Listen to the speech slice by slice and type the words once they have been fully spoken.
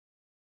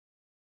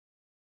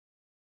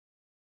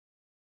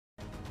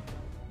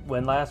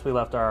When last we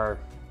left our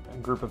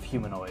group of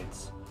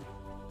humanoids,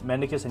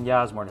 Mendicus and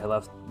Yasmorn had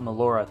left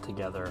Melona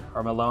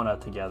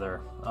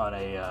together on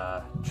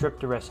a trip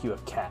to rescue a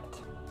cat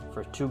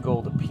for 2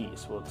 gold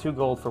apiece. Well, 2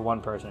 gold for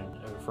one person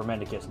for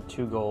Mendicus and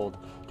 2 gold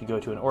to go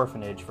to an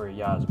orphanage for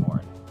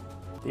Yasmorn.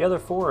 The other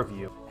 4 of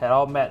you had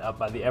all met up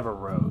by the Ever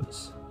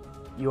Rose.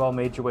 You all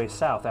made your way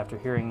south after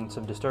hearing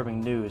some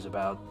disturbing news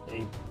about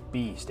a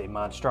beast, a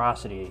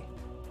monstrosity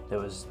that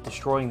was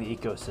destroying the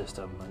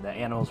ecosystem, and the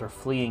animals are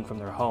fleeing from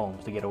their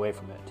homes to get away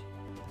from it.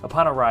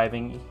 Upon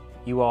arriving,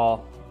 you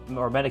all,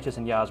 or Mendicus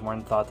and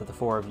Yasmorn, thought that the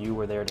 4 of you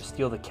were there to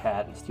steal the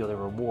cat and steal their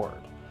reward,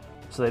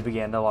 so they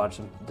began to launch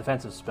some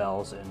defensive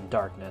spells in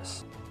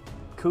darkness.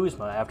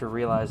 Kuzma, after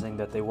realizing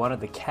that they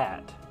wanted the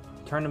cat,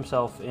 turned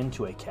himself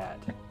into a cat,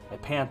 a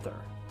panther.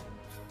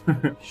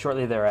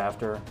 Shortly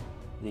thereafter,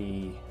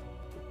 the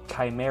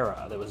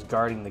chimera that was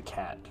guarding the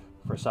cat,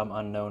 for some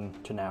unknown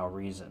to now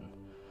reason,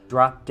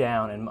 dropped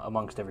down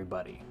amongst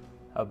everybody.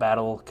 A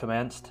battle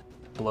commenced.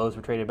 Blows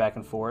were traded back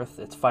and forth.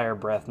 Its fire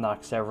breath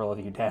knocked several of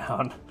you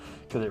down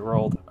because it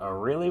rolled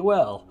really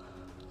well.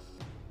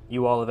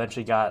 You all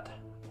eventually got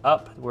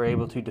up, were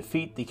able to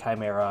defeat the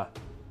chimera,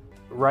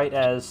 right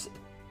as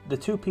the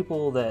 2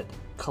 people that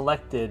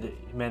collected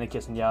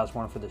Mendicus and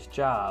Yasmorn for this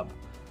job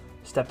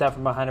stepped out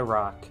from behind a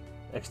rock,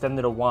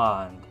 extended a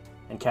wand,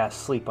 and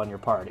cast sleep on your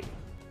party.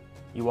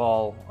 You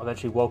all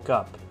eventually woke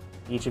up,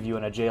 each of you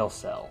in a jail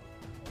cell,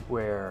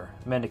 where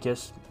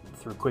Mendicus,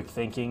 through quick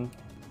thinking,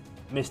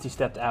 Misty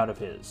stepped out of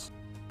his.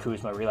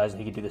 Kuzma, realizing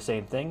he could do the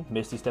same thing,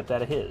 Misty stepped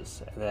out of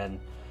his. And then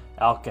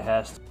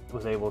Alcahest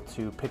was able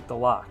to pick the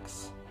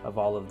locks of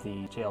all of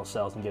the jail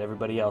cells and get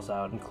everybody else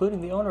out,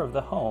 including the owner of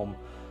the home,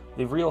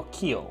 the real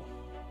Keel,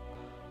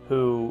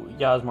 who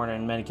Yasmorn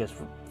and Mendicus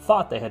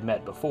thought they had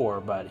met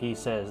before, but he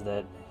says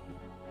that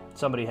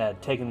somebody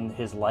had taken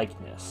his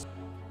likeness.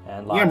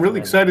 And yeah, I'm really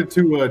excited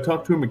to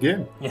talk to him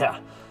again. Yeah.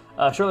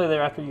 Shortly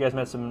thereafter, you guys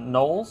met some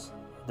gnolls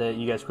that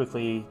you guys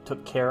quickly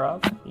took care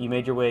of. You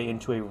made your way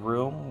into a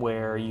room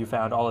where you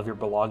found all of your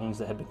belongings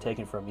that had been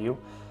taken from you.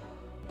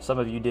 Some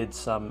of you did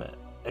some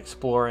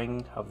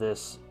exploring of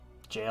this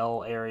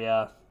jail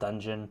area,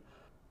 dungeon,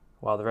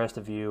 while the rest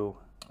of you,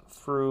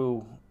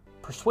 through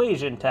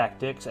persuasion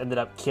tactics, ended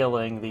up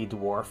killing the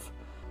dwarf,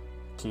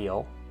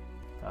 Keel.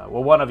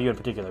 Well, one of you in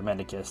particular,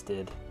 Mendicus,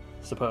 did,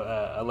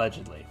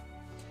 allegedly.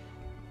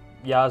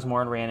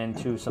 Yasmorn ran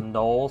into some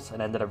gnolls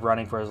and ended up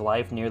running for his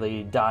life,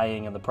 nearly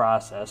dying in the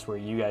process, where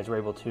you guys were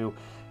able to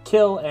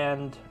kill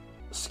and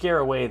scare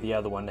away the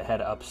other one to head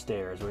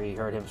upstairs, where you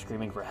heard him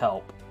screaming for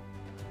help.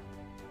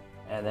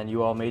 And then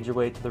you all made your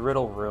way to the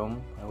riddle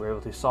room and were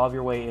able to solve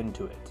your way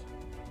into it.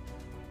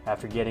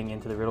 After getting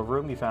into the riddle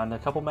room, you found a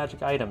couple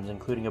magic items,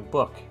 including a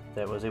book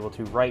that was able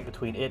to write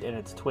between it and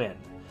its twin,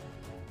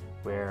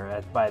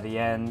 where by the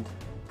end,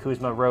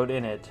 Kuzma wrote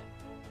in it,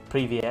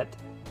 Privyet,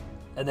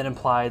 and then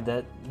implied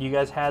that you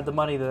guys had the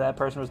money that that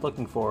person was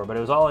looking for, but it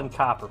was all in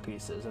copper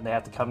pieces, and they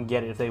have to come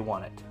get it if they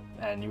want it.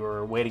 And you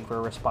were waiting for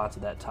a response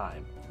at that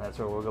time. That's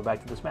where we'll go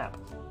back to this map.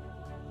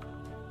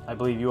 I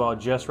believe you all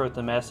just wrote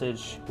the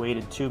message,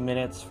 waited 2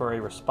 minutes for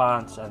a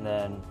response, and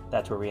then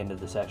that's where we ended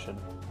the session,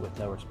 with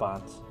no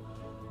response.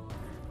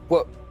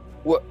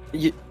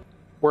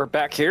 We're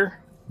back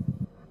here?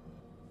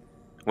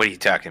 What are you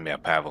talking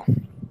about, Pavel?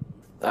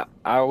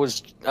 I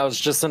was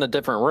just in a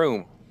different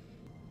room.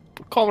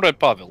 Comrade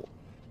Pavel,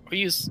 are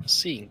you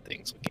seeing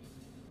things?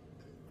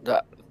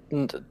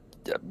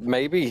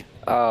 Maybe.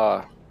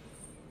 I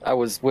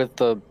was with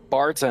the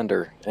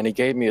bartender, and he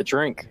gave me a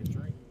drink.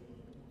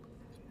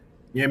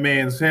 Yeah,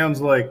 man, sounds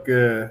like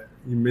you're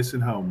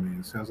missing home,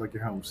 man. Sounds like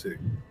you're homesick.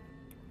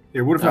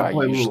 Here, what if I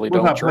play a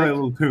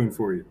little tune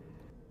for you?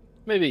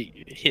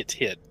 Maybe hit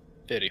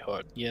very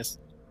hard, yes?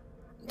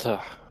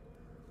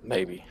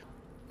 Maybe.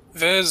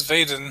 Where's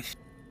Vaden?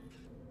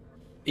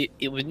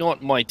 It was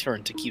not my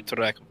turn to keep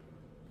track of.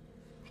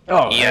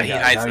 Oh, yeah, he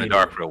hides in the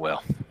dark real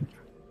well.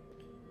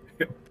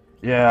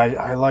 Yeah,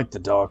 I like the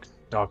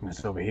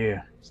darkness over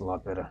here. It's a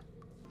lot better.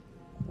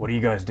 What are you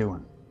guys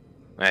doing?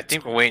 I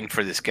think we're waiting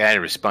for this guy to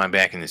respond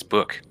back in this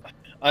book.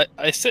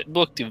 I set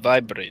book to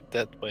vibrate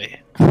that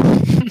way.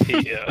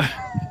 Yeah.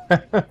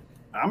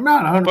 I'm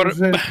not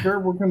 100% sure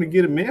we're going to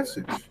get a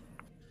message.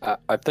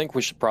 I think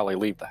we should probably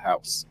leave the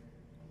house.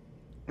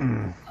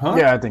 Huh?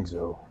 Yeah, I think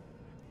so.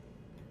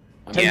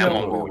 Yeah, I'm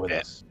on board with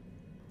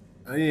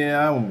that.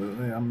 Yeah,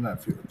 I'm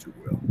not feeling too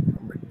well.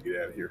 I'm ready to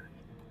get out of here.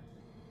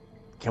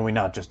 Can we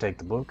not just take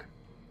the book?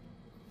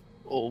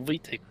 Oh, we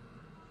take...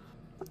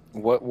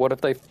 What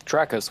if they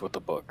track us with the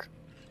book?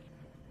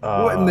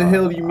 What in the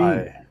hell do you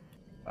mean?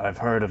 I've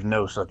heard of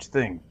no such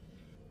thing.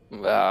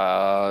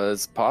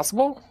 It's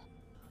possible?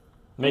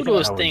 Make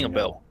us think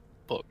about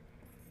book.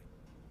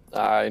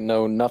 I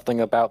know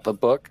nothing about the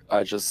book.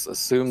 I just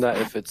assume that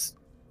if it's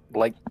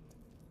like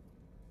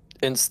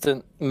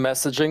instant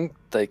messaging,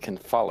 they can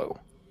follow.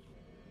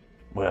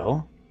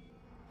 Well,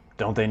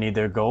 don't they need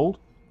their gold?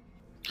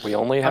 We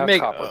only have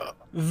copper.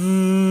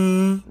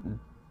 Do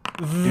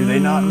they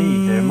not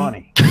need their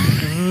money?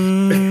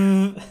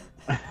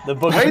 The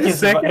book. Wait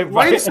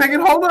a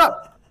second. Hold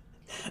up.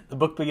 The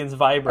book begins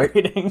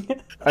vibrating.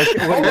 Wait, is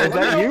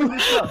that you?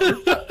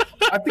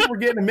 I think we're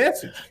getting a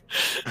message.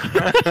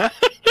 That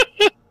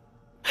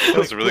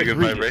was a really good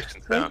Read it.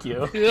 vibration Thank sound.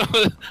 you.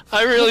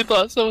 I really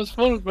thought someone's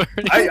phone was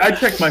burning. I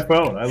checked my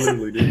phone. I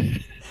literally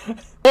did.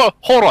 Oh,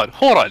 hold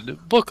on.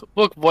 Book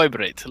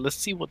vibrate. Let's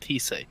see what he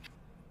say.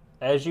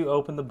 As you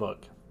open the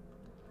book,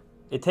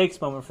 it takes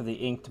a moment for the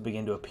ink to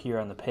begin to appear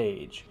on the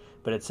page,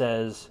 but it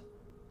says,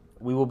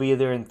 "We will be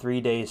there in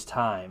 3 days'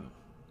 time.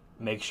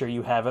 Make sure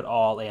you have it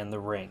all and the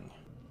ring."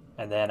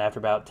 And then after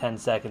about 10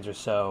 seconds or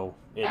so,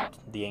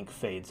 the ink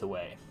fades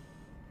away.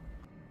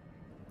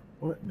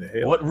 What in the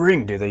hell? What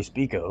ring do they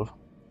speak of?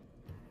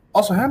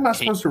 Also, how am I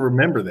supposed to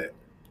remember that?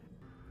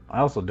 I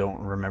also don't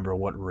remember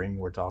what ring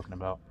we're talking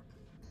about.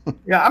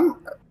 Yeah,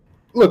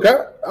 Look,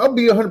 I'll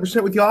be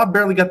 100% with y'all. I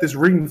barely got this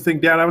ring thing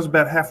down. I was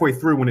about halfway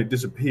through when it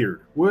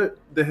disappeared. What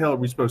the hell are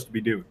we supposed to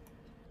be doing?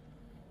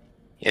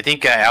 Yeah, I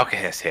think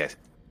Alcahest has it.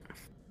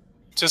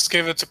 Just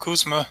give it to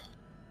Kuzma.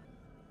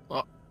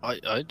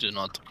 I do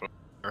not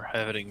remember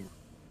having.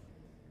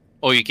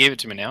 Oh, you gave it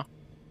to me now.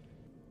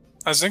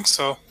 I think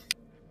so.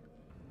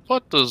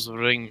 What does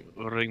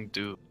ring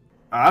do?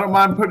 I don't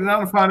mind putting it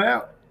on to find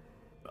out.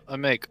 I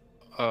make.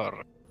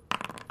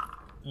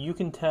 You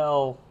can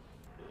tell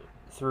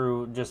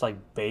through just like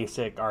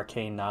basic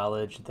arcane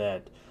knowledge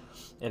that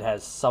it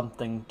has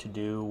something to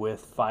do with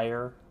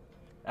fire.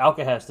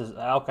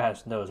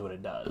 Alcahest knows what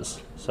it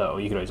does, so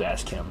you can always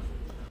ask him.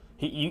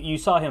 You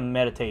saw him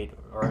meditate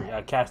or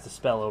cast a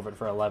spell over it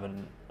for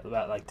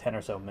about like 10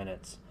 or so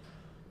minutes,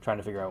 trying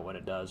to figure out what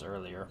it does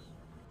earlier.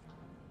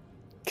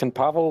 Can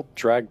Pavel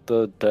drag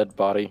the dead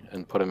body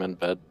and put him in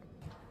bed?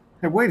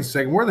 Hey, wait a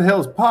second. Where the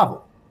hell is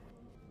Pavel?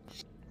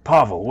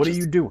 Pavel, what are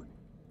you doing?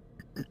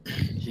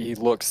 He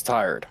looks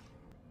tired.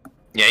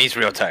 Yeah, he's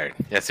real tired.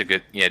 That's a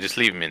good. Yeah, just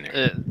leave him in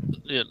there.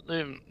 Yeah,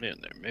 leave him in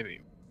there, maybe.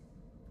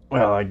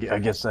 Well, I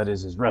guess that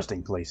is his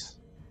resting place.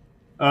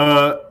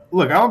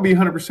 Look, I'll be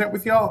 100%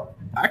 with y'all.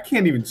 I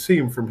can't even see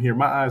him from here.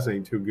 My eyes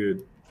ain't too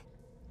good.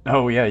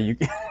 Oh yeah, you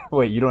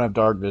wait. You don't have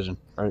dark vision,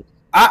 right?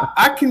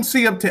 I can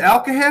see up to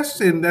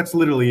Alcahest, and that's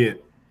literally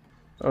it.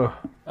 Oh,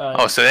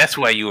 Oh, so that's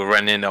why you were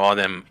running into all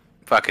them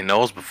fucking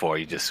gnolls before.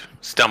 You just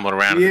stumbled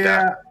around. in the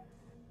Yeah, dark.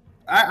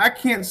 I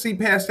can't see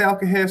past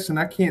Alcahest, and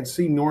I can't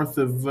see north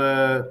of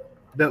that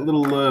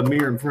little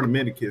mirror in front of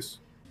Medicus.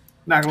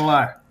 Not gonna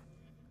lie.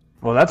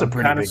 well, that's a I'm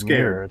pretty kinda big scared.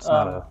 mirror. It's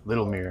not a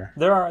little mirror.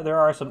 There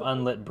are some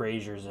unlit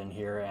braziers in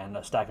here and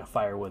a stack of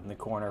firewood in the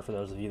corner for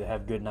those of you that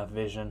have good enough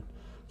vision.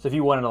 So if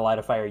you wanted to light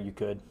a fire, you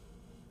could.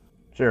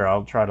 Sure,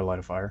 I'll try to light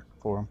a fire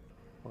for him.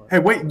 Hey,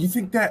 wait! You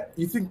think that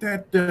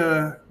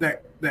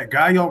that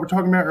guy y'all were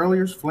talking about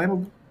earlier is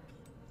flammable?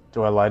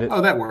 Do I light it?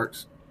 Oh, that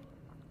works.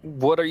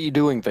 What are you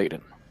doing,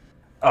 Vaden?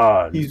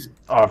 He's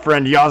Our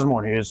friend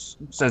Yasmorn here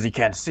says he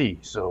can't see,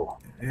 so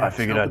Yeah, I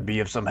figured so- I'd be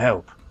of some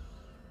help.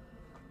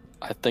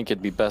 I think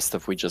it'd be best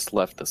if we just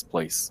left this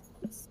place.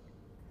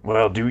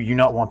 Well, do you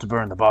not want to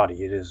burn the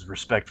body? It is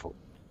respectful.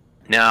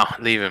 No,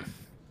 leave him.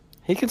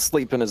 He can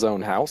sleep in his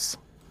own house.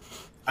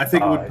 I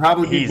think it would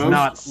probably be He's most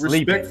not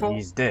sleeping. respectful.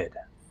 He's dead.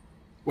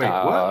 Wait, what?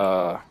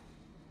 Uh,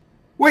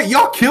 Wait,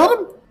 y'all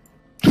killed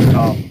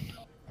him?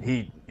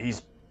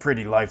 He's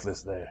pretty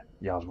lifeless there,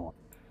 Yasmorn.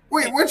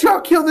 Wait, what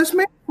y'all kill this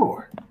man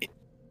for?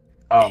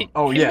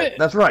 Oh yeah,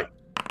 that's right.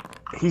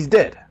 He's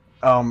dead.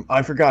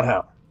 I forgot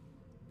how.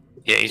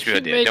 Yeah, he's real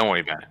He dead. made- Don't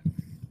worry about it.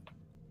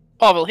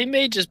 Pavel, he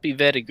may just be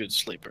very good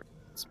sleeper.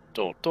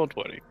 Don't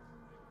worry.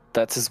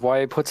 That is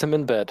why I put him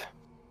in bed.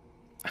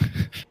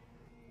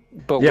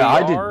 But Yeah,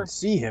 I we are... didn't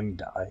see him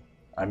die.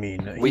 I mean,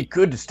 he We-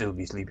 could still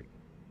be sleeping.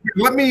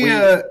 Let me,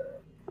 can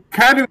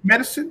I do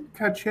medicine?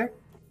 Can I check?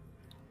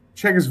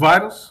 Check his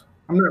vitals?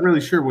 I'm not really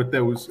sure what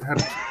that was. How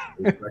to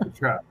I could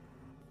try.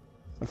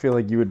 I feel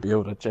like you would be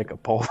able to check a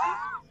pulse.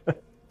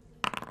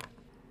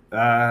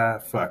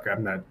 Fuck,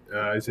 I'm not,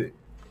 is it?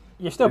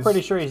 You're still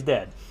pretty sure he's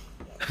dead.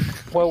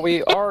 Well,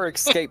 we are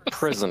escaped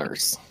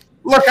prisoners.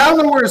 Look, I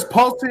don't know where his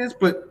pulse is,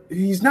 but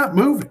he's not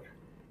moving.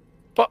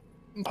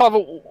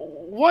 Pavel,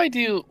 why do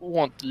you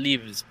want to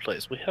leave this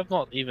place? We have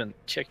not even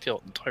checked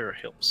out entire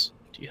hills.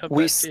 Do you have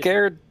We bad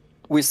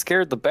vision?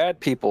 scared the bad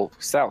people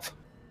south.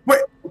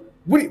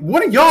 Wait,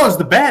 one of y'all is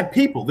the bad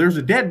people. There's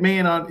a dead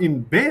man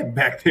in bed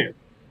back there.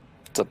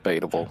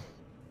 Debatable.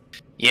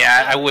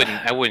 Yeah, I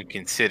wouldn't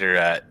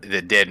consider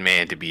the dead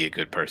man to be a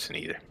good person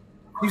either.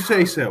 You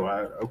say so.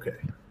 Okay.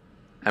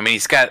 I mean,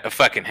 he's got a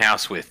fucking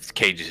house with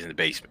cages in the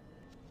basement.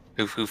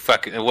 Who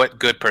fucking? What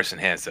good person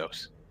has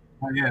those?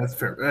 Oh, yeah, that's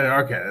fair.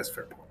 Okay, that's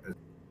fair point.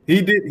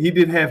 He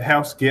did have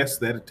house guests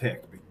that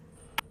attacked me.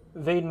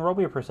 Vaden, roll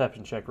me a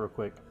perception check real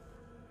quick.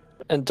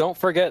 And don't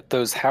forget,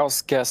 those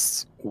house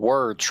guests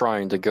were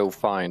trying to go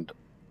find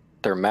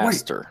their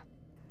master.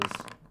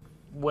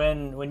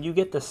 When you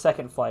get the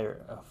second fire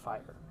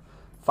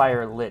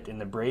lit in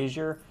the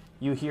brazier,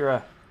 you hear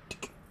a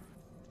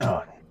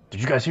Oh,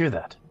 did you guys hear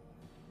that?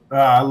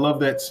 I love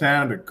that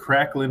sound of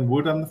crackling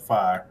wood on the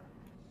fire.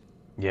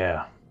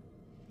 Yeah.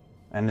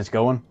 And it's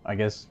going, I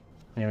guess.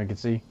 Anyone can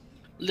see.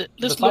 Let's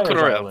The look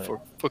fires are around lit.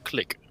 for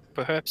click.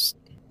 Perhaps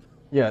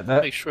Yeah,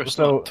 that. Make sure it's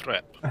so not a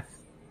trap.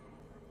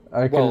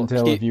 I couldn't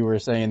tell if you were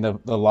saying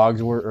the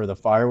logs were or the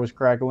fire was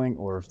crackling,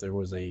 or if there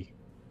was a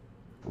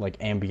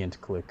ambient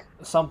click.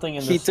 Something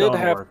in the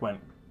stonework went.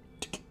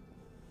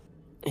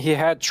 He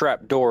had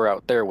trap door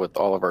out there with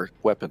all of our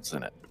weapons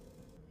in it.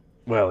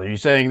 Well, are you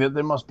saying that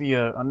there must be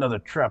another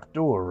trap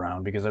door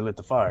around because I lit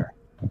the fire?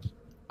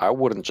 I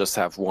wouldn't just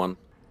have one.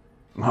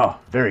 Oh,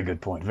 very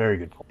good point. Very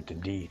good point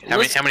indeed. How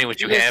many would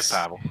you have,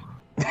 Pavel?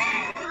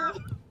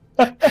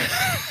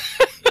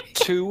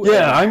 2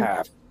 Yeah, and a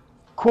half.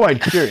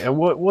 Quite curious.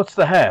 What's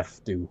the half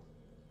do?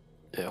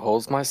 It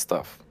holds my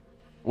stuff.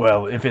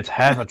 Well, if it's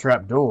half a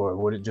trap door,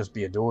 would it just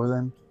be a door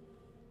then?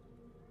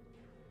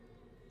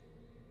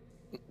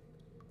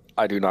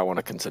 I do not want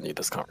to continue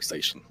this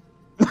conversation.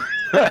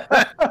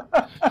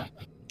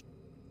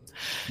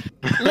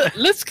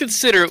 Let's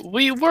consider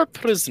we were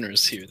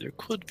prisoners here. There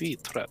could be a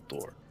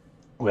trapdoor.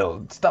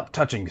 Well, stop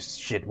touching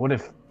shit. What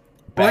if...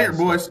 Player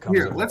boys,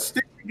 here, let's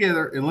stick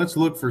together and let's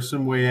look for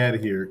some way out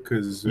of here,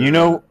 because... You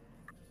know,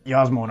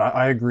 Yasmon,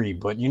 I agree,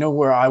 but you know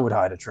where I would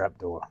hide a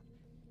trapdoor?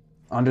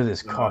 Under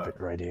this carpet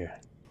right here.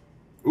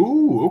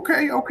 Ooh,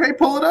 okay,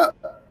 pull it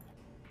up.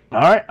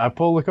 Alright, I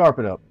pull the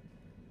carpet up.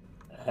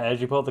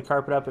 As you pull the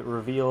carpet up, it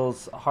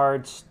reveals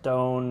hard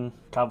stone,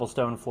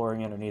 cobblestone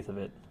flooring underneath of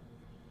it.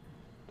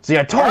 See,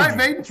 I told you,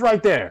 it's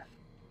right there.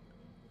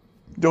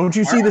 Don't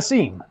you see the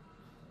seam?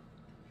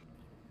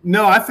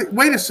 No, I think.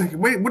 Wait a second.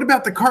 Wait, what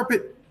about the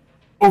carpet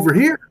over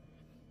here?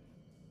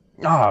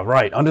 Ah,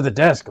 right, under the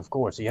desk, of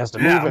course. He has to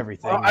move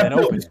everything and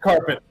open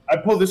it. I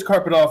pulled this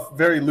carpet off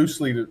very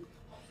loosely, to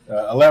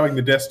allowing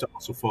the desk to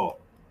also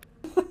fall.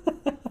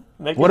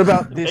 What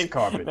about this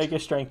carpet? Make a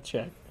strength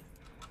check.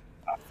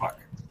 Ah, fuck.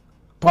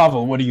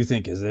 Pavel, what do you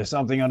think? Is there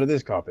something under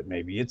this carpet?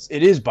 Maybe it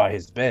is by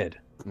his bed.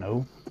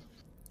 No.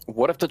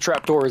 What if the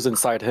trapdoor is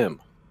inside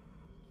him?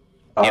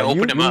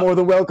 Open him you're up. more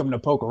than welcome to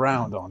poke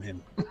around on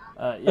him.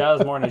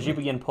 Yasmorn, as you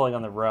begin pulling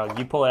on the rug,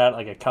 you pull it out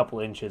like a couple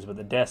inches, but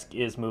the desk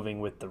is moving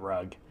with the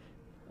rug.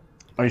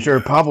 Are you sure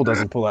Pavel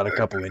doesn't pull out a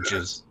couple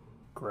inches?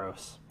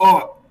 Gross.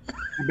 Oh,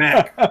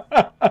 back.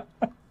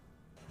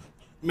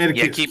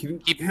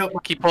 Medikits, Yeah,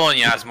 keep pulling,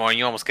 Yasmorn.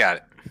 You almost got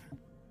it.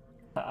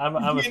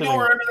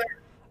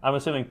 I'm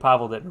assuming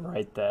Pavel didn't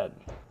write that.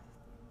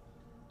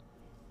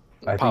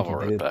 I think Pavel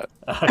wrote that.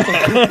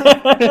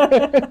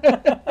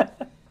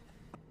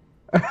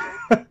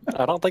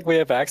 I don't think we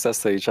have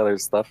access to each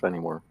other's stuff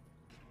anymore.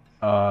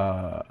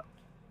 I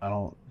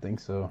don't think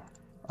so.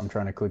 I'm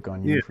trying to click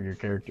on you for your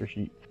character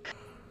sheet.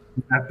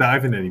 Not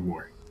diving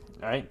anymore.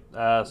 All right.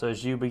 So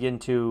as you begin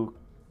to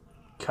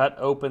cut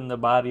open the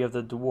body of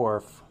the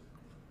dwarf,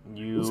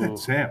 What's that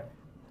sound?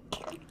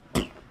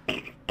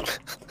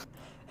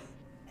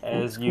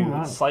 As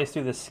you slice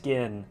through the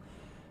skin,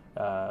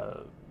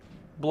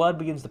 blood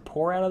begins to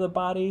pour out of the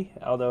body,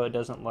 although it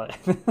doesn't like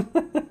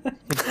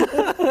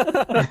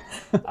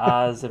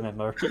Oz and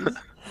Memorkis.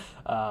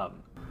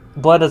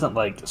 Blood doesn't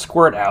like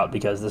squirt out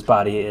because this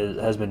body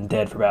has been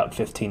dead for about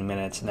 15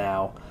 minutes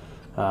now.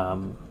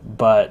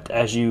 But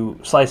as you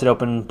slice it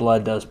open,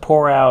 blood does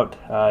pour out.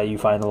 You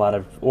find a lot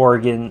of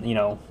organs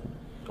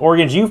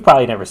you've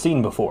probably never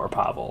seen before,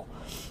 Pavel,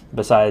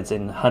 besides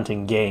in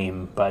hunting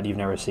game, but you've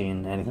never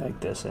seen anything like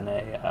this in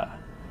a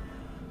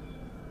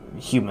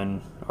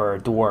human or a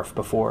dwarf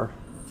before.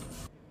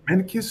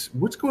 Manicus,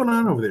 what's going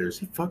on over there? Is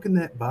he fucking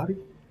that body?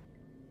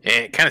 Yeah,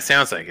 it kind of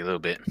sounds like it a little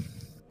bit.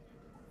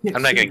 Yeah,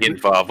 I'm not going to get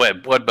involved.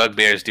 What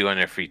bugbears do on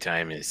their free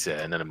time is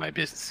none of my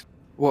business.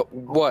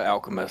 What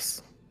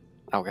alchemist?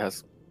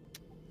 Alchemist.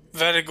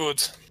 Very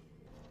good.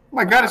 Oh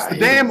my god, it's the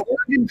damn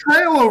Oregon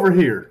Trail over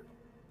here.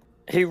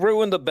 He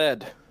ruined the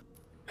bed.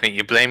 I think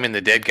you're blaming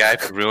the dead guy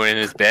for ruining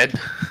his bed?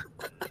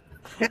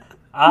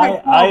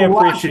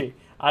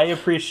 I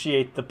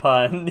appreciate the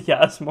pun,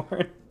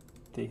 Yasmorn.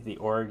 The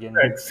Oregon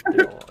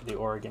the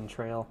Oregon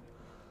Trail.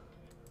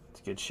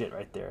 It's good shit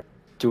right there.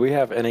 Do we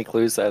have any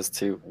clues as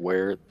to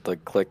where the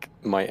click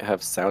might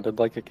have sounded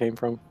like it came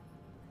from?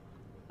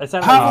 It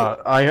sounded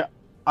like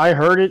I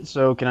heard it,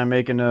 so can I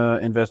make an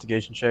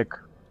investigation check?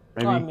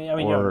 Maybe? I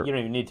mean, you don't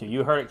even need to.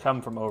 You heard it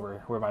come from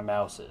over where my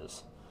mouse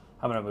is.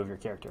 I'm going to move your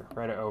character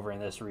right over in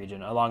this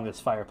region, along this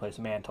fireplace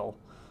mantle.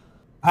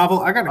 Pavel,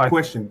 I got a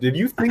question. Did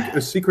you think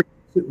a secret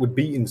exit would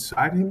be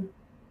inside him?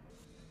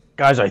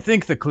 Guys, I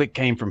think the click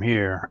came from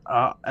here.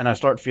 And I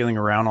start feeling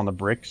around on the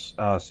bricks,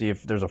 see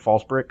if there's a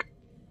false brick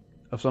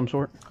of some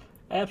sort.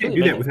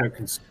 Absolutely. Can't do that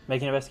without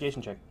make an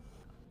investigation check.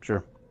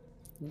 Sure.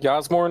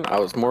 Yasmorn, I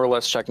was more or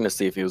less checking to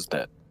see if he was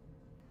dead.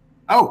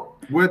 Oh,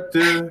 what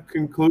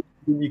conclusion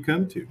did you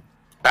come to?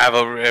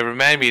 Pavel,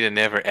 remind me to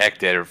never act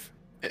dead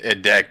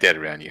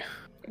around you.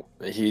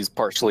 He's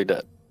partially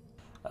dead.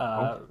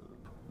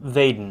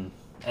 Vaden,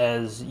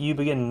 as you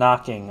begin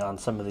knocking on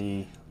some of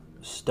the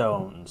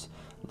stones,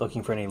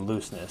 looking for any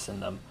looseness in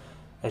them,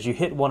 as you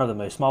hit one of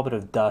them, a small bit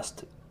of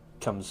dust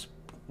comes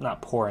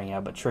not pouring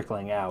out, but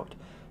trickling out,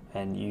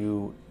 and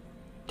you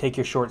take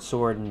your short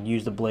sword and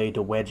use the blade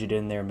to wedge it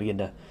in there and begin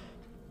to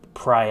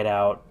pry it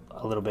out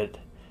a little bit,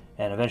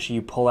 and eventually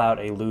you pull out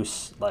a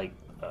loose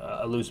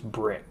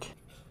brick,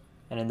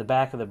 and in the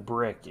back of the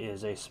brick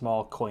is a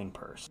small coin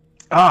purse.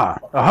 Ah,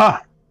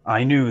 aha!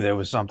 I knew there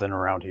was something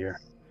around here.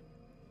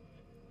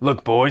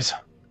 Look, boys,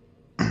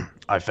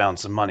 I found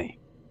some money,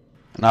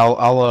 and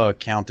I'll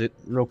count it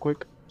real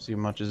quick. See how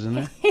much is in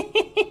there.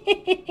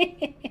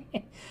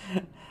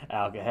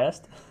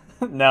 Alcahest?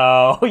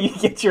 No, you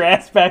get your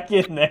ass back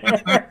in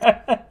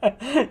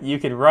there. You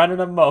can run in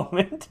a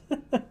moment.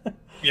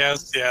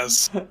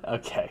 Yes.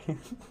 Okay,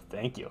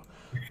 thank you.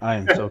 I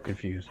am so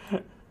confused.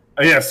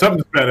 Yeah,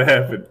 something's about to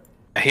happen.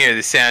 I hear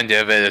the sound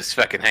of those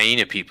fucking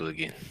hyena people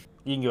again.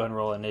 You can go and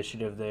roll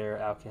initiative there,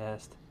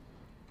 Alcahest.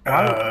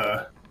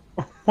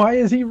 Why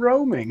is he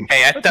roaming?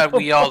 Hey, I thought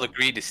we all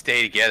agreed to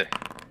stay together.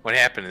 What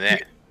happened to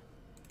that?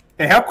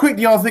 Hey, how quick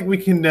do y'all think we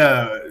can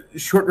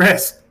short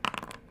rest?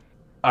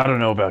 I don't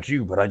know about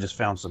you, but I just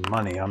found some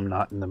money. I'm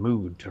not in the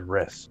mood to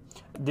rest.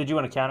 Did you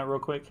want to count it real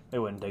quick? It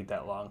wouldn't take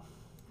that long.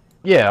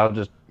 Yeah, I'll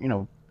just,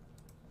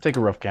 take a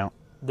rough count.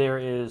 There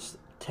is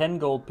 10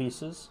 gold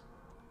pieces,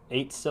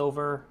 8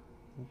 silver,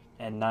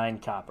 and 9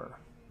 copper.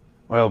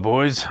 Well,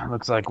 boys,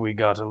 looks like we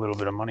got a little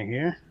bit of money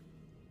here.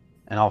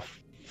 And I'll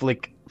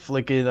flick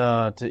it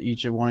to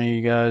each of one of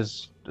you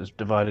guys. Just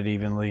divide it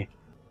evenly.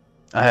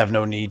 I have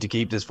no need to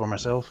keep this for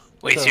myself.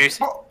 Wait, So-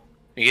 seriously?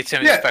 You get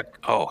some of this fuck?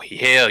 Oh,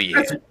 hell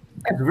yeah.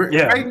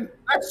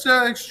 That's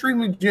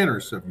extremely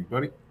generous of you,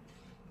 buddy.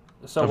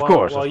 So Of while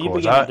course. you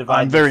begin to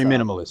divide I'm very this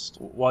up, minimalist.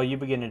 While you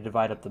begin to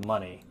divide up the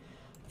money,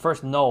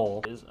 first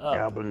Noel is up.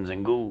 Goblins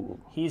and ghouls.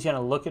 He's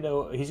gonna look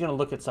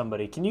at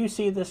somebody. Can you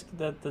see the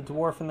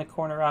dwarf in the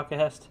corner,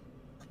 Alcahest?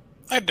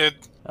 I did.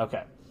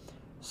 Okay.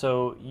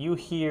 So you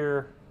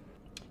hear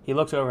he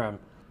looks over him.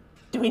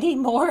 Do we need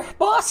more,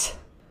 boss?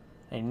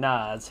 And he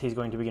nods. He's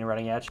going to begin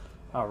running at you.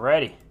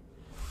 Alrighty.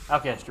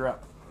 Alcahest, you're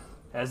up.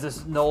 As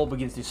this Noel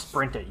begins to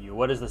sprint at you,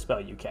 what is the spell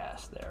you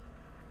cast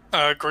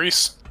there?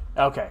 Grease.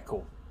 Okay,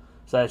 cool.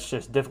 So that's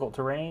just difficult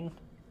terrain?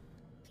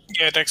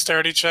 Yeah,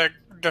 dexterity check,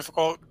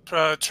 difficult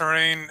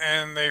terrain,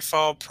 and they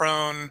fall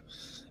prone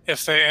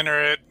if they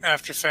enter it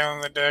after failing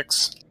the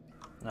dex.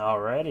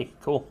 Alrighty,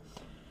 cool.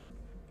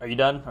 Are you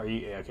done? Are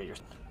you okay? You're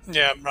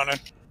Yeah, I'm running.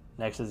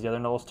 next is the other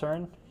Noel's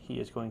turn. He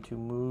is going to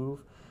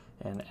move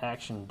and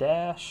action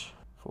dash.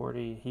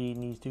 40. He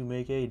needs to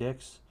make a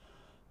dex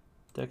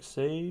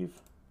save.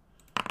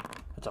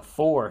 It's a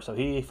 4, so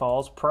he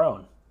falls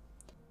prone,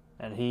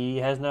 and he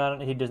does not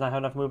have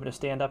enough movement to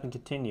stand up and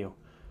continue.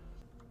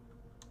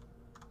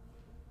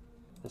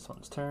 This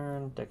one's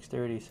turn.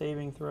 Dexterity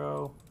saving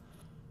throw.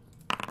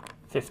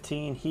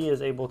 15. He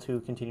is able to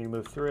continue to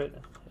move through it.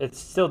 It's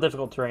still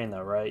difficult terrain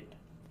though, right?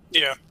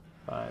 Yeah.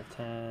 5,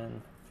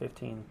 10,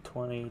 15,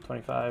 20,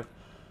 25.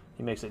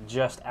 He makes it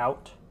just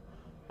out.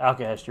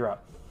 Alcahest, you're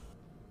up.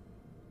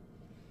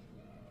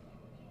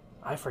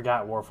 I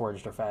forgot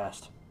Warforged are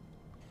fast.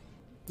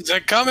 Is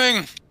that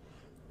coming?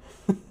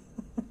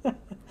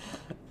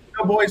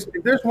 No, boys,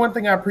 if there's one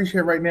thing I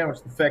appreciate right now, it's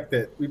the fact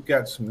that we've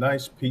got some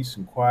nice peace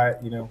and quiet,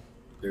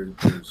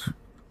 There's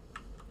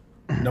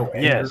no anger,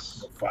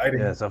 Yes. no fighting.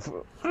 Yes, of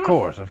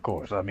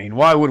course. I mean,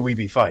 why would we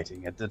be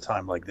fighting at a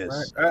time like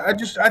this? Right.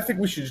 I think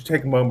we should just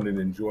take a moment and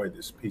enjoy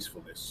this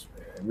peacefulness.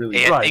 And really,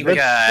 Hey, Right,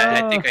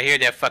 I think I hear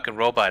that fucking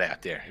robot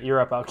out there.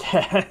 You're up,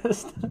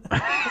 Outcast.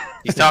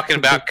 He's talking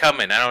about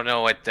coming. I don't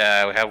know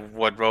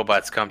what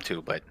robots come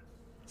to, but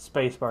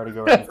Spacebar to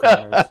go around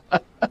corners.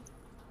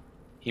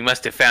 he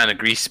must have found a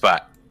grease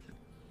spot.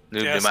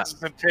 Lubed Yes, him up. it's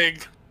the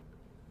pig.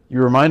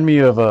 You remind me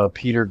of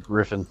Peter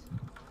Griffin.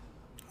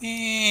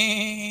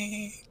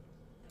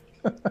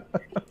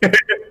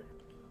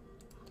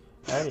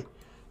 Alrighty.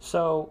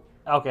 So,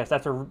 Outcast,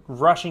 after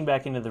rushing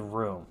back into the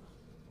room,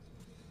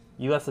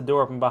 you left the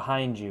door open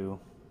behind you.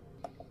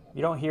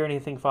 You don't hear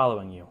anything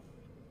following you.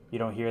 You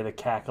don't hear the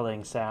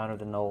cackling sound of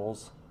the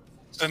gnolls.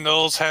 The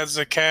Knowles has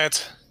the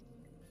cat.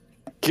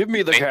 Give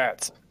me the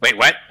cat. Wait,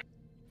 what?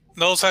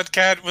 Knowles had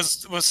cat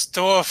was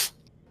dwarf.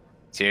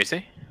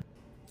 Seriously?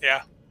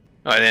 Yeah.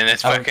 Oh, then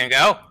let's fucking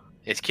go.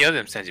 Let's kill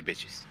them sons of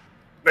bitches.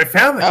 they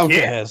found the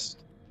kid.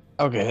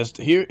 Outcast.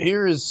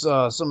 Here is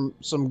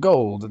some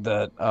gold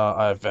that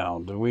I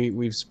found.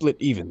 We've split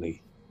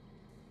evenly.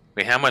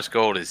 Wait, how much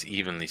gold is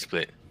evenly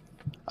split?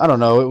 I don't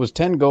know. It was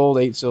 10 gold,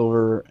 8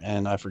 silver,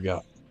 and I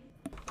forgot.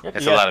 Yep,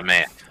 That's you a got- lot of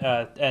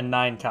math. And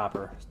 9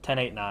 copper. 10,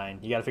 8, 9.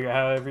 You gotta figure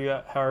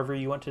out however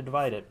you want to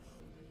divide it.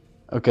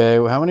 Okay,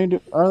 well, how many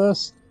are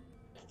this?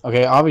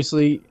 Okay,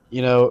 obviously,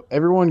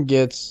 everyone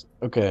gets...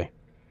 Okay.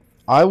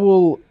 I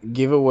will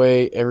give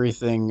away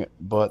everything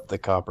but the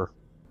copper.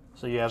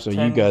 So you have So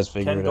 10, you guys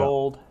figure 10 it out.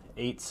 gold,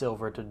 8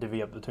 silver to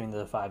divvy up between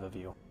the 5 of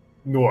you.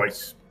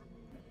 Nice.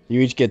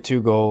 You each get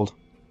 2 gold.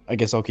 I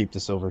guess I'll keep the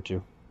silver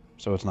too,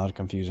 so it's not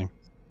confusing.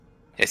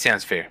 It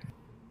sounds fair.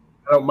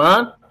 I don't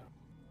mind.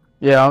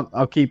 Yeah,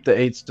 I'll keep the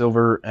 8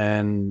 silver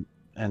and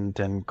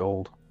 10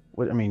 gold.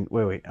 Wait. I mean,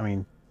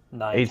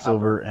 9 8 copper.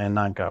 silver and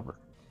 9 copper.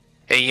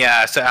 Hey,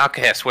 so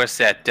Alcahest, where's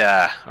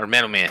that, or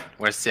Metal Man,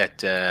 where's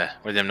that,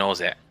 where them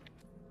Knowles at?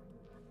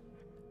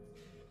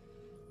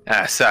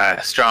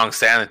 Strong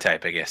silent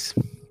type, I guess.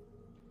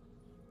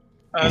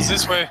 It's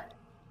this way.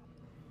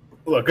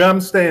 Look, I'm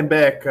staying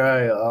back.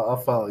 I'll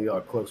follow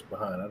y'all close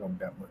behind. I don't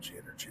got much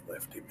energy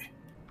left in me.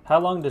 How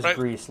long does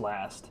grease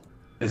last?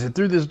 Is it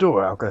through this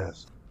door,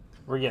 Alcaz?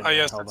 We're getting Oh, there.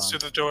 yes, Hold it's on.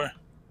 through the door.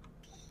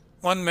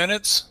 1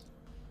 minute.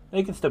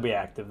 It can still be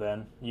active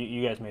then.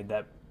 You guys made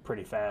that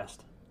pretty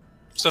fast.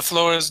 The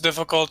floor is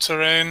difficult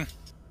terrain.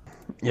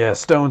 Yeah,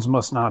 stones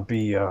must not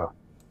be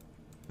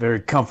very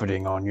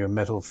comforting on your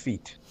metal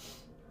feet.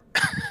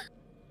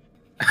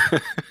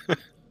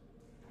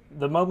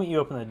 The moment you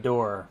open the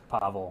door,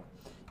 Pavel,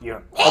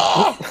 you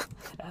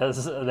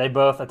as they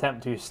both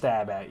attempt to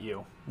stab at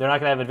you. They're not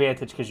going to have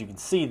advantage because you can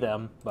see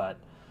them, but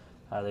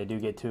they do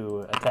get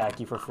to attack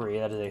you for free.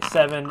 That is a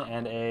 7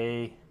 and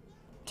a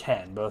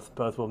 10.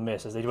 Both will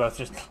miss as they both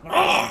just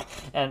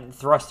and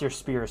thrust their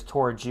spears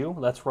towards you.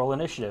 Let's roll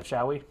initiative,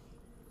 shall we?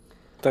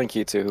 Thank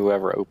you to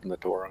whoever opened the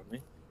door on me.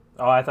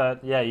 Oh, I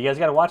thought, yeah, you guys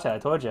got to watch that. I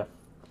told you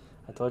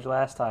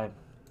last time.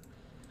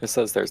 It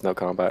says there's no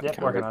combat. Yep,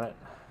 working on it.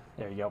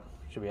 There you go.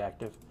 Should be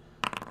active.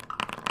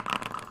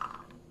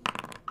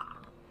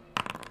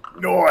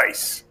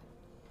 Nice.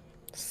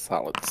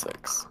 Solid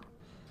 6.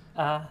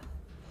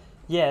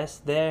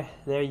 Yes, there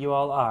you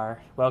all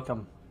are.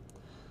 Welcome.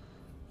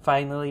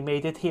 Finally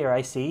made it here,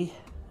 I see.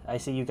 I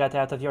see you got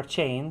out of your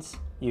chains.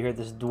 You hear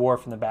this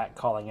dwarf in the back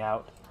calling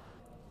out.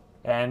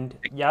 And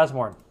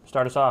Yasmorn,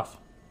 start us off.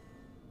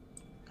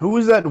 Who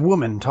was that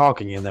woman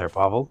talking in there,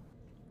 Pavel?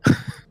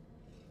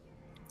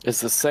 It's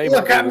the same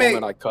Look,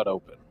 woman I cut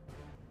open.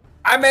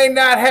 I may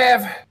not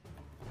have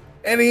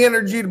any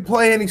energy to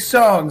play any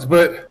songs,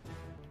 but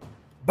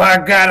by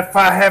God, if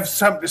I have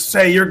something to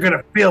say, you're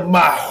gonna feel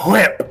my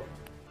whip.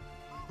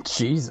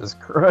 Jesus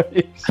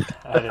Christ.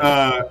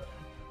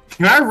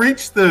 Can I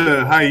reach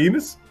the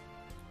hyenas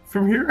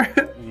from here?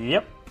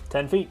 Yep,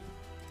 10 feet.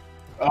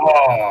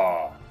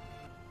 Oh.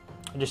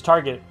 And just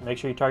target. Make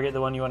sure you target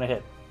the one you want to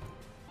hit.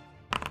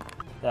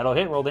 That'll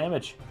hit. Roll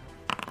damage.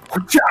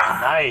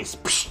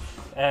 Nice.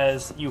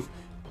 As you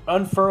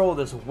unfurl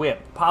this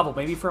whip. Pavel,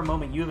 maybe for a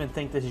moment you even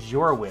think this is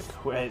your whip.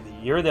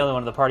 You're the only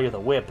one in the party with a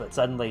whip, but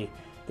suddenly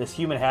this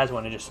human has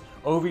one and just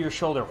over your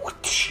shoulder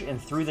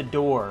and through the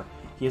door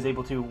he is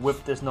able to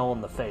whip this gnoll in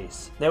the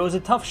face. That was a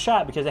tough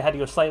shot because they had to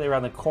go slightly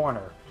around the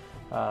corner.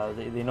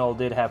 The gnoll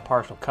did have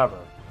partial cover,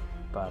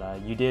 but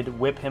you did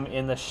whip him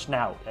in the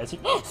snout as he...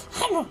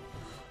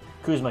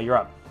 Kuzma, you're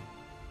up.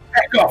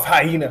 Back off,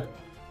 hyena.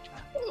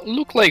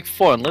 Look like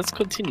fun. Let's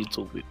continue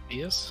to whip,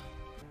 yes?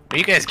 Where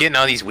you guys getting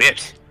all these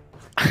whips?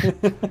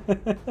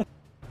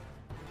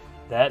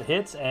 That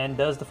hits and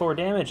does the 4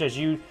 damage as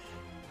you,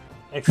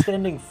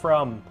 extending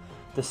from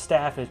the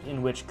staff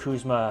in which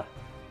Kuzma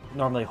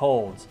normally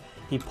holds,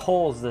 he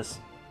pulls this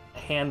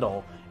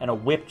handle and a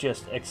whip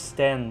just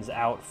extends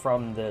out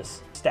from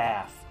this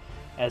staff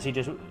as he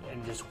just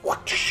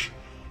whoosh,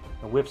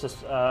 and whips this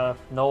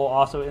gnoll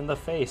also in the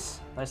face.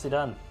 Nicely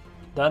done.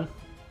 Done?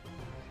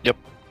 Yep.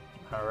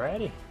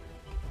 Alrighty.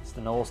 It's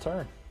the gnoll's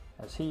turn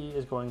as he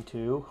is going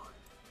to...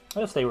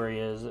 He'll stay where he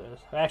is.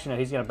 Actually, no,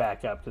 he's going to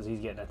back up because he's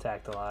getting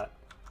attacked a lot.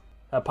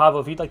 Pavel,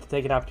 if you'd like to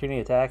take an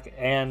opportunity attack,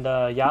 and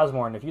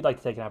Yasmorn, if you'd like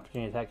to take an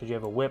opportunity attack because you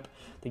have a whip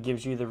that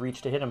gives you the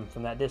reach to hit him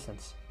from that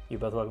distance. You're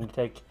both welcome to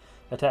take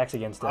attacks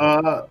against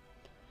him.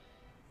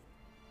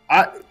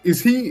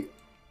 Is he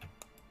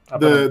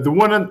the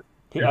one on...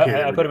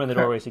 I put him in the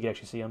doorway so you can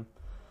actually see him.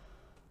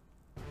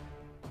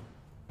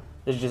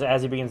 This is just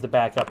as he begins to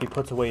back up, he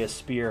puts away his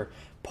spear,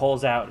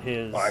 pulls out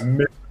his...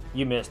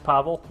 You missed.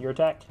 Pavel, your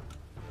attack.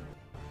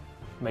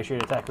 Make sure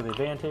you attack with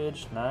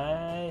advantage.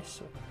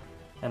 Nice.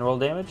 And roll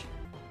damage.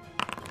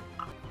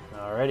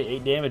 Alrighty,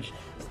 8 damage.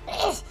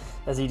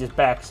 As he just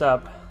backs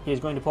up, he's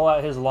going to pull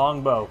out his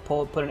longbow,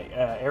 put an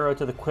arrow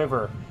to the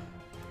quiver,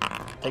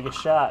 take a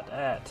shot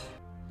at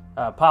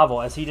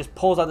Pavel. As he just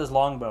pulls out this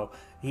longbow,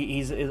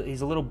 he's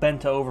a little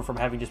bent over from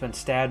having just been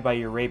stabbed by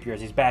your rapier.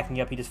 As he's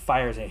backing up, he just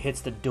fires and it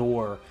hits the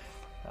door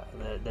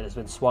that has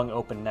been swung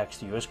open next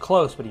to you. It was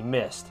close, but he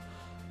missed.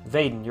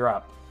 Vaden, you're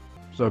up.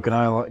 So can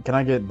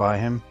I get by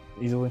him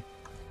easily?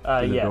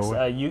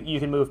 Yes, you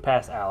can move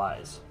past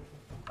allies.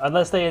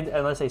 Unless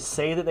they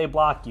say that they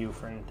block you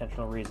for an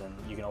intentional reason,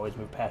 you can always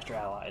move past your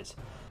allies.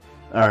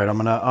 All right, I'm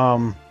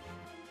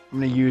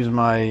gonna use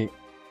my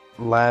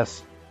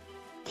last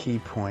key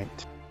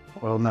point.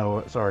 Well,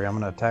 no, sorry, I'm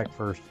gonna attack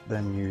first,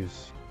 then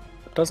use.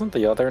 Doesn't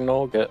the other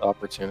gnoll get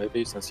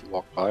opportunity since you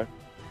walk by?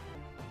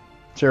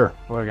 Sure.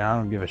 Well, I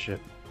don't give a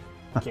shit.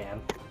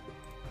 Can.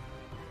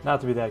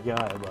 Not to be that guy,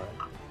 but.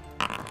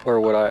 Or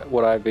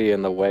would I be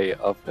in the way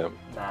of him?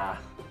 Nah.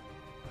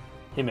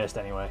 He missed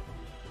anyway.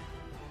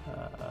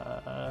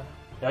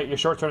 Your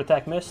short sword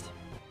attack missed?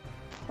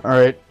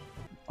 Alright.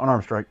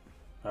 Unarmed strike.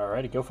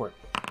 Alrighty, go for it.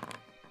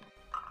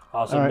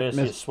 Also right, missed.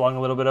 He swung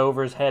a little bit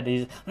over his head.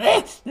 He's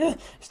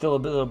still a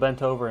little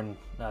bent over and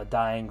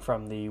dying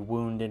from the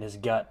wound in his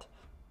gut.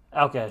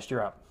 Alcast,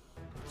 you're up.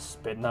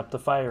 Spitting up the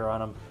fire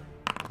on him.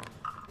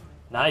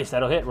 Nice,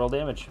 that'll hit. Roll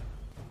damage.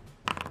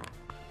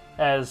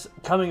 As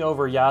coming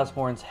over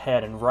Yasmorn's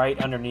head and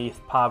right underneath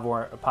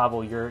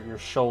Pavel, your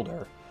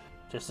shoulder,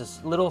 just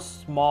this little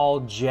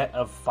small jet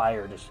of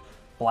fire just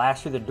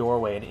blast through the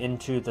doorway and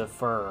into the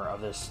fur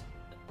of this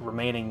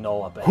remaining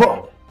gnoll up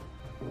ahead.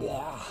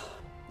 Yeah.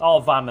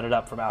 All vomited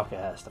up from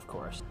Alcahest, of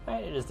course.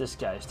 Right, it is this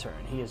guy's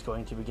turn. He is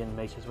going to begin to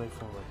make his way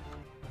forward.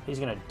 He's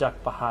going to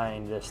duck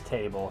behind this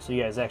table, so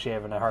you guys actually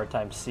having a hard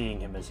time seeing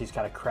him as he's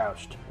kind of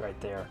crouched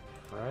right there.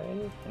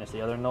 Right, and it's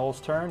the other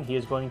gnoll's turn. He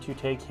is going to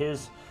take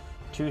his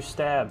 2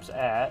 stabs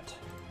at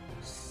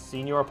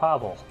Senor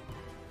Pavel.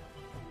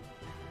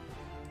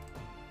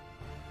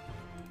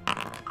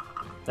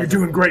 You're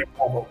doing great,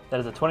 Pavel. That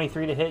is a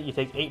 23 to hit. You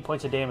take 8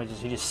 points of damage as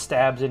he just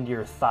stabs into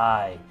your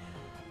thigh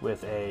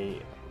with a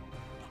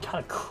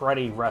kind of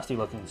cruddy,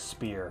 rusty-looking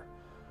spear.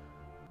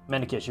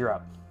 Mendicus, you're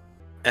up.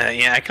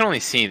 Yeah, I can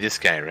only see this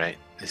guy, right?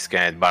 This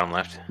guy at the bottom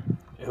left.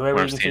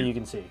 Whoever you can see, you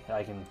can see.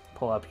 I can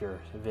pull up your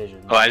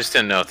vision. Oh, I just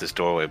didn't know if this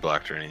doorway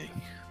blocked or anything.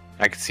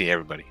 I could see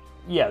everybody.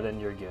 Yeah, then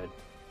you're good.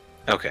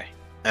 Okay.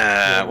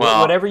 Yeah,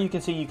 well, whatever you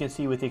can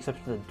see with the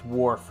exception of the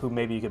dwarf, who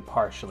maybe you could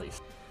partially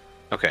see.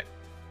 Okay.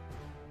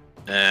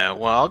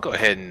 Well, I'll go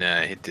ahead and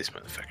hit this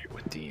motherfucker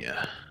with the...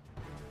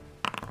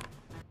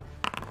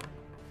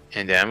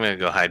 And I'm going to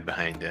go hide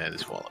behind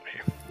this wall over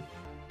here.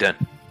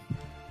 Done.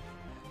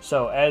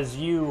 So as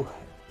you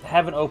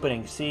have an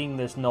opening, seeing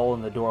this gnoll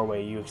in the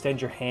doorway, you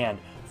extend your hand,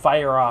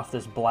 fire off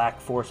this black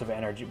force of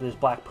energy, this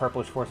black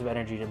purplish force of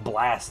energy to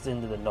blast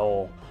into the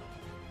gnoll.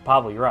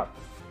 Pablo, you're up.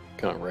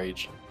 Gonna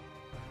rage.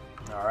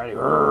 Alrighty.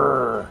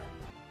 Urgh.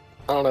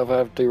 I don't know if I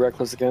have to do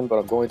reckless again, but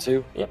I'm going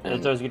to. Yep, and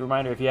it's always a good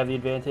reminder, if you have the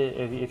advantage,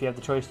 if you have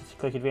the choice to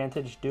click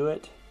advantage, do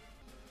it.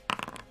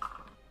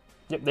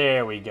 Yep,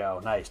 there we go.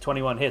 Nice.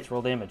 21 hits,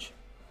 roll damage.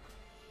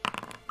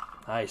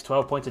 Nice,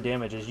 12 points of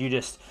damage as you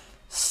just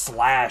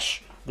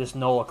slash this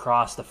gnoll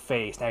across the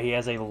face. Now he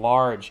has a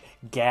large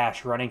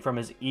gash running from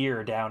his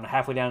ear down,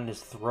 halfway down in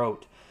his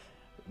throat.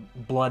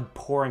 Blood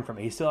pouring from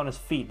it. He's still on his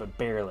feet, but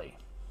barely.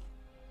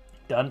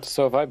 Done?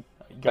 So if I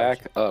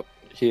back up,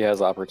 he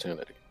has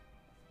opportunity.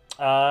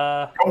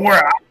 Don't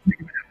worry.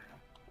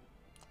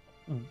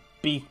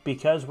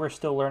 Because we're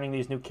still learning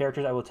these new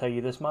characters, I will tell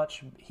you this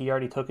much. He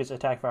already took his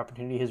attack of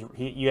opportunity.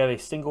 You have a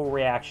single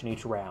reaction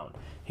each round.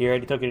 He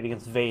already took it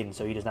against Vaden,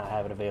 so he does not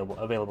have it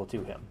available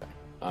to him.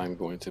 I'm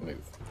going to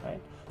move.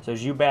 Right. So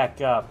as you back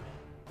up,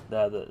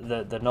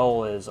 the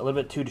gnoll is a little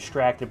bit too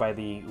distracted by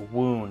the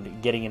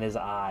wound getting in his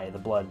eye, the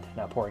blood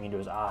now pouring into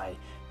his eye.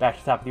 Back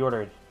to the top of the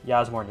order,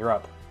 Yasmorn, you're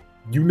up.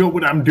 You know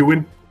what I'm doing?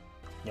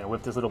 You gonna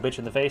whip this little bitch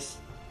in the face?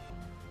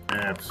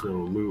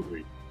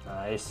 Absolutely.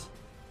 Nice.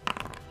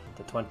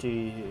 The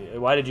 20.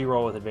 Why did you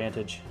roll with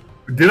advantage?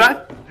 Did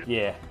I?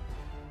 Yeah.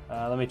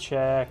 Let me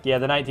check. Yeah,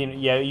 the 19.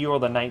 Yeah, you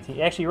rolled a 19.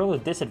 Actually, you rolled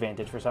with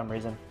disadvantage for some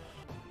reason.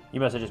 You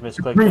must have just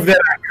misclicked. Prove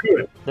that I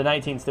could. The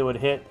 19 still would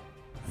hit.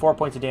 4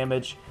 points of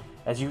damage.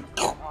 As you.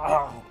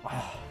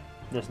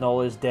 This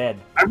gnoll is dead.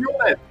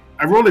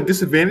 I rolled a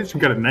disadvantage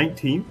and got a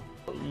 19.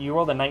 You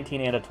rolled a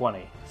 19 and a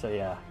 20. So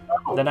yeah.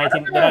 The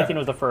 19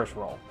 was the first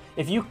roll.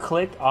 If you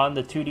click on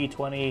the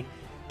 2d20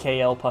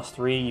 KL plus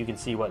 3, you can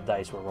see what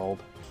dice were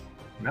rolled.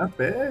 Not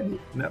bad.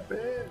 Not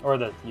bad. Or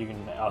you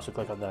can also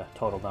click on the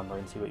total number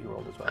and see what you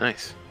rolled as well.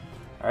 Nice.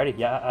 Alrighty,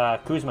 yeah,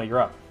 Kuzma, you're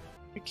up.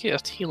 I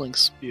cast Healing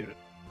Spirit.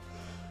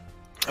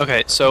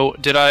 Okay, so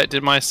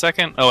did my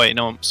second? Oh wait,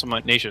 no. So my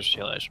nature's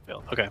healing should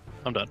fail. Okay,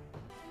 I'm done.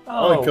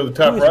 Oh, kill the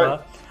top Kuzma,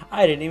 right.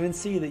 I didn't even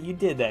see that you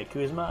did that,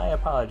 Kuzma. I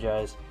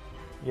apologize.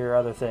 Your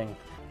other thing.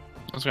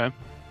 That's okay.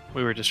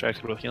 We were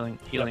distracted with healing.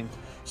 Yep.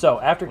 So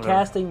after Whatever.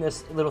 casting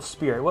this little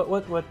spirit,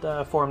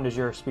 what form does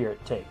your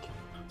spirit take?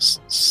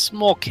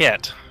 Small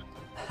cat.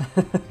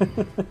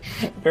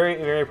 Very,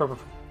 very appropriate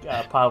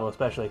for Pablo,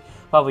 especially.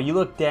 Pablo, you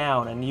look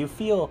down and you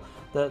feel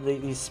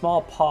these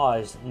small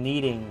paws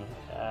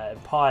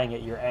pawing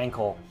at your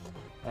ankle.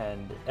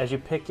 And as you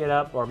pick it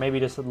up, or maybe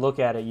just look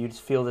at it, you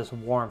just feel this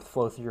warmth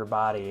flow through your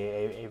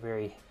body.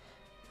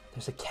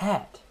 There's a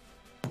cat.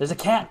 There's a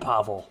cat,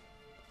 Pavel.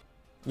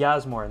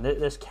 Yasmorn,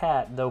 this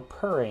cat, though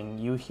purring,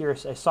 you hear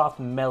a soft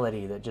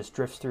melody that just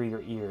drifts through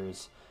your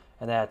ears.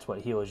 And that's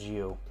what heals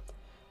you.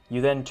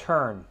 You then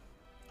turn,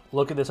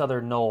 look at this other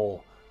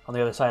gnoll on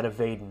the other side of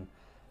Vaden,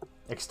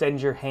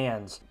 extend your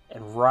hands,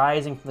 and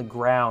rising from the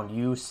ground,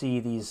 you see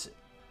these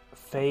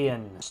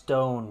Feyan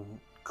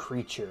stone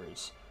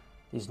creatures,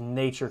 these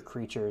nature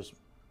creatures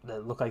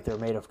that look like they're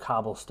made of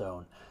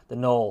cobblestone. The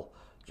gnoll,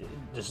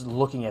 just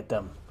looking at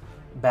them,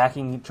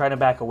 trying to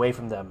back away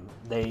from them.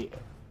 They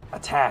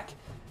attack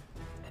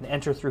and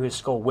enter through his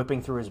skull,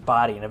 whipping through his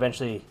body, and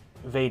eventually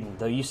Vaden,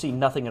 though you see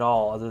nothing at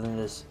all other than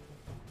this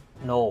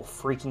gnoll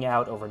freaking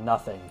out over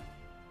nothing,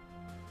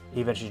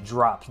 he eventually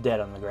drops dead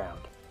on the ground.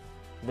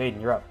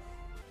 Vaden, you're up.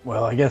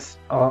 Well, I guess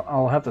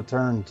I'll have to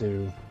turn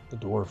to the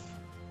dwarf.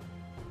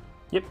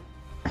 Yep.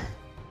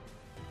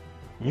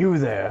 You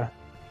there?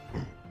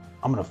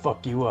 I'm gonna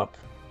fuck you up.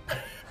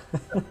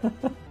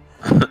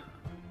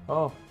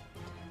 Oh,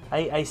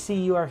 I see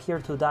you are here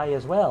to die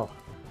as well.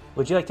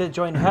 Would you like to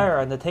join her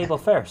on the table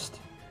first?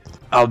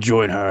 I'll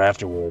join her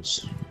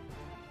afterwards.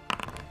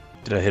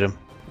 Did I hit him?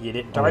 You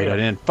didn't Oh, wait, target I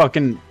him. didn't.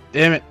 Fucking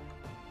damn it.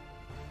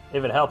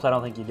 If it helps, I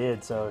don't think you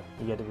did, so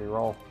you get to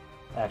re-roll.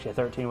 Actually, a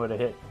 13 would have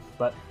hit,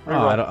 but Oh,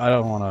 re-roll. I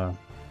don't want to.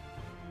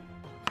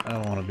 I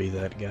don't want to be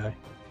that guy.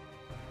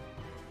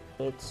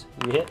 You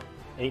hit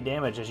 8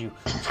 damage as your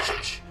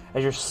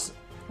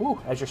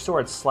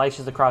sword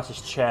slices across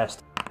his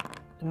chest.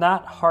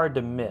 Not hard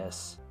to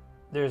miss.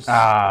 There's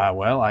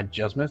well, I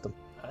just missed him.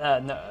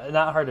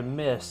 not hard to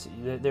miss.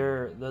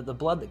 The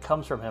blood that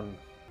comes from him,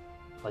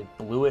 like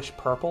bluish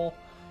purple,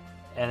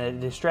 and it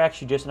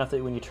distracts you just enough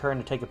that when you turn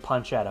to take a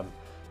punch at him,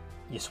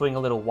 you swing a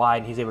little wide,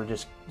 and he's able to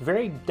just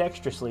very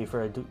dexterously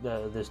for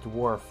this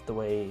dwarf, the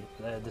way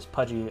this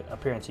pudgy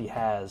appearance he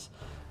has,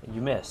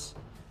 you miss.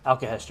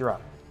 Alcahest, you're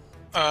up.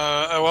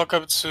 I walk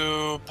up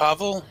to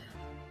Pavel,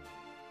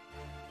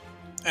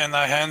 and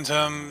I hand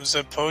him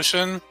the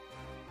potion.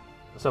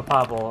 So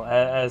Pavel,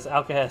 as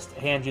Alcahest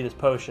hands you this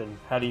potion,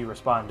 how do you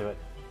respond to it?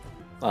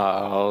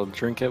 I'll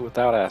drink it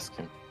without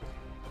asking.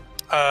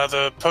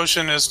 The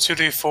potion is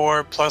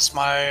 2d4 plus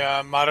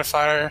my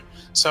modifier,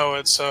 so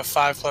it's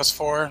 5 plus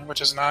 4,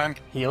 which is 9.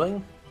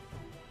 Healing?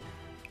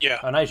 Yeah.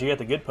 Oh, nice. You got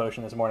the good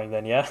potion this morning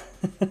then, yeah?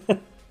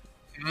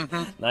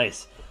 Mm-hmm.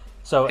 Nice.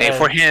 So, hey, if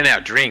we're handing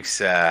out drinks,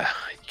 can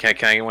I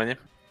get one of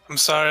them? I'm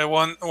sorry,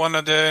 one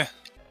a day.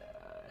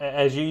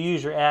 As you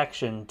use your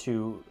action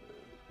to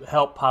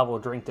help Pavel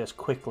drink this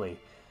quickly,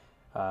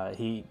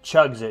 he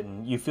chugs it,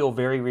 and you feel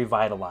very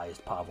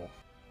revitalized, Pavel.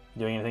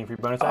 Doing anything for your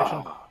bonus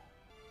action?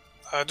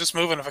 Just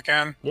moving if I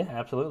can. Yeah,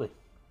 absolutely.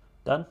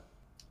 Done?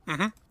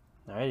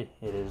 Mm-hmm. Alrighty.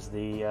 It is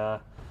the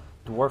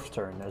dwarf's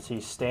turn as he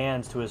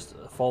stands to his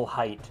full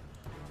height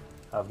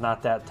of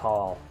not that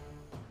tall.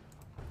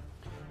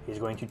 He's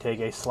going to take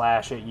a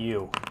slash at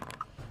you.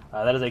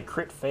 That is a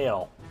crit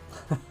fail.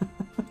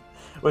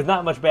 With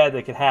not much bad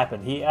that could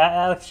happen.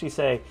 I'll actually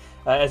say,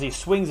 as he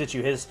swings at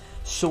you, his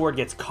sword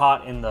gets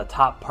caught in the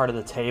top part of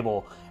the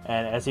table,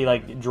 and as he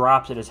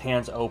drops it, his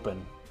hands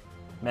open.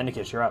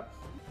 Mendicus, you're up.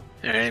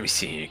 Alright, let me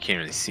see here. Can't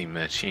really see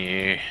much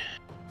here.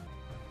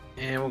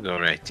 Yeah, we'll go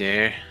right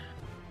there.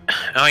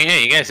 Oh yeah,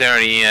 you guys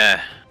already,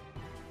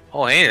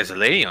 Oh hey, there's a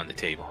lady on the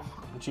table.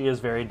 She is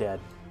very dead.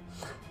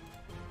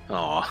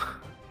 Aw.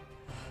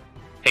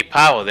 Hey,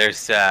 Pavel,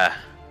 there's a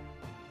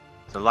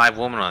live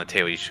woman on the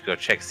table. You should go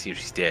check to see if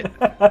she's dead.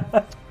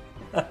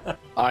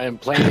 I am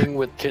playing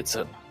with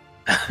Kitson.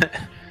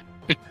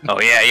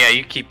 Oh yeah,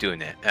 you keep doing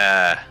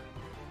that.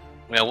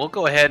 Well, we'll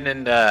go ahead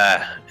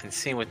and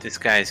see what this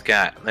guy's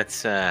got.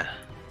 Let's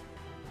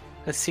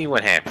see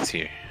what happens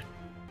here.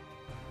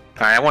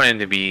 All right, I want him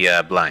to be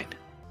blind.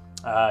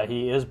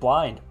 He is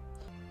blind.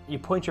 You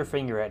point your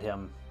finger at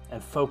him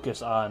and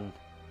focus on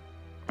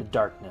the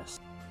darkness.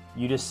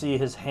 You just see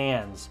his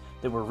hands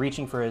that were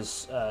reaching for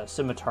his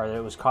scimitar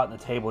that was caught in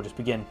the table just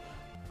begin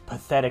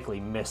pathetically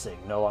missing,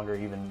 no longer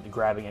even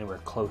grabbing anywhere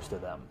close to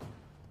them.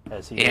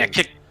 As he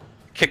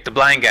kick the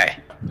blind guy.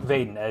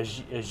 Vaden,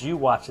 as you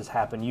watch this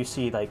happen, you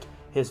see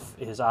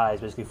his eyes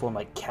basically form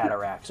like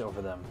cataracts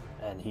over them,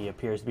 and he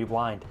appears to be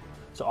blind.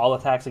 So all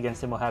attacks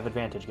against him will have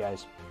advantage,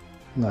 guys.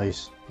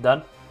 Nice.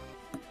 Done?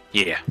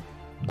 Yeah.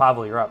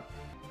 Pavel, you're up.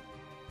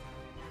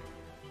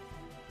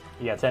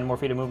 You got 10 more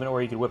feet of movement,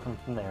 or you could whip him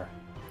from there.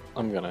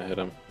 I'm gonna hit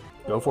him.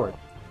 Go for it.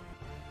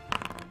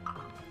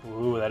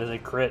 Ooh, that is a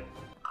crit.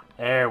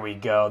 There we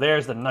go.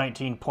 There's the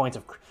 19 points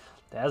of...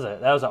 That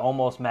was an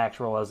almost max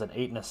roll. That was an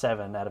 8 and a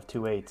 7 out of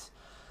 2 8s.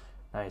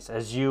 Nice. How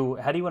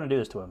do you want to do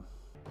this to him?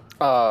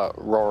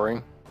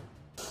 Roaring.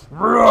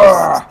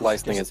 Roar!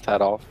 Slicing his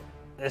head off.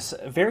 This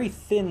very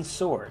thin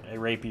sword, a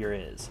rapier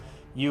is.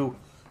 You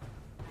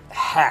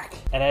hack,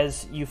 and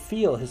as you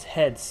feel his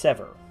head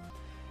sever,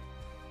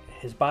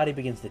 his body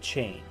begins to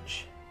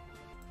change.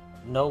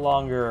 No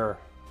longer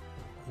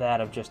that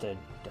of just a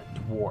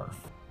dwarf.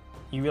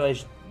 You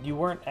realize you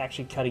weren't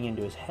actually cutting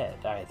into his head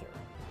either.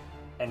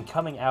 And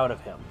coming out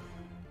of him,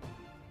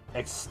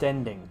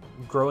 extending,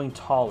 growing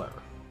taller,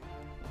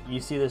 you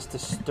see this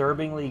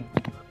disturbingly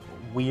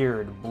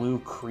weird blue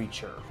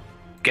creature.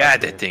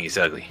 God, that thing is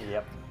ugly.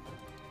 Yep.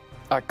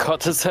 I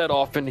cut his head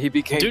off and he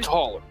became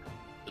taller.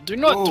 Do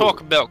not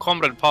talk about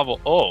Comrade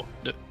Pavel. Oh.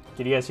 Did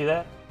you guys see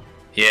that?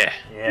 Yeah.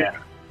 Yeah.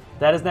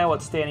 That is now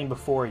what's standing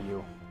before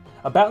you.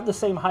 About the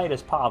same height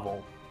as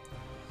Pavel.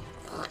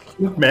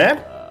 Look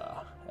mad?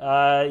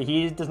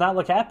 He does not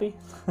look happy.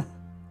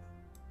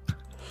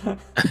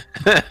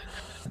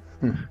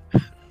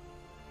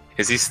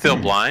 Is he still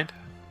blind?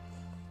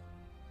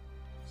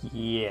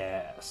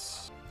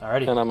 Yes.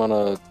 Alrighty. And I'm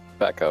gonna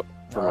back up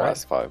from Alright.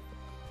 last 5.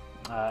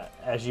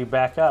 As you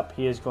back up,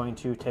 he is going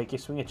to take a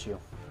swing at you.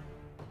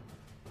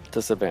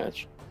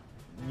 Disadvantage.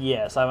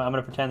 Yes, I'm going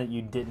to pretend that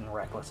you didn't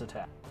reckless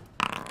attack.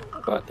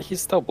 But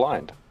he's still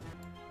blind.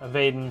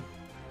 Vaden,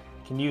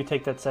 can you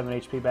take that 7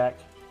 HP back?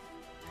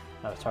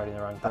 I was targeting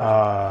the wrong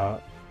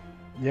person.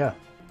 Yeah.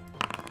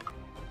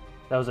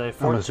 That was a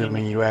 14. I'm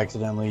assuming you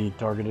accidentally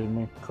targeted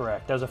me.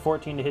 Correct. That was a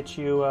 14 to hit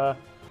you,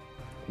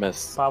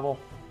 Miss. Pavel.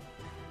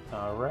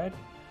 Alright.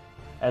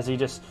 As he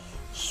just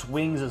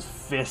swings his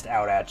fist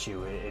out at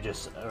you, it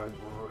just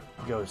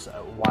goes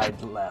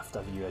wide left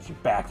of you as you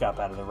back up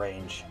out of the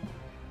range.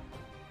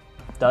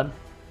 Done?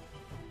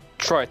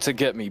 Try to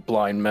get me,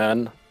 blind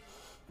man.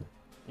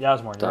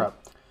 Yasmorn, you're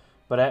up.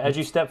 But as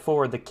you step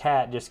forward, the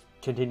cat just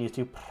continues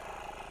to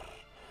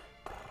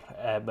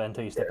but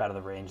until you step out of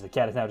the range. The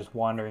cat is now just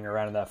wandering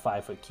around in that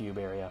 5-foot cube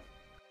area.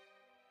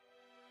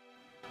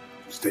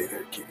 Stay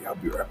there, kitty. I'll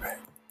be right back.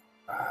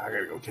 I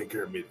gotta go take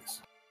care of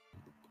business.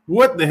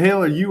 What the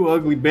hell are you,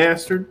 ugly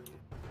bastard?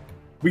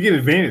 We get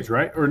advantage,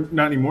 right? Or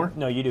not anymore?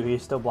 No, you do.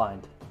 He's still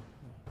blind.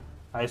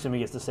 I assume he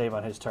gets to save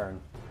on his turn.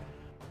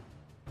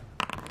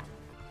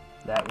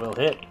 That will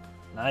hit.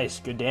 Nice.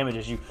 Good damage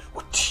as you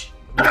just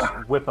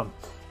whip him.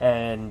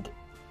 And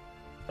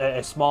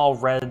a small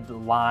red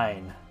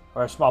line,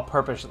 or a small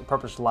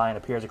purplish line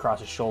appears across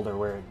his shoulder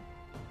where it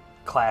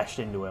clashed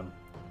into him.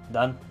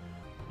 Done?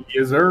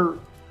 Yes, sir.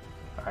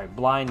 Alright,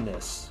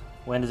 blindness.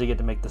 When does he get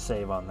to make the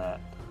save on that?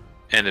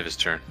 End of his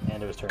turn.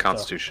 End of his turn.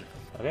 Constitution.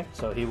 So, okay,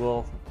 so he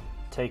will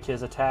take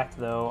his attack,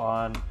 though,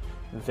 on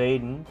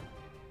Vaden,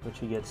 which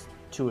he gets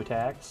 2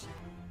 attacks.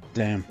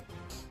 Damn.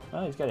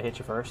 Well, he's got to hit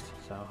you first,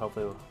 so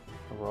hopefully we'll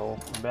roll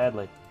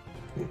badly.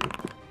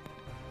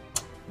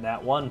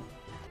 Nat 1.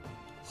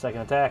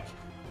 Second attack.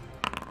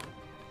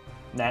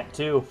 Nat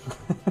 2.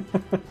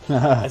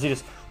 As he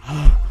just...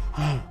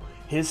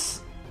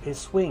 His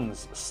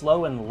swings,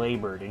 slow and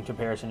labored in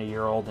comparison to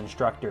your old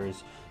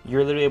instructors.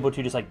 You're literally able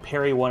to just like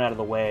parry one out of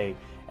the way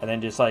and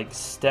then just like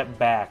step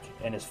back,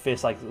 and his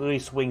fist like literally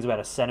swings about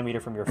a centimeter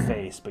from your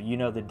face, but you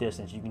know the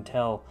distance. You can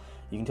tell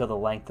the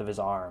length of his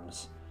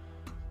arms.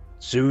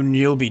 Soon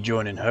you'll be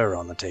joining her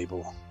on the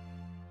table.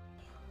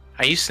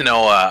 I used to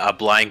know a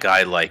blind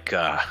guy like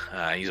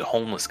he's a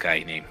homeless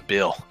guy named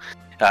Bill.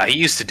 He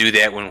used to do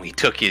that when we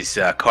took his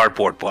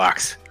cardboard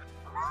box.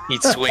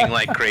 He'd swing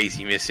like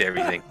crazy, miss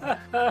everything.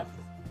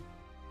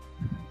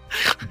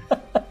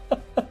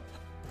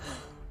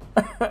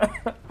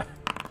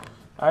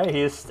 Alright,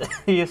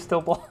 he is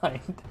still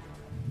blind.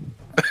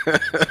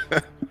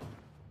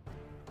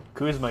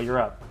 Kuzma, you're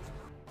up.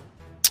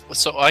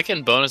 So I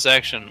can bonus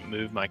action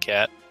move my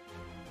cat.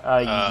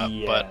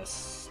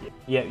 Yes.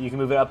 Yeah, you can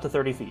move it up to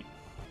 30 feet.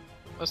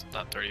 That's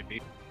not 30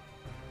 feet.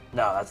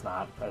 No, that's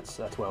not.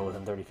 That's well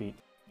within 30 feet.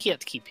 He had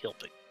to keep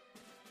helping.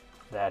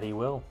 That he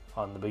will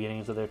on the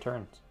beginnings of their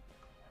turns.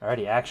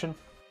 Alrighty, action.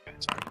 Okay,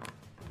 sorry.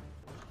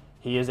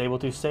 He is able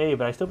to save,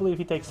 but I still believe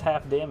he takes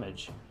half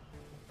damage.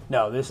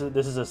 No, this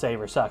is a save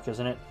or suck,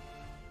 isn't it?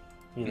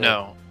 Either.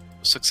 No.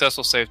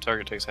 Successful save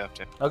target takes half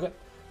damage. Okay.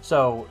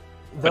 So,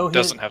 though But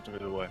doesn't have to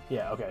move away.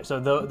 Yeah, okay. So,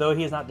 though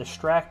he is not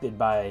distracted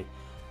by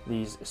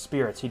these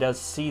spirits, he does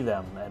see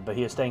them, but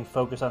he is staying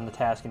focused on the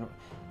task, and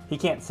he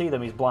can't see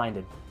them, he's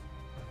blinded.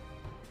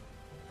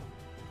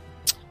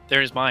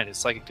 There is mine. It's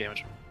psychic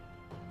damage.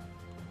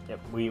 Yep,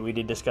 we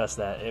did discuss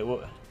that.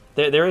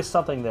 There is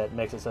something that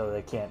makes it so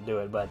they can't do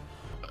it, but...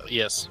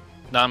 Yes.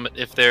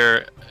 If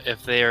they're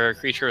a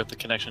creature with a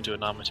connection to a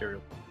non-material.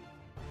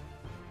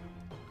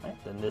 Right,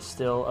 then this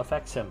still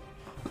affects him,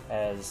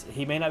 as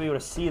he may not be able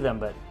to see them,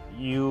 but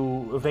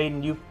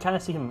Vaden, you kind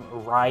of see him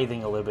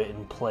writhing a little bit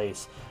in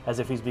place, as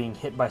if he's being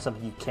hit by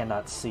something you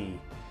cannot see.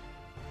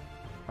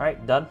 All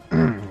right, done.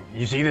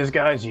 You see this,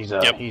 guys? He's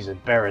Yep. he's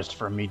embarrassed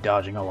for me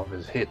dodging all of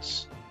his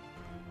hits.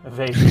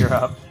 Vaden, you're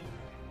up.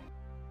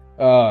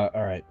 All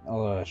right.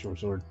 I'll short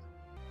sword.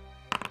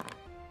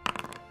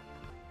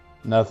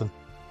 Nothing.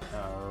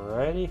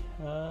 Alrighty.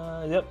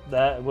 Yep,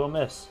 that will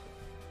miss.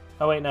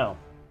 Oh wait, no.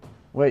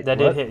 Wait, That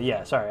what? did hit.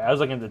 Yeah, sorry. I was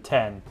looking at the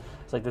 10.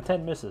 It's like the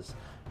 10 misses.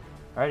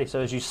 Alrighty, so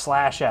as you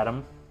slash at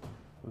him,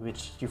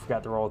 which you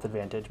forgot to roll with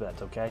advantage, but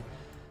that's okay.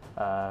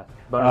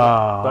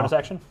 Bonus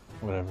action.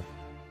 Whatever.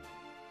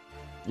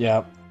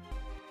 Yeah.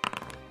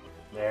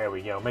 There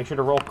we go. Make sure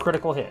to roll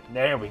critical hit.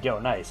 There we go.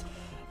 Nice.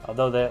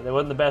 Although that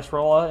wasn't the best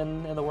roll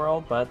in the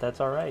world, but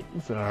that's all right.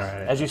 It's all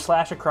right. As you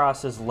slash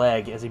across his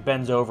leg, as he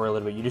bends over a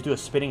little bit, you just do a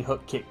spinning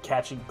hook kick,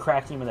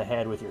 cracking him in the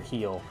head with your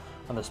heel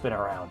on the spin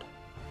around.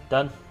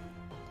 Done?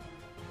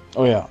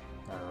 Oh yeah.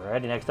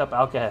 Alrighty, next up,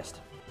 Alcahest.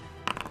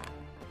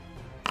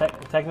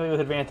 Technically with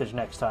advantage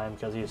next time,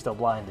 because he is still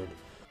blinded.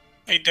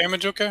 8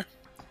 damage, okay?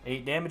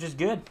 8 damage is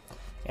good,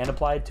 and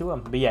applied to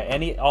him. But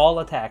yeah, all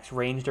attacks,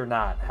 ranged or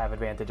not, have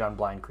advantage on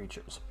blind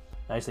creatures.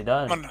 Nicely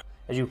done. I'm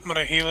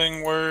gonna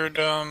healing word,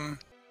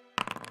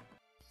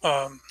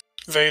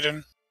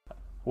 Vaden.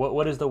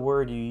 What is the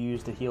word you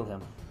use to heal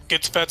him?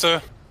 Gets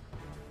better.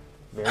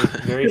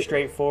 Very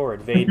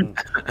straightforward. Vaden,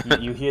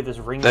 you hear this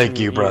ring. Thank through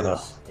you, your brother.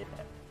 ears.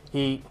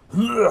 He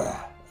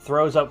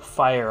throws up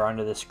fire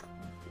onto this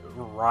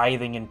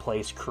writhing in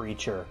place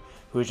creature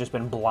who has just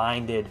been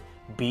blinded,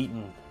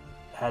 beaten,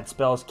 had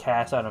spells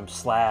cast on him,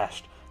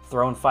 slashed,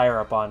 thrown fire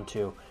up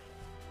onto.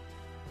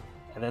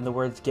 And then the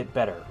words "get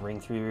better" ring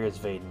through your ears,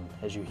 Vaden,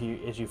 as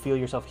you feel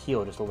yourself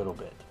heal just a little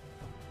bit.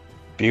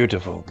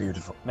 Beautiful,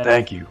 beautiful.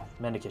 Thank you.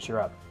 Mendicus,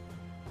 you're up.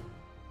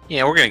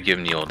 Yeah, we're gonna give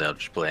him the old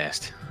Eldritch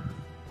Blast.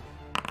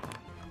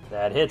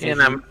 That hits. And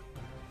I'm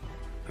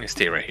gonna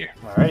stay right here.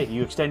 Alrighty,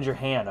 you extend your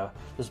hand.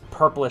 This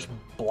purplish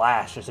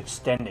blast just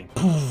extending,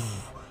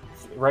 poof,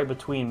 right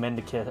between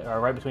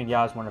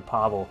Yasmorn and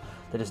Pavel,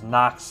 that just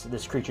knocks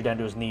this creature down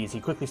to his knees. He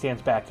quickly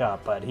stands back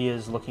up, but he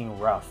is looking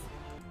rough.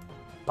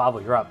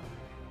 Pavel, you're up.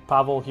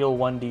 Pavel, heal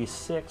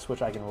 1d6,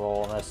 which I can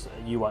roll unless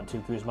you want to,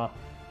 Kuzma.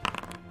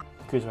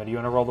 Kuzma, do you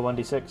want to roll the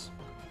 1d6?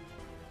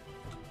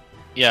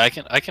 Yeah, I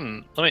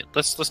can.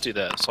 Let's do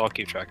that. So I'll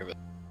keep track of it.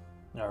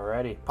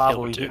 Alrighty,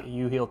 Pavel, Heal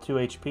you heal 2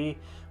 HP.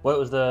 What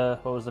was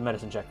the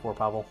medicine check for,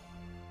 Pavel?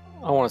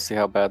 I want to see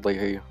how badly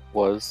he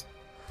was.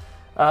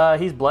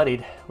 He's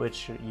bloodied,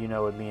 which you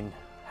know would mean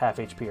half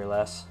HP or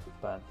less,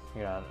 but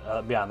you're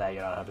not beyond that.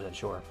 You're not 100%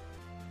 sure.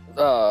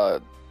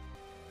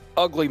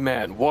 Ugly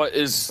man, what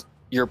is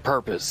your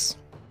purpose?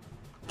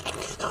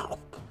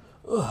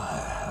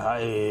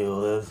 I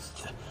was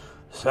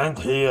sent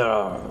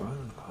here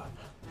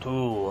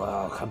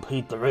to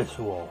complete the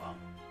ritual.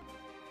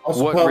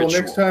 Also, What Pavel,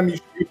 ritual? next time you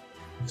should be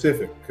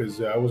specific,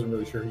 because I wasn't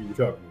really sure who you were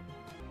talking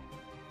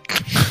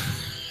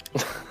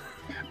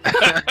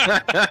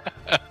about.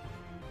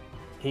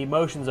 He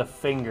motions a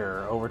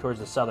finger over towards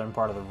the southern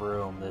part of the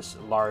room, this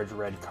large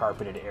red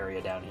carpeted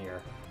area down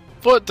here.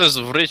 What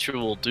does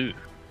ritual do?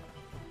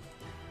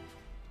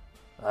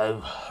 I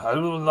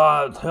will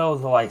not tell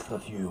the likes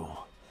of you.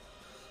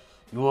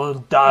 You will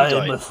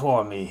die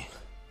before me.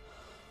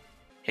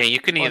 Hey, you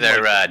can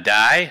either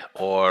die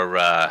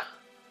or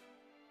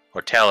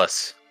tell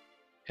us,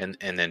 and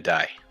then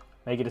die.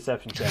 Make a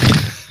deception check.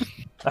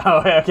 Oh,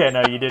 okay,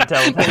 no, you didn't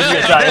tell him. You're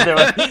gonna die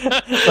anyway.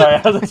 Sorry,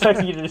 I was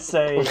expecting you to just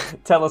say,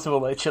 tell us and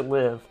we'll let you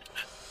live.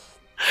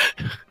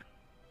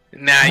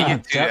 Nah, you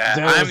do. There's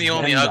I'm the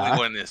only Linda. ugly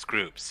one in this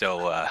group,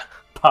 so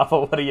Papa,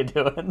 what are you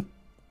doing?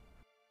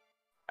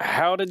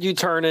 How did you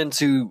turn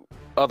into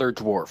other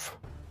dwarf?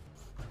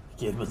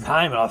 Give me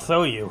time and I'll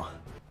show you.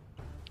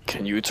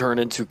 Can you turn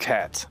into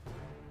cat?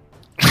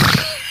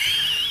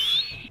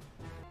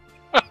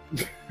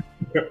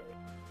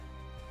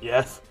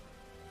 Yes.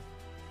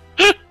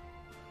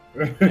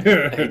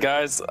 Hey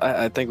guys,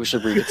 I think we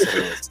should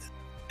reconsider this.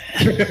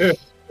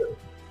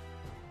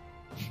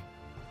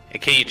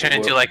 can you turn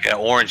into like an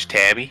orange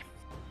tabby?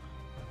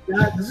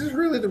 God, this is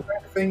really the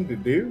right thing to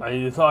do. Are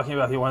you talking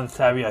about the one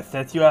tabby I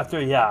sent you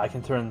after? Yeah, I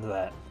can turn into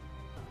that.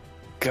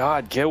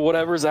 God, get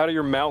whatever's out of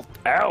your mouth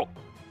out.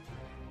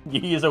 You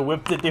use a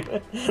whip to do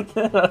it?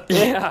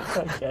 Yeah.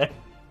 Okay.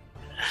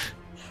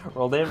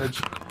 Roll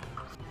damage.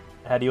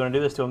 How do you want to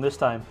do this to him this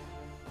time?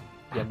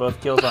 Get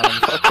both kills on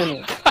him.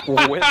 Fucking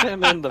whip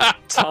him in the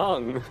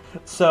tongue.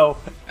 So,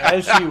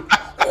 as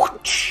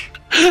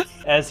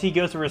he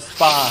goes to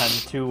respond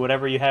to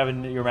whatever you have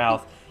in your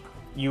mouth,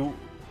 your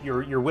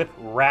whip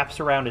wraps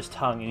around his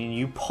tongue and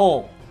you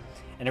pull,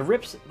 and it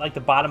rips like the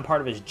bottom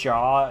part of his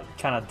jaw,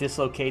 kind of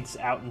dislocates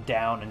out and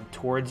down and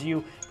towards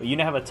you. But you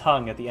now have a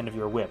tongue at the end of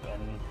your whip,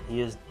 and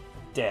he is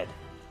dead.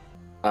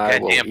 I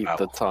will Goddamn eat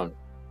Pavel. the tongue.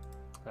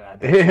 I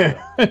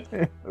bet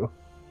you will.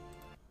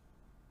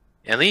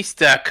 At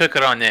least cook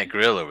it on that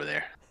grill over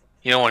there.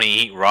 You don't want to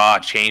eat raw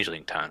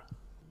changeling tongue.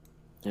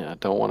 Yeah, I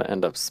don't want to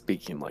end up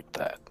speaking like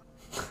that.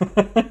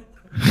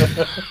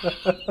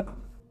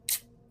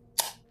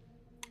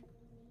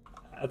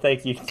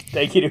 Thank you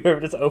to whoever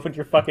just opened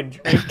your fucking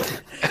drink.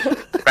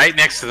 Right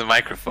next to the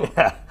microphone.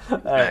 Yeah.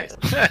 Alright.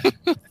 Nice.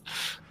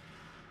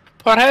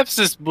 Perhaps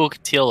this book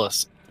tell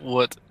us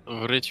what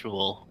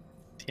ritual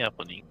is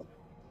happening.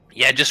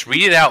 Yeah, just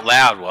read it out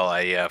loud while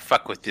I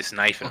fuck with this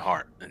knife and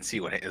heart and see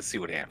what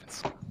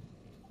happens.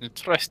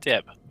 Try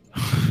stab.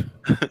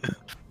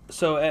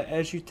 So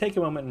as you take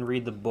a moment and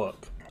read the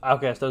book,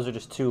 okay, so those are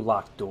just 2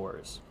 locked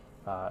doors.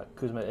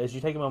 Kuzma, as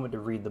you take a moment to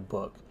read the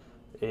book,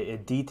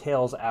 it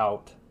details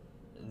out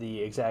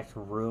the exact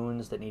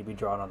runes that need to be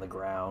drawn on the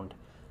ground,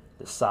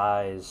 the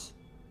size,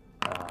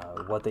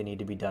 what they need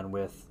to be done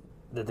with,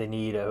 that they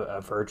need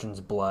a virgin's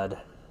blood.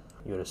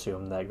 You would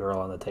assume that girl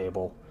on the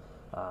table.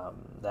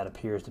 That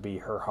appears to be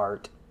her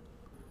heart.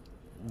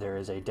 There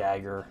is a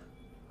dagger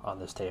on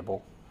this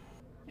table.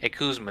 Hey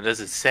Kuzma,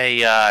 does it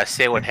say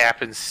what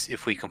happens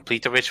if we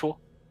complete the ritual?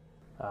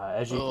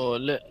 As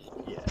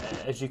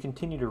you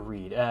continue to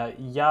read,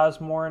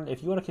 Yasmorn,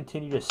 if you want to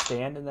continue to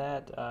stand in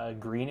that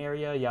green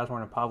area,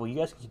 Yasmorn and Pavel, you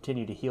guys can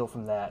continue to heal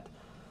from that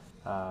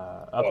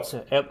up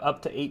to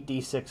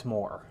 8d6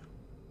 more,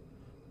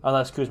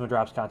 unless Kuzma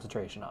drops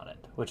concentration on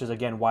it, which is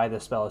again why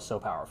this spell is so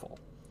powerful.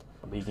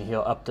 But you can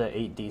heal up to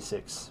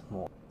 8d6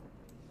 more.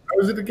 How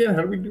is it again?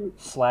 How do we do it?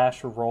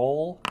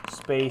 /roll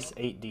space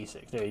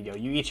 8d6. There you go.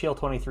 You each heal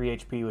 23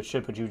 HP, which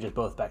should put you just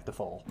both back to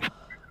full.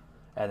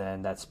 And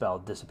then that spell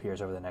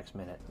disappears over the next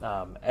minute.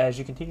 As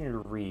you continue to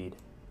read,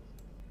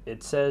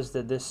 it says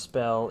that this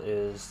spell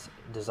is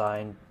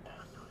designed...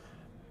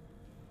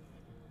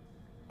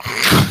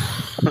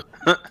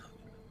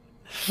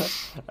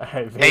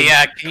 Right,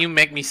 Hey, can you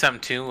make me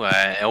something too?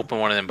 Open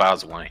one of them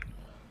bottles of wine.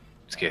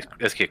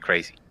 Let's get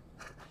crazy.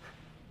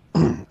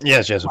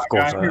 Yes, of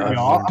course. I'm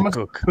to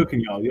cook.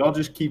 cooking y'all. Y'all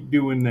just keep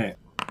doing that.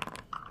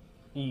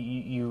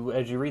 You,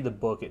 as you read the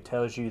book, it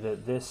tells you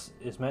that this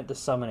is meant to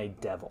summon a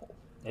devil.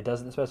 It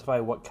doesn't specify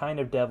what kind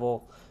of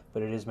devil,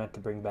 but it is meant to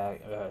bring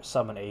back,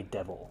 summon a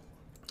devil.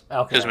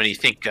 Because when you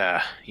think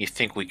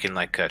we can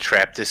like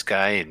trap this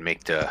guy and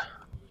make the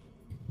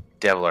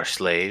devil our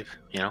slave,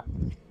 you know?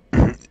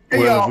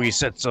 Well, if we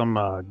set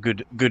some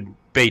good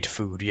bait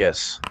food,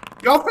 yes.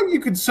 Y'all think you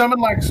could summon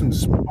like some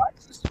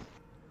spices?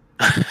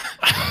 I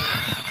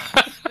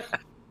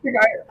think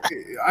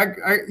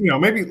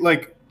maybe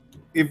like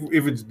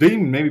if it's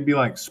demon, maybe be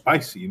like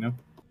spicy, you know.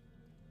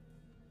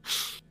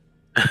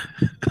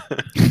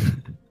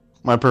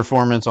 My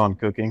performance on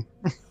cooking.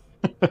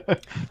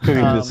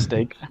 Cooking this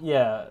steak.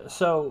 Yeah,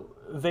 so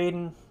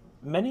Vaden,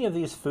 many of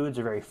these foods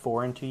are very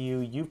foreign to you.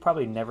 You've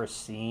probably never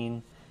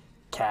seen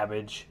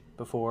cabbage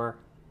before.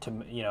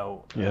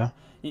 Yeah.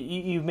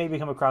 You've maybe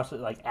come across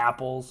like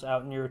apples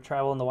out in your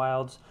travel in the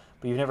wilds,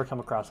 but you've never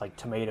come across like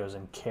tomatoes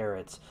and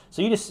carrots.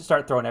 So you just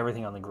start throwing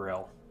everything on the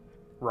grill,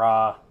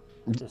 raw,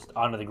 just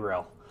onto the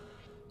grill.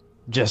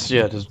 Just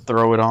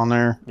throw it on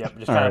there. Yep,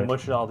 just kind of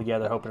mush it all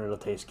together, hoping it'll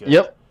taste good.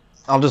 Yep.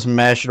 I'll just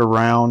mash it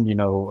around,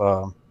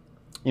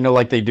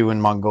 like they do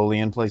in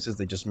Mongolian places.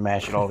 They just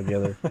mash it all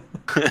together.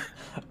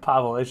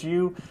 Pavel, as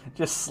you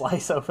just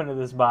slice open to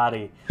this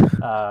body,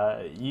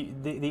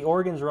 the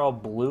organs are all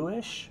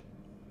bluish.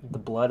 The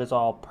blood is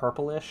all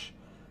purplish,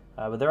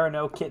 but there are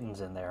no kittens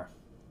in there.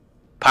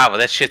 Pavel,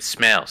 that shit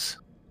smells.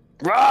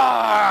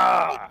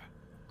 Rah!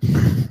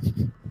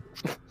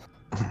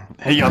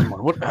 Hey,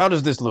 Yasmon, how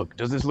does this look?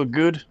 Does this look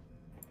good?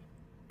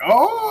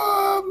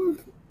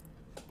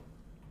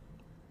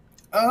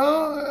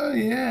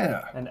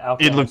 Yeah. And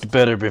Alcast, It looked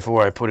better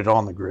before I put it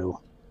on the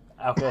grill.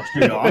 Alcast,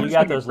 you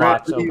got those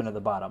locks open at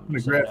the bottom. I'm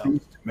gonna grab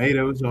these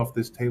tomatoes off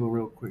this table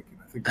real quick.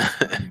 I think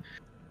that's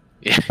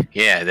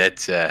Yeah,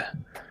 that's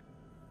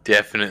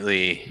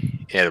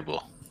definitely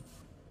edible.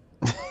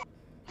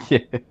 Yeah.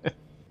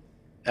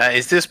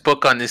 Is this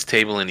book on this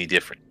table any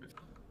different?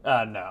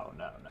 No.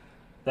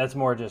 That's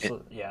more just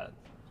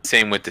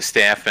Same with the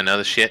staff and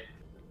other shit.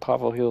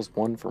 Pavel heals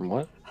 1 from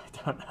what?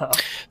 I don't know.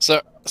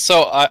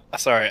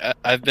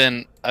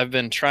 I've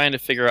been trying to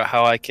figure out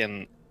how I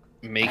can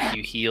make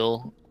you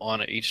heal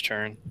on each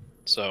turn.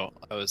 So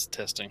I was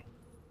testing.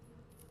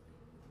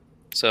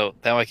 So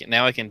now I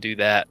can do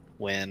that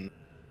when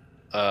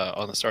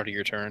on the start of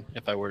your turn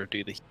if I were to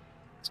do the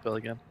spell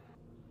again.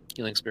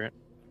 Healing Spirit.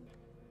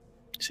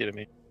 You see what I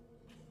mean?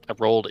 I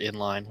rolled in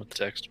line with the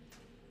text.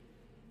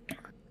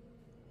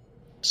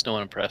 Just no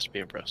one impressed. Be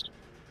impressed.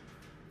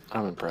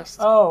 I'm impressed.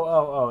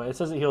 Oh! It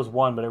says it heals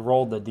 1, but it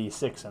rolled the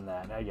d6 in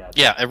that. I got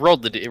you. Yeah, it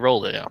rolled it.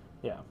 Yeah.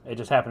 Yeah, it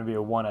just happened to be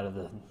a 1 out of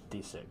the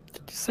d6. Did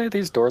you say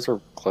these doors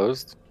were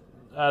closed?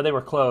 They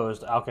were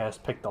closed.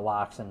 Alcast picked the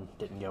locks and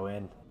didn't go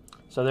in.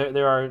 So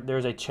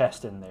there's a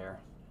chest in there,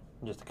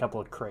 just a couple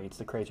of crates.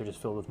 The crates are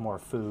just filled with more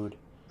food.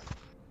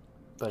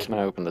 But Can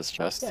I open this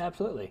chest? Yeah,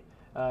 absolutely.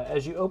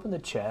 As you open the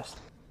chest,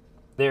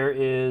 there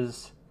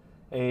is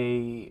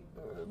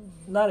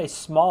not a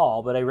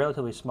small, but a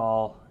relatively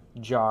small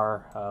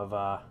jar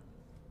of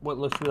what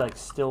looks to be like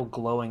still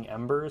glowing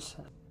embers.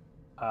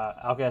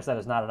 Alcast, that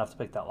is not enough to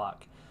pick that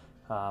lock.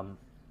 But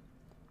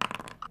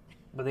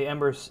the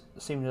embers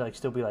seem to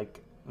still be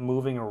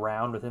moving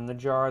around within the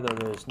jar, though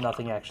there's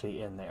nothing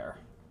actually in there.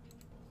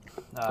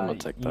 I'm gonna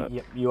take that.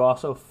 You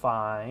also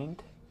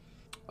find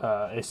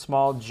a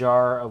small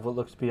jar of what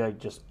looks to be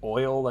just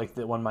oil, like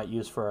that one might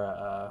use for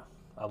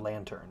a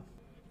lantern.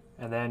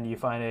 And then you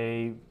find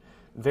a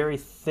very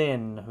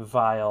thin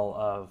vial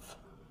of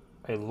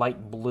a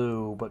light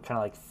blue, but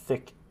kind of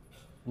thick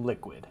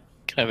liquid.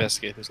 Can I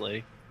investigate this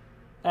lady?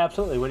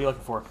 Absolutely. What are you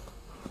looking for?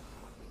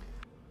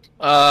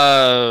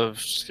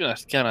 Just gonna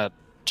kind of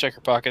check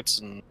her pockets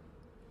and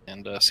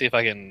see if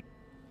I can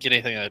get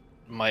anything that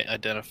might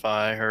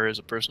identify her as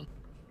a person.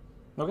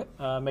 Okay.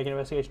 Make an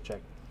investigation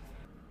check.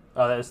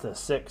 Oh, that is the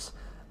 6.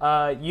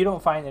 You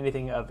don't find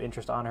anything of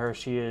interest on her.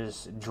 She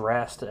is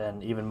dressed,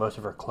 and even most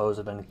of her clothes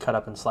have been cut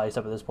up and sliced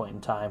up at this point in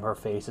time. Her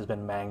face has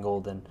been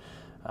mangled, and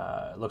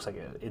it looks like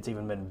it's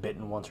even been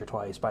bitten once or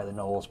twice by the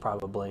gnolls,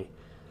 probably.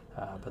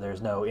 But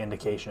there's no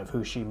indication of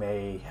who she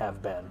may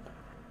have been.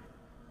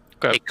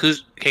 Okay.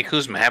 Hey,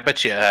 Kuzma, how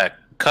about you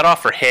cut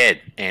off her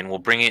head, and we'll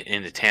bring it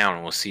into town,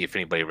 and we'll see if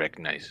anybody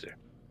recognizes her.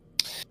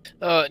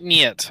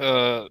 Niet.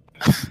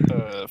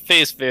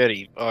 Face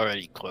very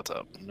already cut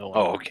up. No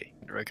one okay.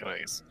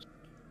 recognize.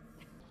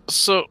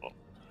 So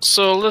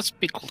let's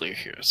be clear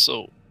here.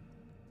 So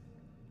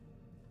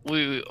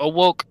we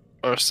awoke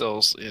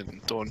ourselves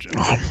in dungeon.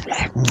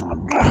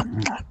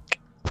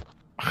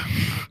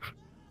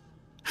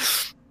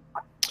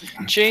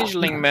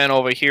 Changeling man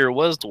over here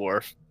was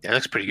dwarf. That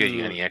looks pretty good.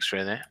 You got any extra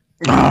in there?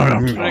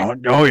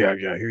 Oh yeah,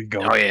 here you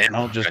go. Oh yeah.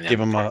 I'll just give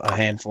him a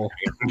handful.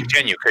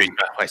 Continue,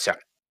 what's up?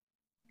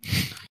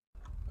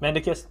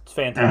 Mendicus, it's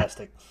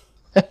fantastic.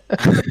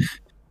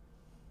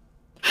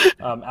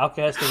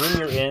 Alcast, the room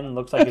you're in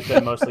looks like it's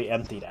been mostly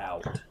emptied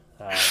out.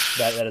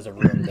 That is a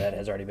room that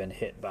has already been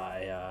hit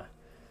by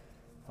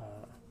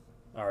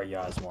our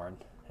Yasmorn,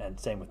 and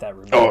same with that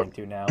room you're going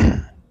to now.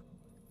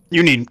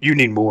 You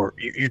need more.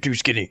 You're too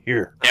skinny.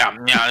 Here. Yeah.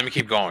 Let me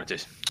keep going with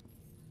this.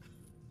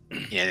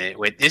 Yeah.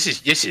 Wait. This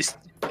is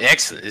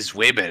excellent. This is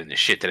way better than the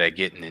shit that I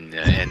get in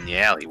the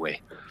alleyway.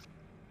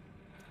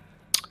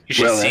 You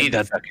should see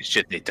the fucking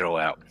shit they throw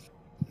out.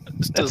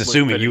 That's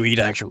assuming you eat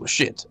actual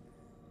shit.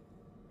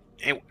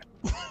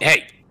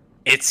 Hey,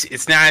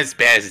 it's not as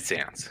bad as it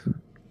sounds.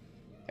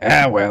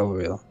 Ah,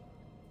 well.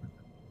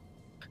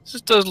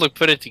 This does look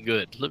pretty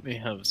good. Let me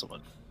have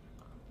someone.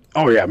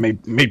 Oh yeah,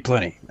 made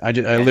plenty. I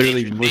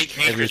literally mushed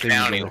Nature's everything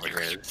bounty together.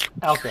 over here.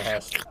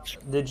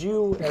 Alcahest, did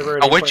you ever?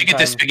 Oh, where'd you get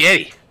the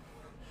spaghetti?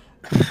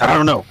 I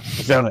don't know.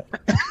 I found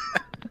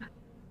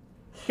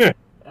it.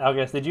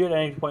 Alcahest, did you at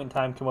any point in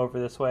time come over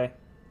this way?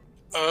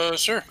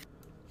 Sure.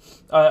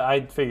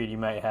 I figured you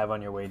might have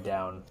on your way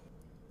down.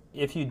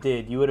 If you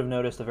did, you would have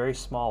noticed a very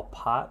small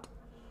pot.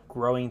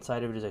 Growing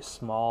inside of it is a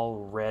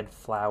small red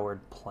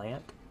flowered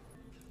plant,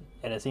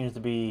 and it seems to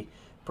be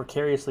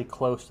precariously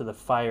close to the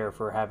fire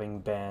for having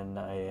been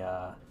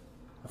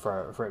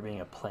for it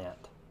being a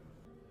plant.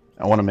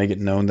 I want to make it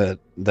known that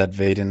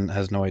Vaden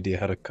has no idea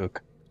how to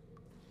cook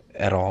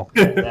at all.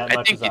 That I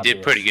much think is you did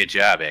obvious. pretty good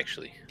job,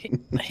 actually.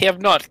 I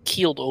have not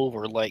keeled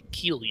over like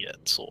Keel yet,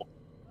 so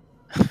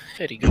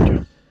very good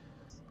job.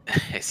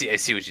 I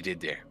see what you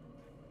did there.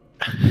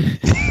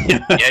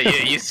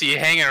 You see, you're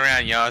hanging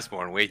around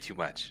Yosborn way too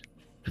much.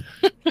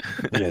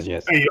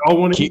 Yes. Hey, y'all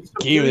want to eat some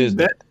Keel food? is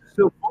That's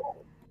still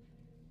full.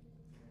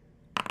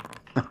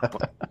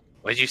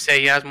 What'd you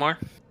say, Yosmor?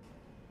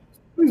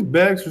 These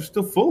bags are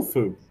still full of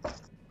food.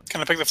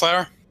 Can I pick the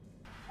flower?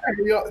 Hey,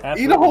 y'all, eat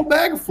Absolutely. a whole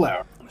bag of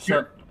flour.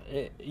 So,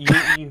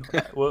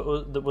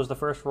 what was the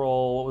first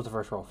roll? What was the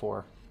first roll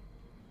for?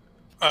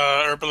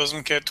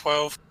 Herbalism kit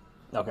 12.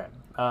 Okay.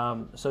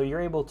 So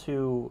you're able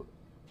to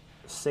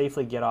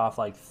safely get off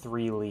like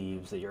 3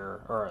 leaves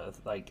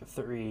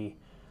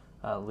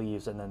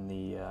leaves, and then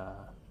the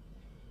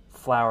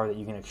flour that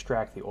you can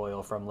extract the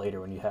oil from later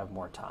when you have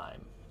more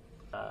time.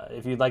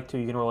 If you'd like to,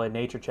 you can roll a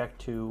nature check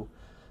to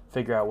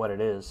figure out what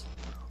it is.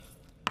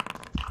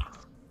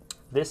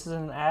 This is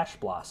an ash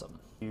blossom.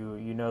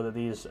 You know that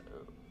these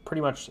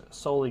pretty much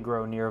solely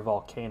grow near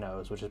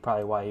volcanoes, which is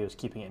probably why he was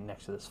keeping it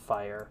next to this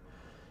fire.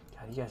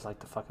 God, you guys like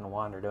to fucking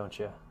wander, don't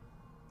you?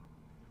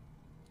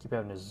 Keep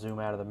having to zoom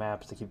out of the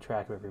maps to keep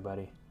track of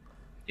everybody.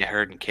 You're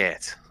herding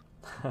cats.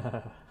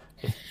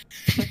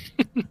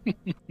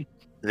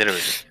 Literally.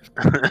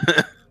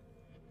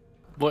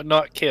 What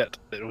not kit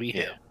that we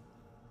have?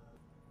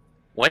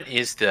 What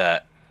is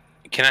the...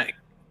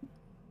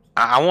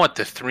 I want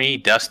the 3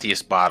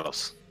 dustiest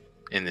bottles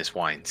in this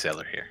wine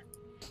cellar here.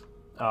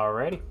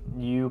 Alrighty.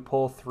 You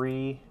pull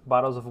 3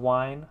 bottles of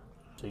wine.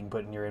 So you can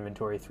put in your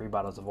inventory 3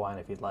 bottles of wine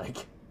if you'd like.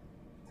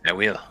 I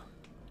will.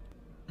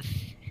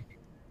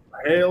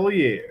 Hell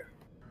yeah.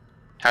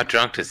 How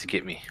drunk does it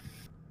get me?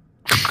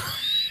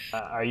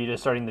 Are you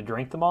just starting to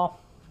drink them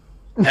all?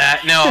 No,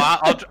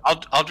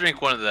 I'll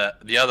drink one of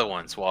the other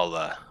ones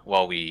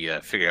while we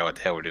figure out what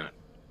the hell we're doing.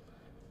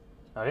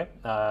 Okay.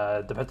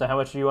 Depends on how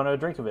much you want to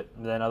drink of it.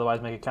 Then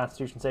otherwise make a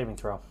Constitution saving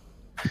throw.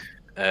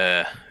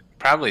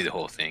 Probably the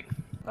whole thing.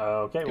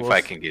 Okay. If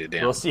I can get it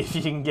down. We'll see if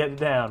you can get it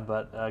down,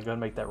 but go ahead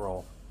and make that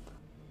roll.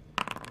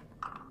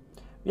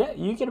 Yeah,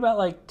 you get about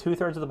like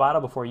 2/3 of the bottle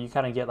before you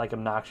kind of get like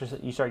obnoxious.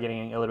 You start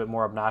getting a little bit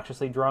more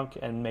obnoxiously drunk,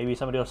 and maybe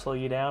somebody will slow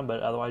you down. But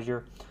otherwise,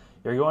 you're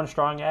going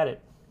strong at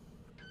it.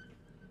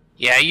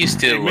 Yeah, I used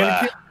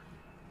to.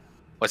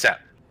 What's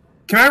that?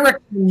 Can I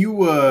recommend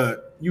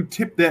you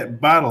tip that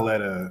bottle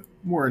at a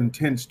more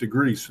intense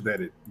degree so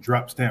that it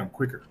drops down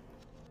quicker?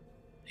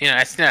 You know,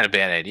 that's not a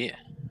bad idea.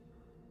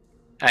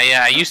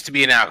 I used to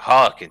be an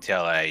alcoholic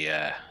until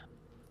I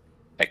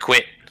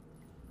quit.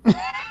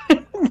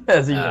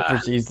 As he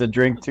proceeds to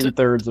drink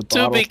 2/3 of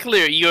bottle. To be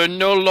clear, you're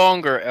no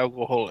longer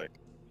alcoholic.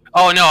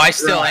 Oh no, I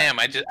still am.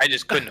 I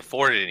just couldn't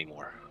afford it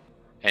anymore,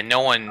 and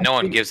no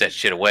one gives that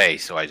shit away,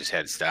 so I just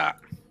had to stop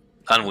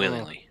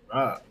unwillingly.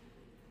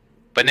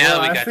 But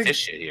now that we got this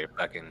shit here,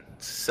 fucking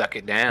suck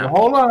it down.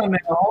 Well, hold on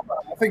now.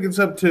 I think it's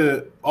up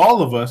to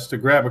all of us to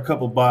grab a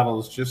couple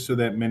bottles just so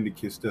that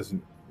Mendicus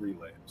doesn't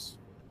relapse.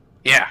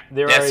 Yeah,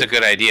 that's a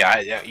good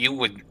idea. You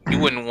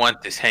wouldn't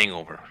want this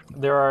hangover.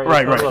 There are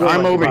Right.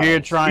 I'm over here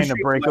trying to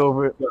break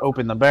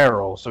open the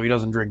barrel so he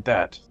doesn't drink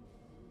that.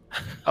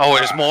 Oh,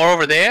 there's more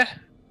over there?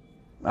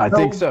 I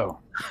think so.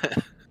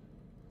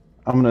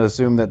 I'm going to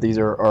assume that these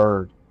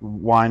are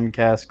wine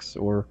casks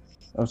or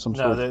of some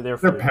sort. No, they're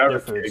food. powder They're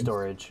food kegs.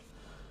 storage.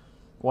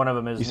 One of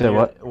them is. You said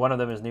what? One of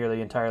them is nearly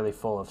entirely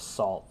full of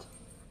salt.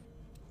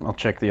 I'll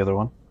check the other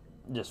one.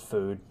 Just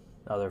food,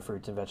 other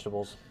fruits and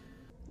vegetables.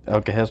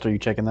 Okay, Hester, are you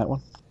checking that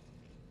one?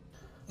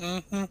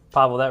 Mm-hmm.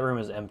 Pavel, that room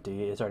is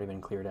empty. It's already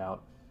been cleared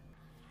out.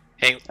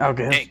 Hey,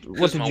 Okay,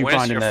 what did you where's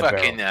find in your that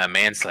fucking barrel?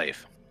 manslave?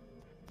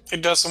 Hey,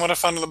 Dustin, what I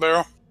found in the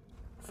barrel?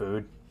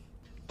 Food.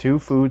 2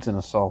 foods and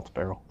a salt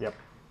barrel.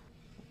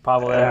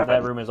 Pavel,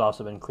 that room has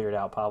also been cleared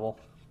out, Pavel.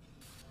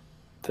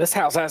 This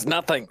house has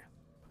nothing.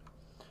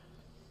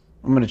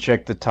 I'm going to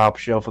check the top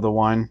shelf of the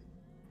wine.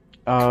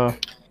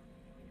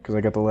 Because I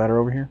got the ladder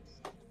over here.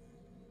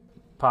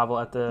 Pavel,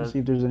 Let's see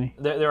if there's any.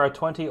 there are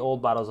 20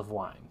 old bottles of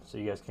wine, so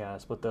you guys can kind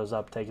of split those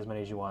up, take as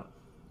many as you want.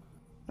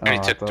 I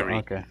took 3.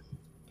 Okay.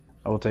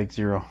 I will take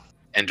 0.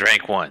 And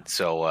drank 1,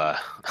 so Alright,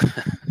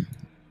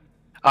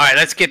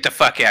 let's get the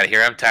fuck out of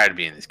here. I'm tired of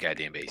being in this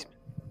goddamn basement.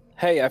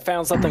 Hey, I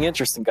found something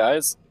interesting,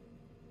 guys.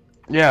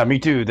 Yeah, me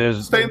too.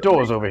 There's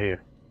doors over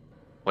here.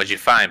 What'd you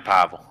find,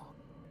 Pavel?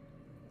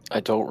 I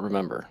don't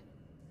remember.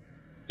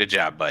 Good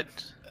job, bud.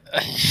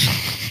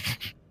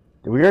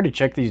 Did we already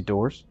check these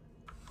doors?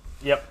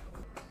 Yep.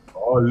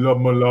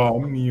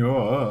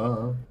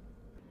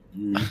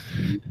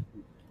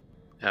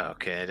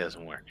 Okay, that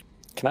doesn't work.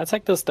 Can I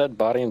take this dead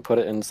body and put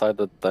it inside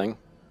the thing?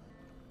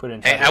 Put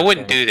it. Hey, I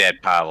wouldn't do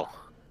that, Pavel.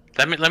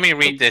 Let me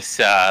read this.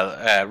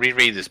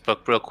 Reread this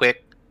book real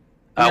quick.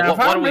 Now, if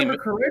I remember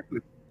correctly,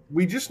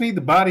 we just need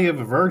the body of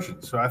a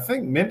virgin. So I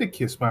think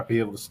Mendicus might be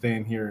able to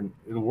stand here and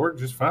it'll work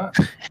just fine.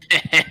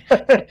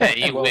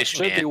 You wish,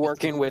 should man. be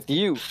working with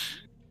you.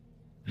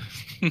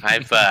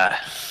 I've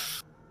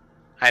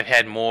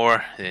had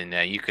more than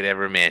you could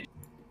ever imagine.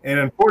 And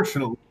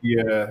unfortunately,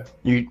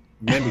 You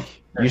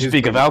Mendicus.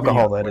 speak of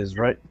alcohol, that is,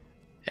 right?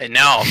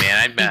 No,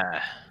 man.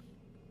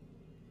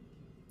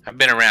 I've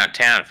been around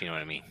town, if you know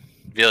what I mean.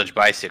 Village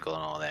Bicycle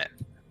and all that.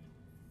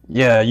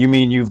 Yeah, you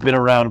mean you've been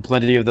around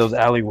plenty of those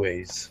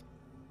alleyways.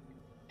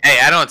 Hey,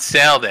 I don't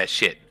sell that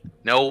shit.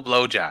 No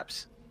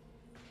blowjobs.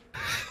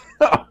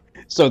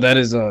 So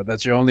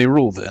that's your only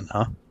rule then,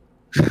 huh?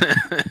 Well,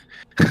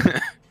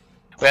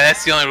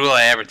 that's the only rule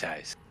I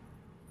advertise.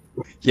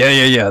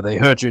 Yeah. They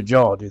hurt your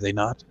jaw, do they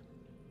not?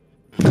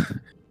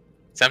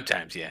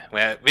 Sometimes, yeah.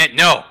 Well,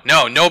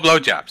 no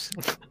blowjobs.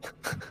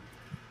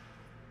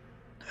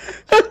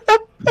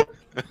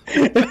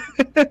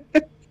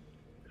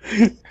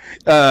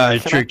 I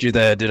tricked you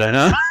there, did I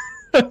not?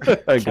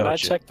 Can I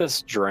check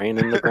this drain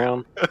in the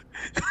ground?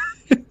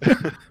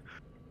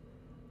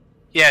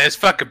 Yeah, there's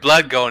fucking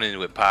blood going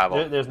into it,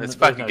 Pavel. Let's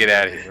fucking get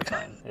out of here. You're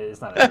fine.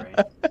 It's not a drain.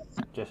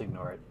 Just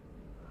ignore it.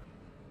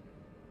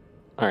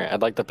 All right,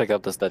 I'd like to pick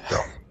up this dead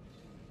girl.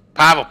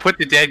 Pavel, put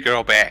the dead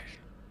girl back.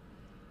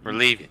 We're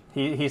leaving.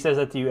 He says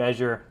that to you as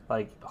you're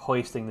like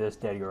hoisting this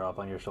dead girl up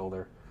on your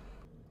shoulder.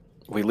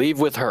 We leave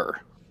with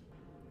her.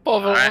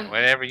 All right,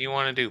 whatever you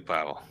want to do,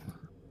 Pavel.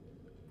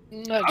 I'm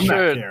I'm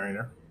not carrying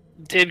her.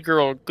 Dead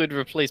girl, good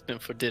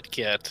replacement for dead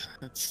cat.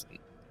 It's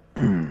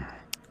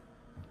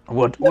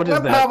What is Let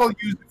that? Pavel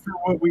use it for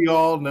what we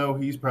all know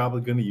he's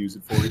probably going to use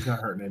it for. He's not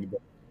hurting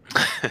anybody.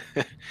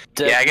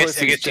 Yeah, I guess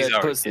pussy's she's dead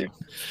already pussy. dead.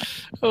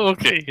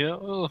 okay.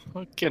 Yeah,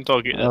 I can't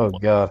talk it. Oh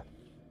god.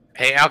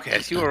 Hey,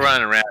 Outcast, you were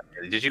running around.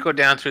 Did you go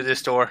down through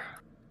this door?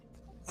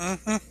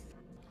 Mm-hmm.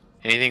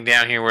 Anything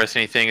down here worth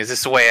anything? Is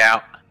this the way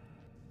out?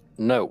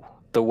 No,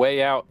 the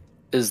way out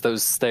is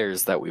those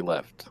stairs that we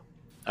left.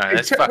 All right, Hey,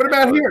 let's check, what fucking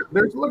about go. here?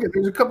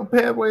 There's a couple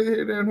pathways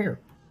here down here.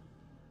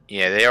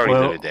 Yeah, they already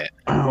Well- looted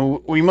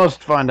that. We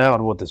must find out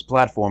what this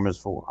platform is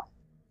for.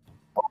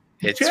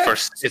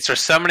 It's for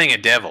summoning a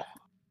devil.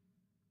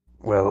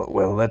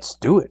 Well, let's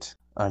do it.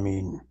 I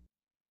mean,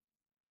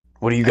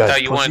 what do you I guys?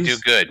 thought you want to do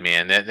pussies? good,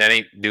 man. That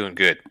ain't doing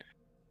good.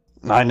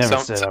 I never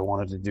Some- said I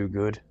wanted to do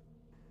good.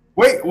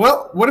 Wait,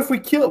 well, what if we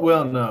kill it?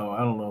 Well, no, I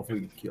don't know if we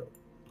can kill it.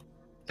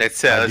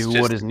 Let's I let's do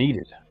just what is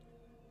needed.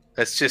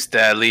 let's just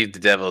leave the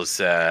devils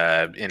in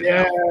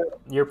Yeah, hell.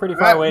 You're pretty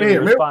far away to be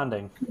here,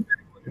 responding.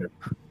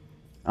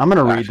 I'm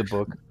gonna read the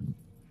book.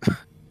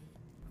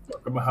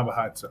 I'm gonna have a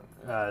hide zone.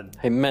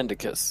 Hey,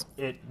 Mendicus.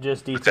 It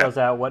just details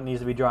out what needs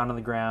to be drawn on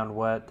the ground,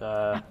 what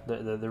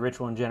the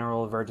ritual in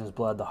general, Virgin's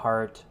blood, the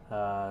heart,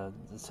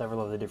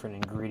 several of the different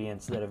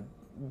ingredients that have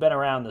been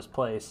around this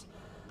place,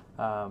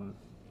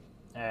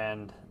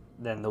 and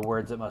then the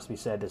words that must be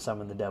said to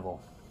summon the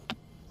devil.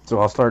 So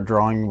I'll start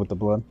drawing with the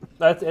blood.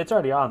 It's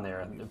already on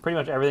there. Pretty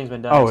much everything's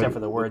been done Oh, except for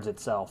the words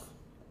itself.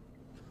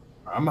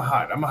 I'm a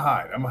hide.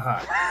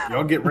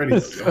 Y'all get ready.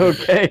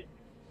 Okay.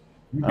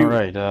 You do All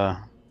it. right.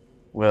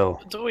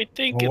 Well. Do we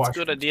think Well, it's watch a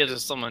good it. idea to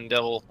summon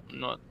devil?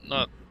 Not.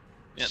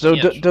 So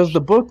does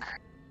the book?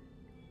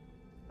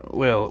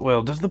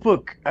 Well, does the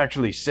book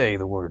actually say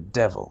the word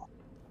devil?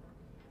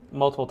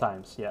 Multiple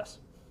times, yes.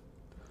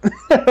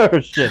 Oh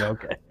shit.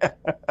 Okay.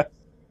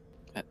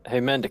 Hey,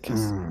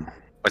 Mendicus.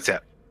 What's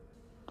that?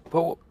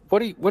 Well, what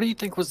do you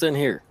think was in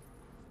here?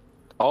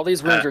 All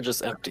these rooms are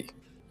just empty.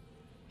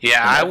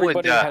 Yeah,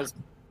 And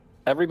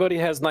everybody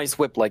has nice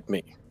whip like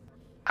me.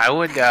 I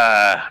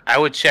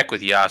would check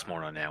with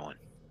Yasmor on that one.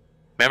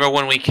 Remember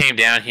when we came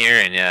down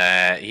here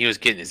and he was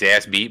getting his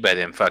ass beat by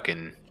them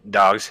fucking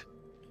dogs?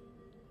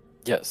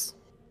 Yes.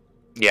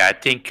 Yeah, I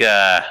think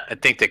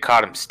they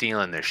caught him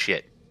stealing their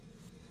shit.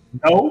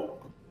 No,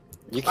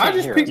 You I can't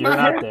just hear picked us. You're my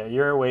not hand. there.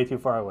 You're way too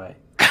far away.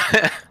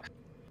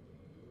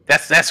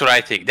 That's what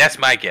I think. That's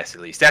my guess,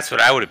 at least. That's what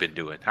I would have been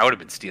doing. I would have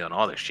been stealing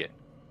all their shit.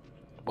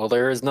 Well,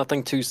 there is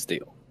nothing to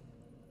steal.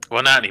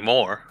 Well, not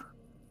anymore.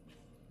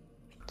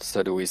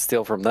 So do we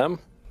steal from them?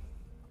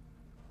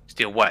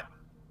 Steal what?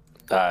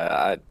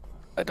 I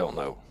don't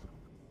know.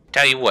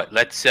 Tell you what.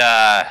 Let's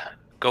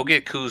go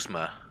get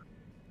Kuzma,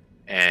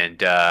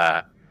 and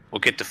we'll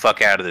get the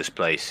fuck out of this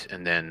place,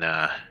 and then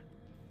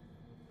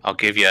I'll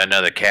give you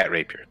another cat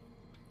rapier.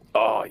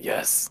 Oh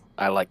yes,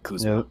 I like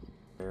Kuzma.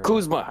 Yeah.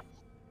 Kuzma,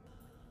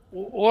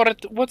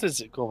 What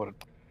is it, Governor?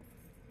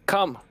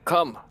 come.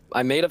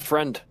 I made a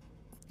friend.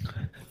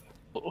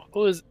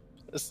 Who is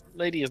this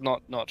lady? Is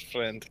not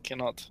friend.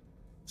 Cannot.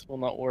 This will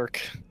not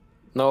work.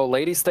 No,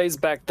 lady stays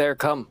back there.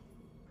 Come.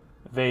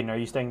 Vaden, are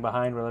you staying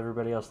behind while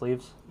everybody else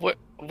leaves?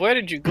 Where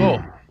did you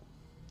go?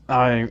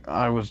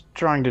 I was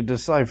trying to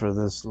decipher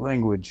this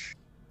language.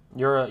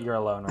 You're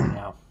alone right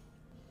now.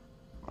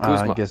 I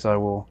Kuzma. guess I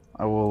will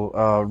I will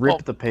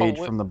rip the page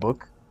from the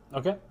book.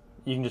 Okay.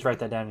 You can just write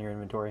that down in your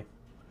inventory.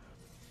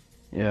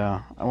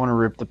 Yeah, I want to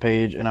rip the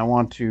page, and I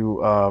want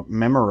to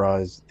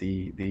memorize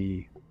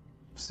the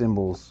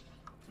symbols.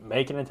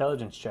 Make an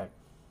intelligence check.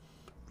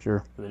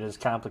 Sure. It is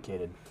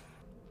complicated.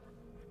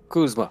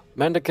 Kuzma,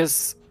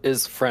 Mendicus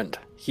is friend.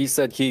 He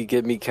said he'd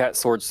give me cat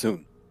sword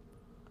soon.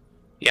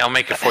 Yeah, I'll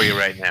make it for you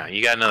right now.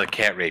 You got another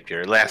cat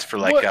rapier. It lasts for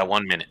like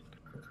 1 minute.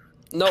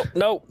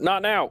 No,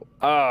 not now.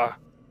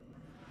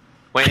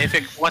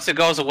 Wait, once it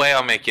goes away,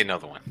 I'll make you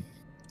another one.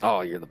 Oh,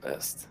 you're the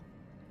best.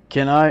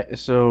 Can I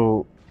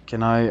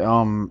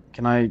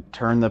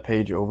turn the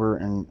page over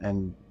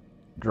and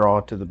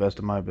draw to the best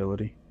of my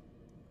ability?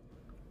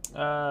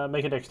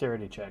 Make a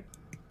dexterity check.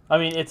 I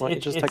mean, it's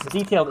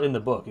detailed in the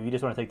book. If you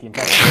just want to take the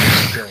entire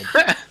book,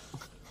 good.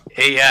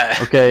 Hey,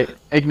 Okay,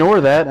 ignore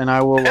that, and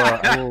I will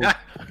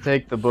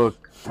take the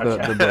book.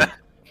 The book.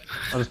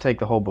 I'll just take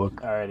the whole book.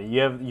 Alrighty,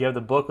 you have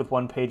the book with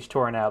one page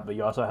torn out, but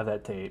you also have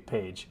that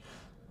page.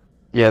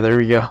 Yeah, there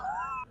we go.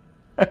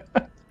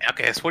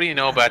 Okay, so what do you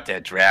know about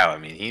that drow? I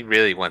mean, he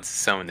really wants to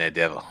summon that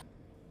devil.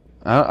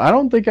 I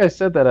don't think I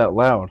said that out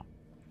loud.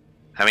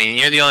 I mean,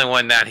 you're the only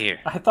one not here.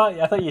 I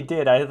thought you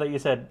did. I thought you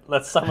said,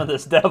 "Let's summon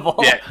this devil."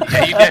 Yeah,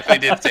 you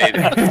definitely did say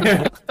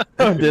that.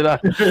 Oh, did I?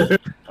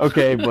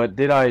 Okay, but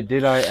did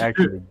I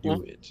actually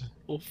do it?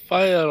 We'll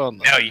find out on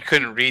that. No, you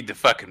couldn't read the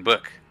fucking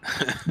book.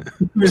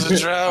 Is the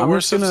drow I'm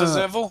worse just than the gonna-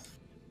 devil?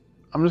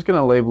 I'm just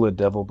gonna label it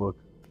Devil Book.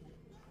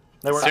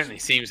 That works. Certainly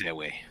seems that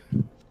way.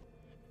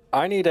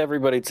 I need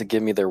everybody to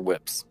give me their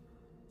whips.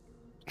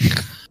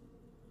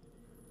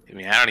 I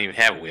mean, I don't even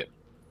have a whip.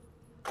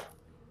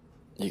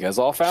 You guys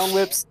all found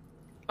whips?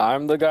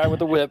 I'm the guy with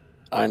the whip.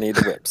 I need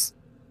the whips.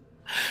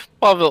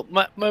 Pavel,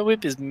 my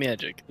whip is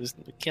magic. We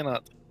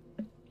cannot.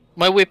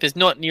 My whip is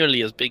not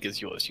nearly as big as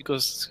yours. It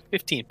goes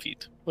 15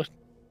 feet. What?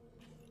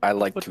 I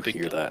like What to big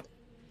hear guy?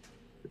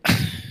 that.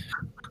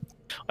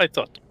 I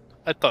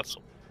thought so.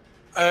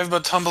 I have a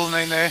tumble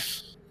nene.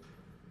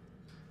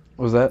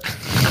 What was that?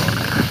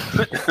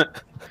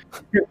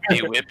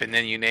 You whip and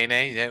then you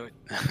nay-nay? That would...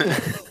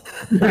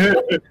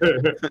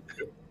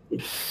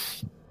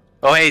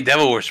 Oh, hey,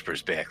 Devil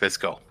Worshipper's back. Let's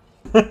go.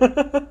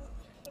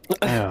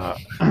 Yeah,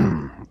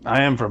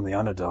 I am from the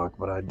underdog,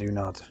 but I do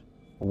not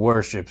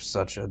worship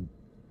such a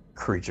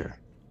creature.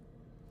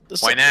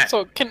 Why not?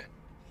 So can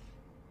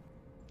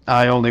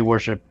I only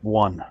worship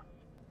one.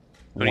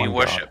 Who do you One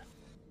worship?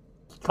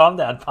 Calm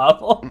down,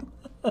 Pavel.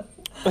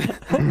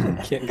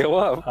 Can't go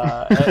up.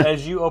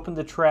 As you open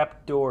the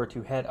trap door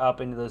to head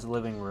up into this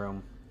living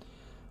room,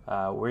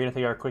 we're gonna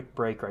take our quick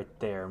break right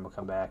there, and we'll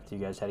come back to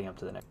you guys heading up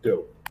to the next.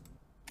 Dope.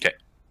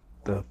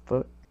 The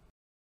fuck?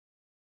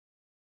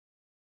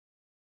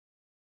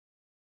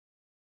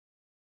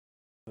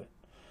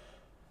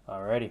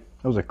 Alrighty.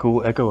 That was a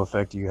cool echo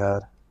effect you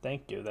had.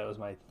 Thank you. That was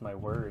my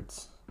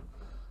words.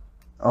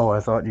 Oh, I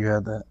thought you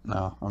had that.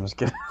 No, I'm just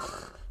kidding.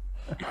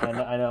 I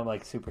know I'm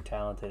like super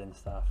talented and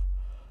stuff.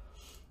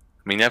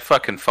 I mean, that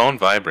fucking phone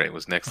vibrate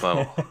was next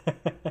level.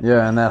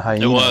 Yeah, and that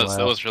hyena. it was laugh.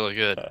 that was really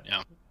good.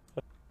 Yeah.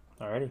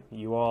 Alrighty,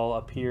 you all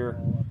appear.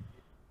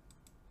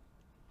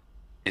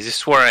 Is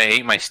this where I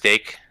ate my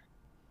steak?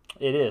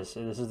 It is.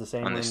 This is the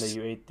same On room this- that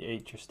you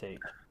ate your steak.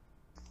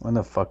 When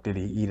the fuck did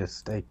he eat a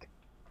steak?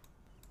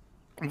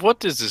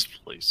 What is this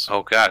place?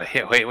 Oh, God.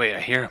 Wait, I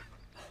hear him.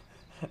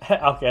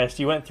 Outcast,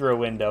 you went through a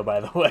window, by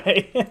the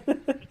way.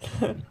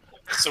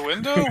 It's a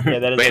window? Yeah,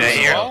 that is Wait, a I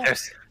window. hear wall? him.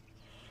 There's...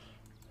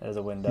 That is a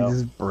He window.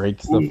 just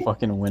breaks the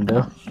fucking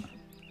window.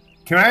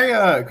 Can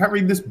I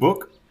read this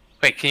book?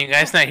 Wait, can you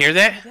guys not hear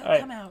that? They'll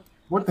Alright. come out.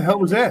 What the hell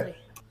was that?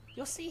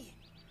 You'll see.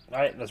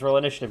 Alright, let's roll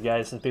initiative,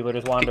 guys, since people are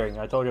just wandering.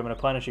 I told you I'm gonna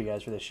punish you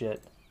guys for this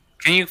shit.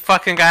 Can you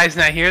fucking guys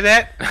not hear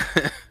that?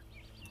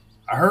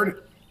 I heard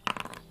it.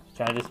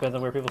 Kinda just depends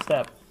on where people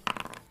step.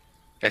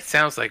 That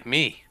sounds like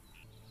me.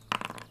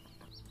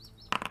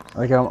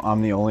 Like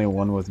I'm the only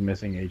one with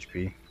missing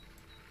HP.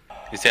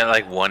 Is that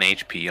like 1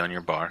 HP on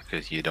your bar?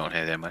 Because you don't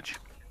have that much.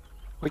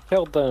 We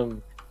killed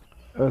them.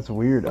 That's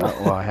weird.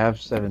 Well, I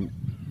have 7.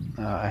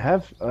 I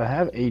have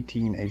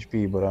 18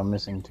 HP, but I'm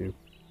missing 2.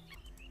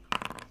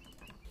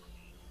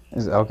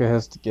 Is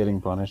Alcahest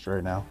getting punished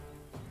right now?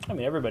 I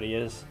mean, everybody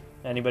is.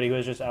 Anybody who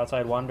is just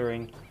outside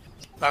wandering,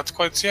 Not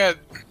quite yet.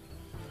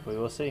 we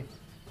will see.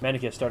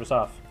 Manicus, start us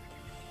off.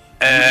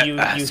 So hear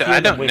I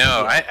them don't with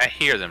know. you. I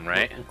hear them,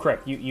 right?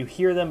 Correct. You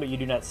hear them, but you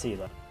do not see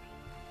them.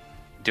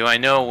 Do I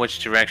know which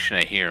direction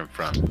I hear them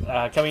from?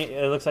 Coming.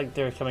 It looks like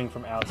they're coming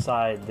from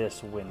outside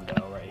this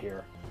window right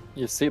here.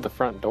 You see the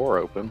front door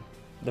open.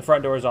 The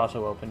front door is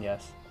also open,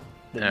 yes.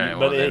 Alright, But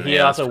well then, he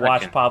yeah, also let's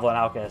watched frickin- Pavel and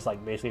Alcas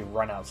like basically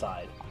run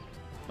outside.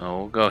 Oh,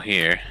 we'll go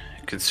here.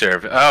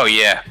 Conserve. Oh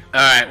yeah.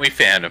 All right, we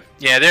found them.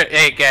 Yeah, they're.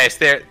 Hey guys,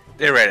 they're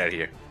right out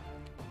here.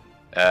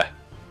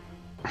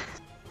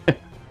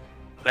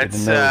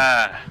 Let's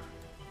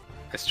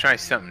try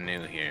something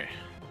new here.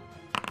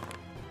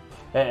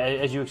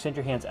 As you extend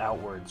your hands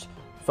outwards,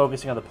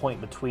 focusing on the point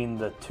between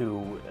the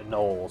two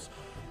knolls,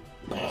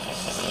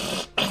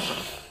 the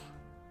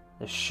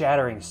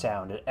shattering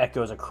sound, it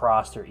echoes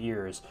across their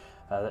ears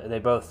They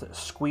both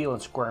squeal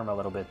and squirm a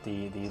little bit.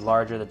 The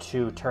larger of the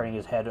two turning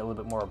his head a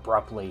little bit more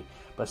abruptly,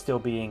 but still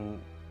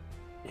being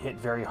hit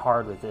very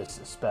hard with this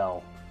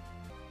spell.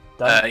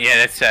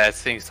 Yeah,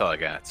 that's all I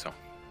got. So.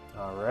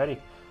 Alrighty.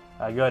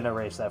 Go ahead and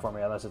erase that for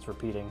me, unless it's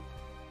repeating.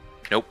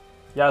 Nope.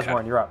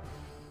 Yasmorn, you're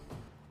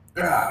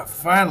up.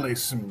 Finally,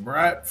 some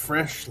bright,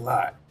 fresh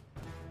light.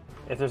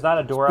 If there's not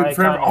a door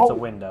icon, it's a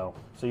window.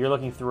 So you're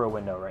looking through a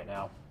window right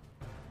now.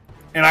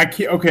 And I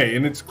can't. Okay,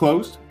 and it's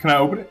closed. Can I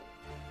open it?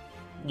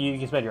 You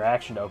can spend your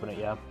action to open it,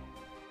 yeah.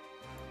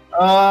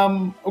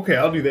 Okay,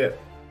 I'll do that.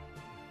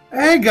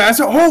 Hey guys,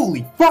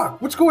 holy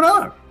fuck, what's going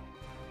on?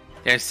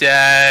 There's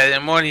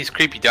more of these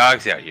creepy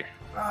dogs out here.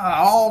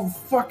 All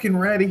fucking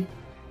ready.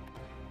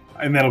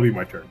 And that'll be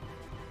my turn.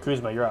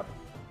 Kuzma, you're up.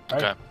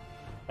 Right? Okay.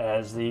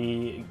 As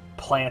the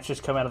plants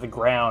just come out of the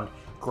ground,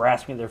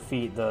 grasping at their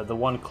feet, the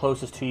one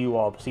closest to you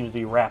all seems to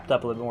be wrapped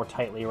up a little bit more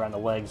tightly around the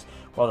legs,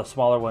 while the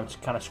smaller one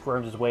kind of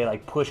squirms his way,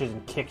 like pushes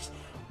and kicks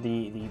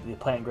the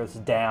plant growths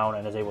down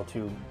and is able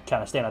to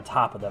kind of stand on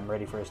top of them,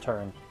 ready for his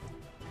turn.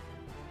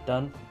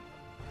 Done?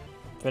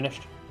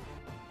 Finished?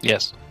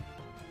 Yes.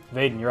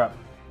 Vaden, you're up.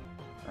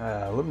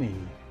 Let me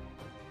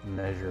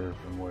measure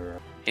from where.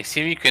 Hey, see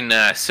if you can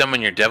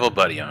summon your devil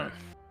buddy on him.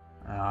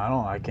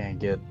 I can't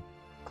get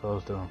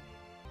close to him.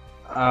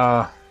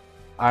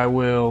 I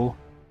will.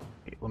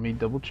 Let me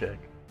double check.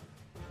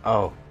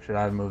 Oh, should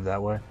I move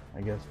that way?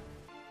 I guess.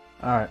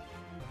 All right.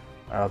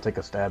 I'll take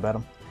a stab at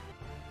him.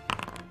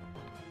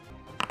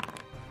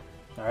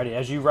 Alrighty,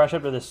 as you rush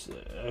up to this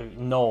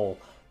knoll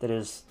that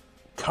is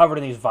covered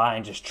in these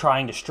vines, just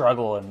trying to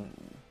struggle and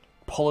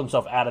pull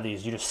himself out of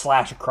these, you just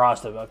slash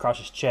across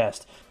his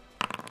chest.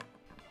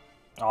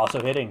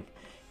 Also hitting.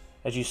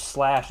 As you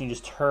slash, you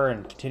just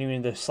turn,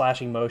 continuing the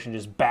slashing motion,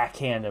 just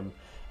backhand him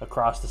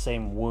across the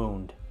same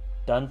wound.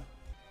 Done?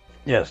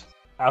 Yes.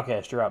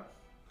 Outcast, you're up.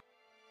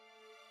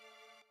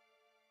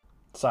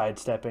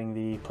 Sidestepping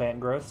the plant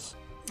growths.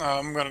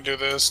 I'm going to do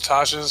this.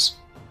 Tasha's.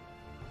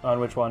 On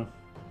which one?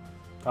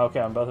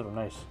 Okay, on both of them.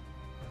 Nice.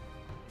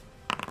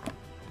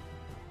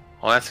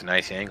 Well, that's a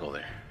nice angle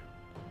there.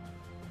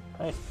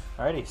 Nice.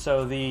 Alrighty,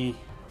 so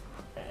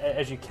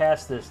as you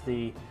cast this,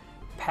 the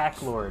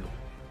Pack Lord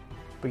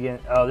begin.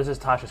 Oh, this is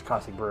Tasha's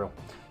Caustic Brew.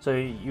 So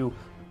you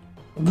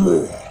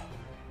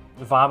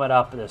vomit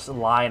up this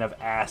line of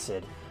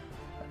acid.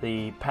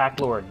 The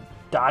Pack Lord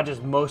dodges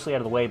mostly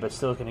out of the way, but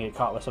still can get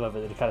caught with some of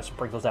it. It kind of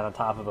sprinkles down on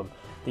top of him.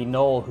 The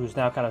Knoll, who's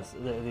now kind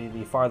of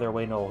the farther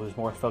away Knoll, who's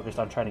more focused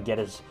on trying to get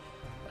his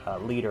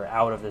leader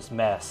out of this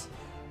mess,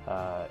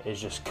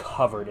 is just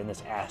covered in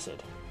this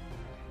acid.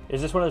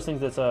 Is this one of those things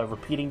that's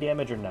repeating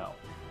damage or no?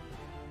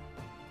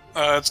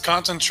 It's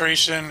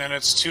concentration, and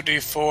it's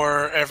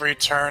 2d4 every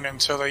turn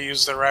until they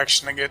use their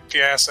action to get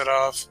the acid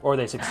off. Or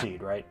they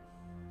succeed, right?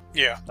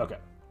 Yeah. Okay.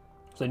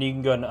 So then you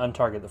can go and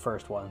untarget the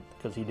first one,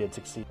 because he did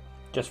succeed,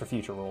 just for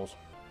future rolls.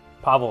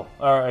 Pavel,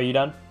 are you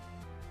done?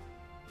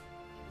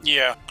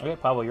 Yeah. Okay,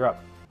 Pavel, you're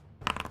up.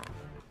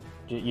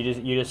 You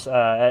just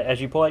as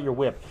you pull out your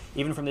whip,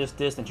 even from this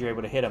distance, you're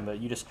able to hit him. But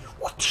you just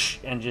whoosh,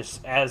 and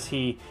just as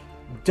he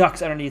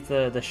ducks underneath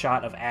the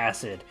shot of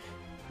acid,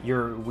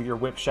 your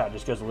whip shot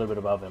just goes a little bit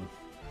above him.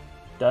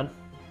 Done?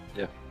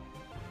 Yeah.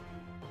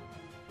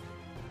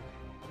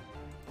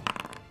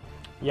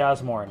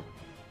 Yasmorn,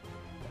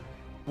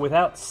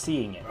 without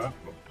seeing it,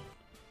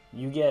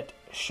 you get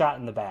shot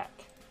in the back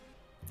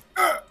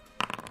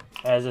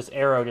as this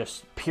arrow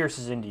just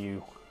pierces into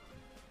you.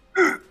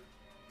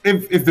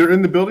 If they're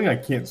in the building, I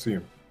can't see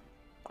them.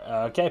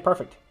 Okay,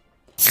 perfect.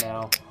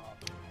 Now,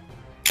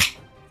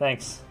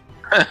 thanks.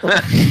 All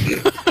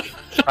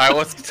right,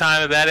 what's the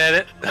time of that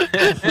edit?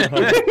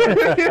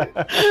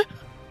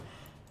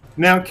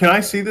 Now, can I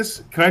see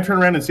this? Can I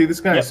turn around and see this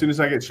guy Yep. as soon as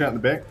I get shot in the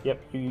back?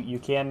 Yep, you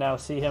can now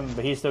see him,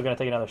 but he's still going to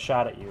take another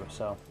shot at you,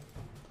 so.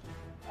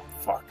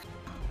 Fuck.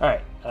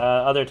 Alright,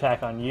 other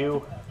attack on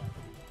you.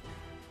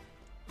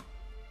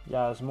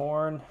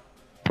 Yasmorn.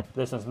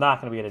 This one's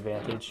not going to be an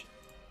advantage,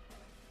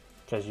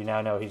 because you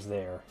now know he's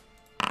there.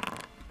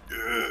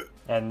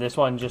 And this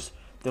one just,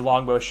 the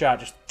longbow shot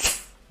just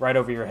right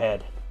over your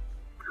head.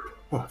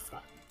 Oh,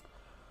 fuck.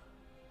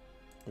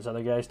 This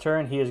other guy's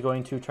turn. He is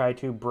going to try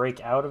to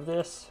break out of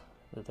this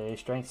with a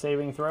strength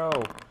saving throw.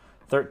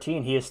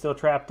 13. He is still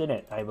trapped in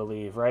it, I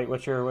believe, right?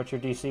 What's your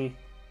DC?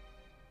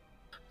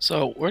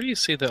 So, where do you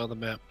see that on the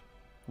map?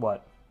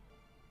 What?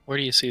 Where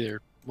do you see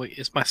there? Wait,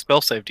 is my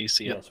spell save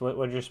DC? Yes, what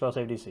is your spell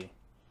save DC?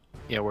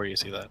 Yeah, where do you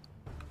see that?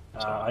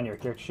 On your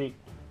character sheet.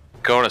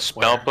 Go to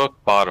spell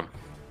book, bottom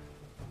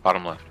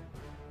left.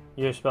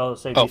 Your spell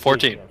save Oh, DC.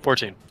 14. Yeah.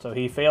 14. So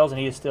he fails, and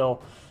he is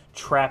still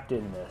trapped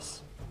in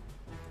this.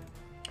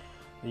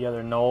 The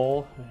other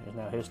Knoll, is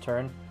now his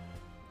turn.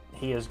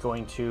 He is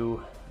going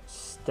to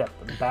step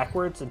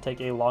backwards and take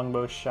a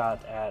longbow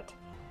shot at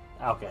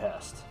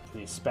Alcahest.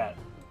 He spat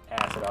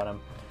acid on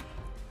him.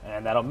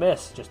 And that'll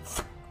miss.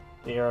 Just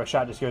the arrow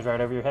shot just goes right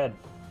over your head.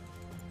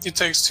 He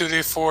takes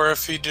 2d4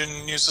 if he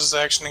didn't use his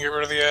action to get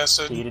rid of the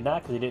acid. He did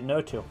not, because he didn't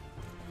know to.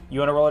 You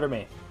want to roll it or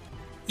me?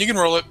 You can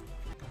roll it.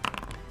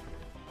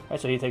 Alright,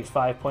 so he takes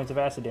 5 points of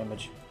acid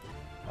damage.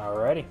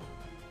 Alrighty.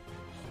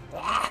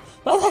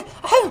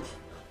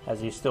 As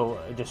he's still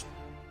just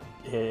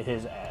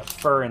his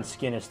fur and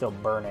skin is still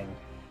burning.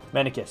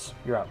 Mendicus,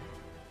 you're up.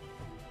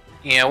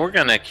 Yeah, we're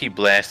gonna keep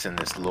blasting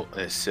this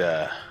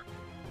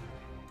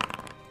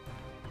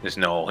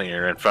knoll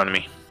here in front of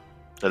me,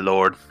 the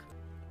Lord,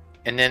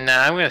 and then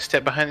I'm gonna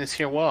step behind this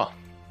here wall.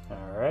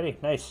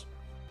 Alrighty, nice.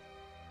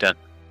 Done.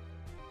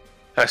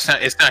 Oh,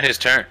 it's not his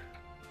turn.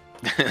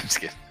 I'm just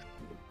kidding.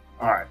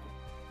 All right.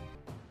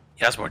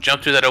 Yasmor,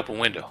 jump through that open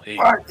window. Hey.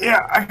 Fuck,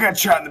 yeah, I got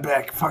shot in the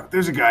back. Fuck,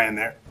 there's a guy in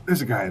there.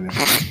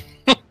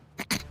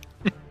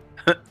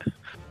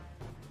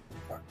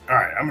 All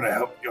right, I'm gonna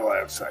help y'all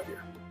outside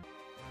here.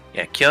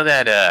 Yeah, kill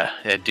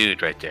that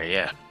dude right there.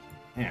 Yeah.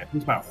 Yeah,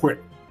 he's my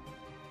whip.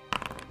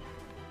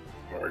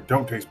 Or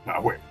don't taste my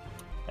whip.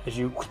 As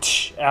you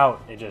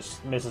out, it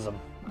just misses him.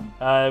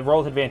 Roll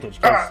with advantage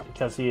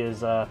because he is.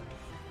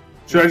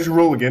 Should I just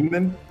roll again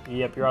then?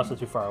 Yep, you're also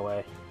too far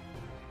away.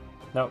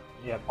 Nope.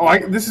 Yep. Oh,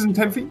 this isn't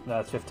 10 feet?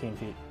 No, it's 15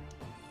 feet.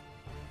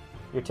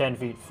 You're 10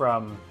 feet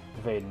from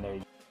Vaden. There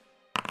you go.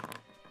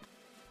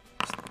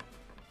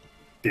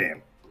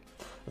 Damn.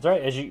 That's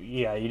right. As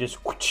you just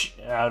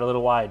out a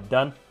little wide.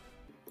 Done.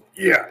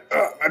 Yeah.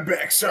 My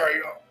back. Sorry,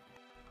 y'all.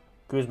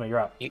 Kuzma, you're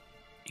up. You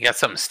got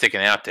something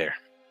sticking out there.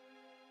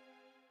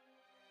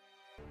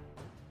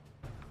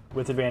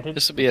 With advantage.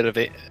 This would be at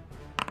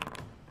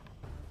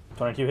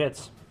 22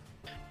 hits.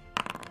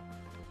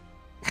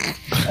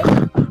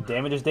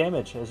 Damage is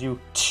damage. As you,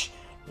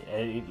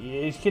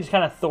 his kid's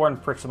kind of thorn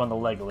pricks him on the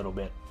leg a little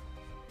bit.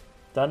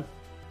 Done.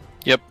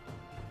 Yep.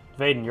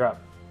 Vaden, you're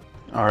up.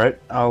 All right,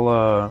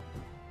 I'll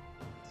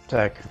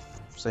attack.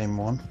 Same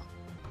one.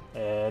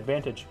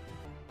 Advantage.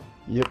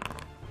 Yep.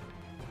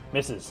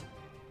 Misses.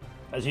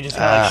 As he just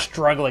kind of like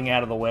struggling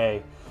out of the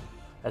way,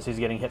 as he's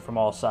getting hit from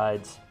all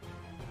sides.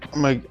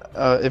 I'm like,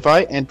 if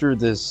I enter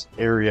this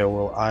area,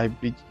 will I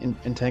be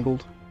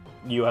entangled?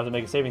 You have to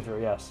make a saving throw.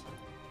 Yes.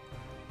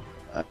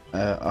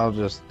 I'm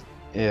just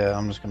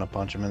gonna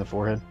punch him in the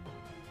forehead.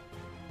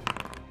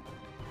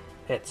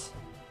 Hits.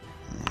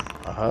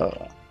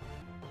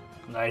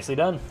 Nicely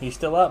done. He's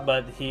still up,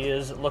 but he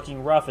is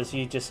looking rough as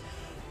he's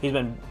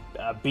been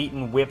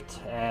beaten, whipped,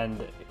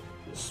 and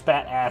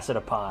spat acid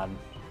upon.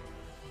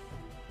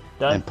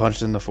 Done. And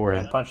punched in the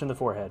forehead. And punched in the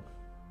forehead.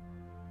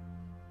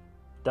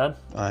 Done.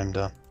 I'm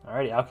done.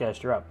 Alrighty,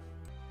 Outcast, you're up.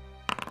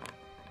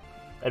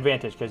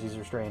 Advantage because he's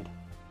restrained.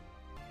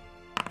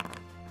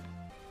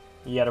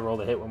 You gotta roll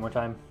the hit one more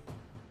time.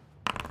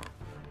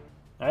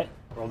 Alright,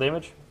 roll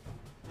damage.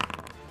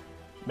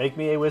 Make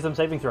me a wisdom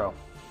saving throw.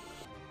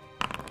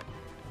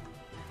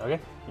 Okay,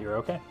 you're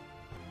okay.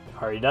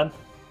 Are you done?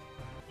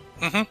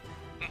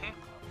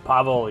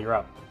 Pavel, you're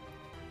up.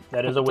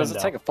 That is a window. Does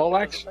it take a full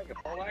action?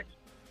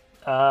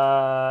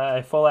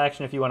 A full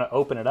action if you want to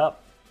open it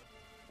up.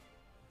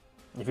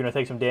 If you want to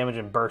take some damage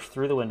and burst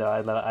through the window,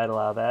 I'd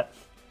allow that.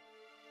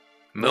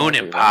 Moon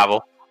and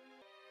Pavel.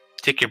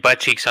 Stick your butt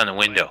cheeks on the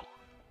window.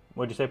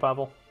 What'd you say,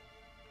 Pavel?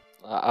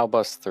 I'll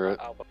bust through it.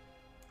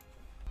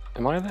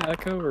 Am I the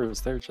echo, or is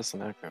there just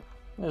an echo?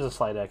 There's a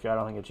slight echo. I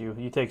don't think it's you.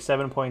 You take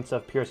 7 points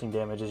of piercing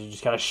damage as you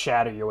just kind of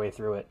shatter your way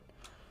through it.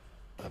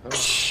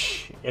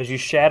 As you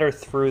shatter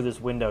through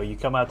this window, you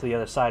come out to the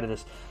other side of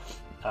this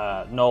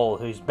knoll,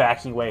 who's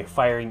backing away,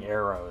 firing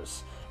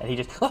arrows. And he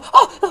just...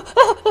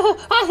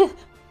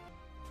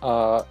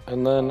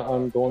 And then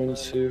I'm going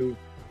to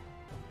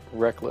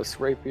Reckless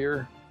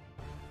Rapier.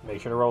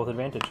 Make sure to roll with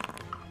advantage.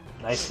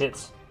 Nice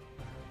hits.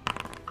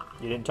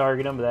 You didn't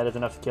target him, but that is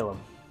enough to kill him.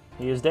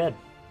 He is dead.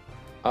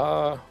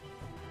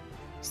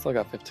 Still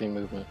got 15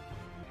 movement,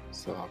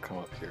 so I'll come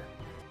up here.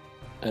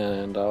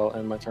 And I'll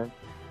end my turn.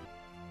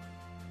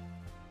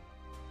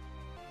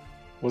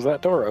 Was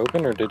that door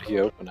open, or did he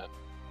open it?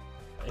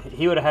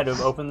 He would have had to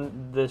have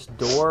opened this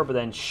door, but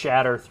then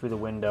shatter through the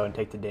window and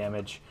take the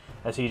damage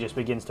as he just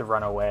begins to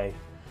run away.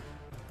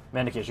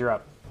 Mendicus, you're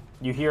up.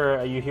 You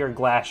hear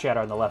glass shatter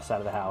on the left side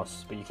of the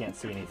house, but you can't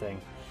see anything.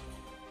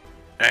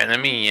 All right, let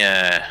me.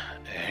 I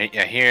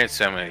hear it,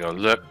 so I'm gonna go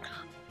look.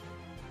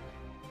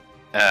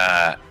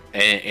 And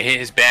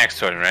his back's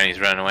toward him, right? He's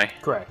running away.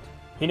 Correct.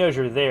 He knows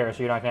you're there, so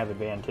you're not gonna have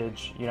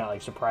advantage. You're not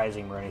like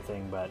surprising him or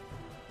anything, but.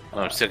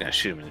 Well, I'm still gonna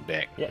shoot him in the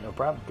back. Yeah, no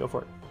problem. Go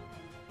for it.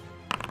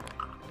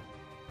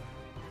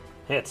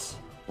 Hits.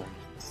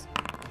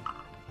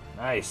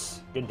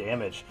 Nice. Good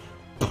damage.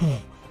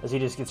 As he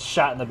just gets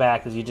shot in the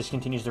back as he just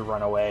continues to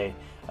run away.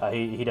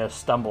 He does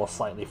stumble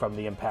slightly from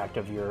the impact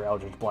of your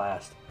Eldritch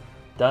Blast.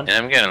 Done? And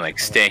I'm gonna like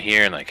stay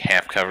here and like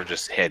half cover,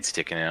 just head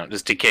sticking out,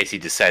 just in case he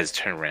decides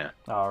to turn around.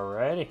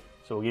 Alrighty.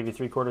 So we'll give you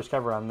 3/4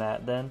 cover on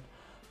that then,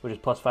 which is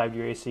 +5 to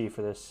your AC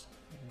for this.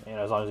 You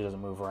know, as long as he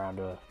doesn't move around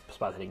to a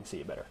spot that he can see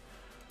you better.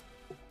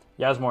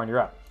 Yasmorn, you're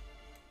up.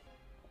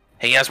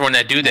 Hey Yasmorn,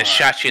 that dude that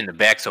shot you in the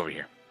back's over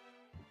here.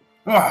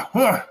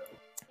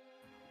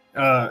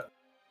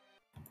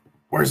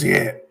 Where's he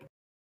at?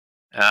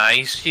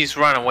 He's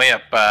running way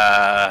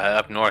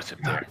up north up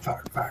there.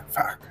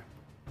 Fuck.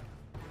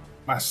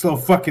 My slow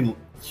fucking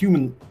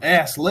human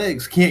ass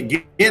legs can't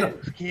get him.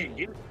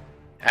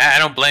 I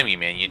don't blame you,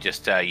 man. You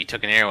just you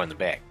took an arrow in the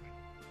back.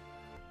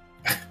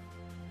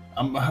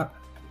 I'm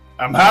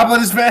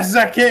hobbling as fast as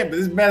I can, but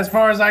this is about as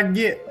far as I can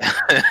get.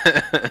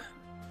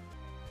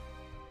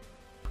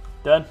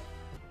 Done?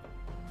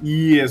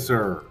 Yes,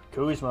 sir.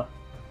 Kuzma.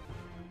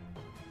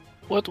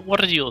 What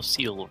did you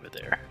see over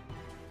there?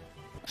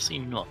 I see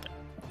nothing.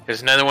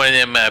 There's another one of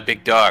them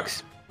big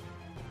dogs.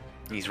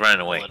 He's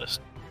running away. Let us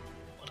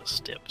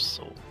step.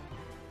 So,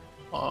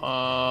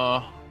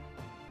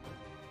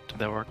 did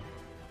that work?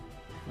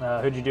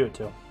 Who'd you do it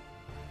to?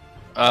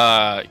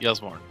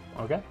 Yasmorn.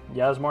 Okay.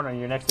 Yasmorn, on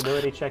your next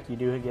ability check, you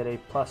do get a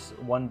plus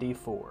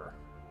 1d4.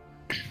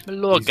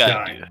 Look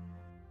at dying. you.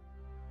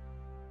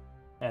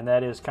 And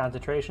that is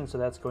concentration, so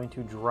that's going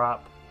to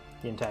drop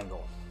the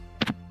entangle.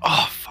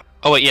 Oh, fuck.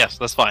 Oh, wait, yes,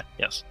 that's fine.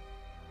 Yes.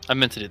 I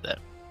meant to do that.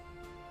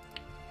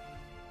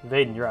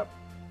 Vaden, you're up.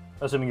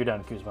 Assuming you're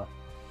done, Kuzma.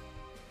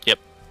 Yep.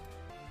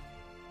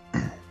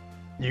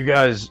 You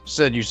guys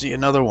said you see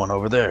another one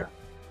over there.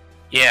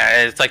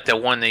 Yeah, it's like the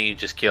one that you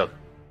just killed.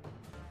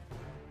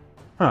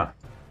 Huh.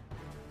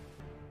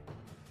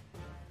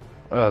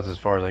 Well, that's as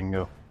far as I can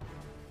go.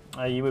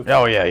 You moved.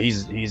 Oh yeah,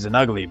 he's an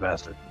ugly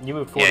bastard. You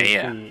moved 40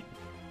 Yeah. feet.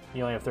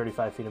 You only have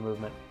 35 feet of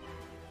movement.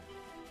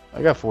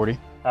 I got 40.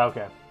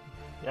 Okay.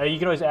 You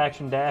can always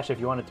action dash if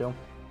you wanted to.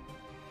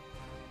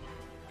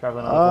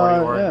 Traveling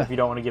on 40, or yeah. if you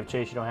don't want to give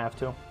chase, you don't have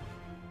to.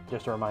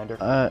 Just a reminder.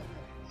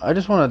 I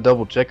just want to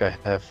double check I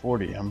have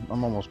 40. I'm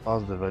almost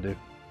positive I do.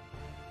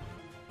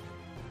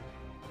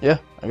 Yeah,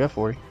 I got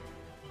 40.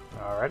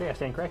 Alrighty, I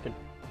stand corrected.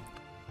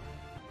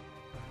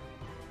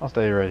 I'll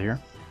stay right here,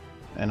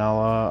 and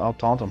I'll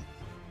taunt him.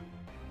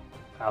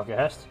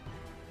 Alcahest,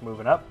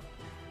 moving up.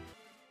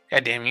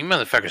 God damn, you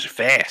motherfuckers are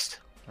fast.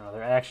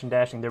 They're action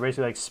dashing. They're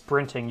basically like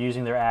sprinting,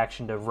 using their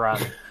action to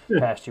run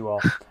past you all.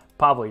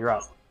 Pablo, you're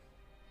up.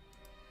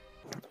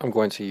 I'm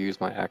going to use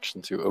my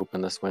action to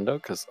open this window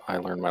because I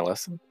learned my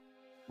lesson.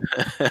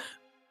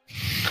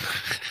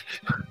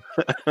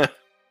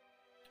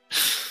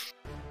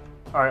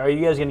 Alright, are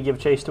you guys going to give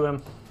chase to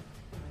him?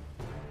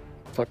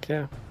 Fuck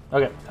yeah.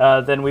 Okay,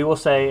 then we will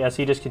say, as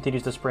he just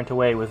continues to sprint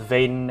away, with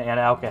Vaden and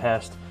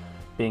Alcahest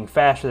being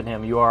faster than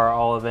him, you are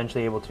all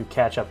eventually able to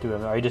catch up to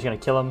him. Are you just going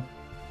to kill him?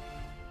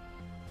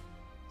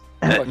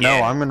 No,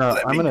 I'm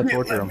gonna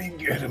torture Let me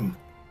get him.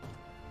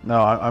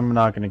 No, I'm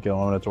not gonna kill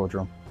him. I'm gonna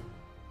torture him.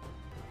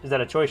 Is that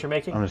a choice you're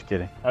making? I'm just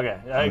kidding. Okay,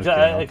 I'm just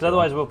kidding, because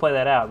otherwise we'll play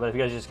that out, but if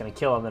you guys are just going to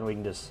kill him, then we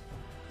can just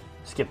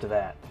skip to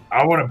that.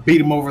 I want to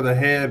beat him over the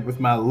head with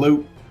my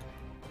loot.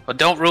 Well,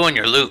 don't ruin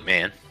your loot,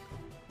 man.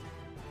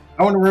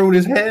 I want to ruin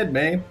his head,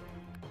 man.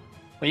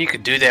 Well, you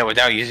could do that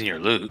without using your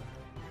loot.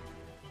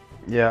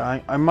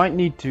 Yeah, I might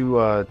need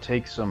to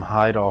take some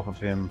hide off of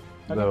him,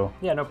 though.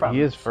 Yeah, no problem.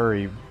 He is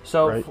furry.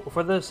 So, right?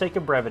 for the sake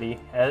of brevity,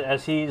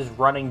 as he's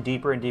running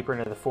deeper and deeper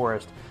into the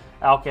forest,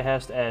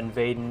 Alcahest and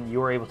Vaden,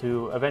 you were able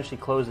to eventually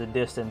close the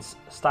distance,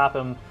 stop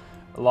him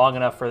long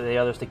enough for the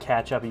others to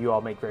catch up, and you all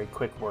make very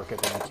quick work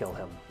of him and kill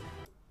him.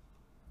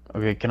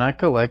 Okay, can I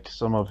collect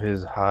some of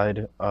his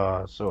hide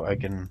so I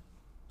can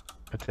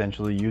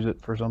potentially use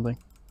it for something?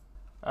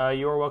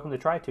 You are welcome to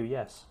try to,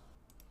 yes.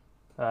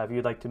 If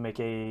you'd like to make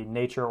a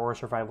nature or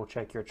survival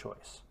check, your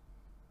choice.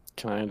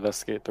 Can I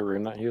investigate the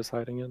room that he was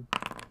hiding in?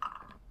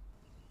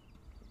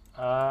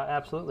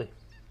 Absolutely.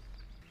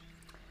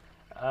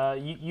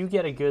 You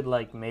get a good,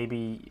 like,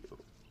 maybe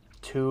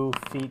 2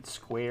 feet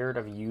squared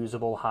of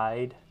usable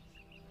hide.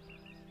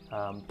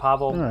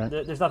 Pavel, right.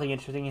 There's nothing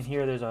interesting in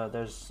here.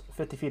 There's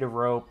 50 feet of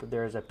rope.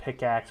 There's a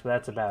pickaxe, but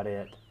that's about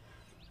it.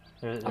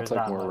 There's I'll take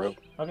not more much. rope.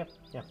 Okay,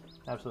 yeah,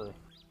 absolutely.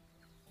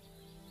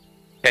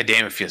 God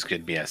damn, it feels good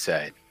to be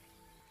outside.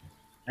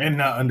 And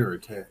not under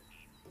attack.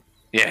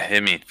 Yeah, I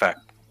mean, fuck.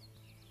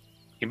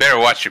 You better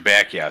watch your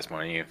back,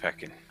 Yasmorn. You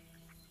fucking.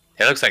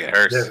 It looks like it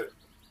hurts. Is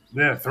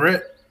that a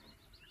threat?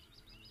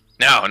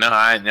 No,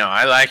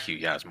 I like you,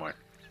 Yasmorn.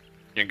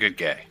 You're a good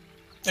guy.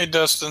 Hey,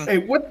 Dustin. Hey,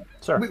 what?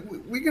 Sir.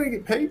 We gonna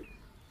get paid?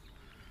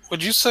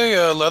 Would you say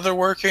a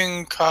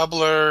leatherworking,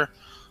 cobbler,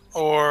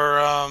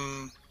 or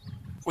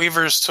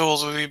weaver's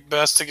tools would be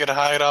best to get a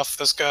hide off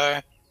this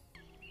guy?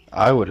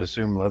 I would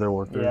assume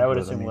leatherworker. Yeah, I would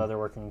assume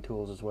leatherworking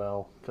tools as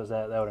well, because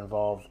that would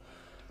involve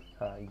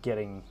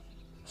getting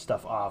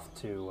stuff off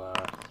to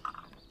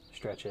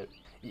stretch it.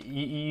 By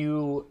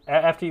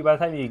the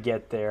time you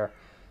get there,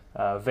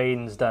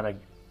 Vaden's done a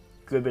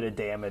good bit of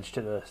damage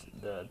to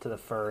the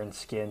fur and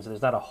skin, so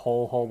there's not a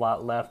whole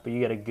lot left, but you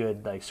get a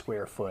good like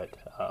square foot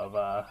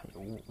of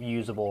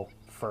usable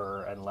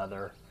fur and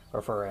leather,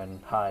 or fur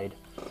and hide.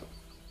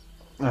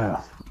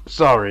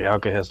 Sorry,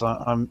 Alcahest.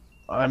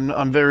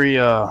 I'm very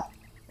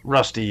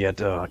rusty at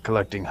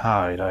collecting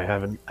hide. I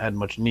haven't had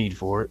much need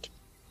for it.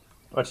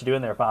 What you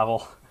doing there,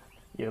 Pavel?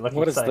 You're looking.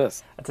 What is like,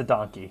 this? That's a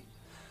donkey.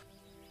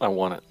 I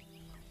want it.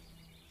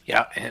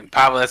 Yeah, and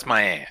Pablo, that's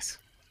my ass.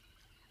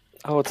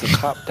 Oh, it's a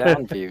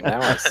top-down view.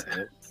 Now I see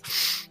it.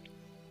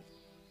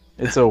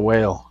 It's a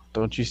whale.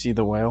 Don't you see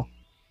the whale?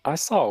 I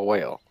saw a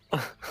whale.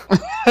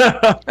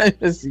 I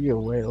see a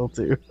whale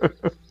too.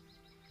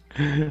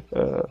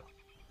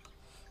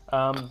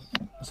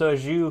 So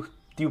as you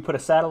Do you put a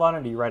saddle on it,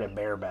 or do you ride it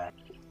bareback?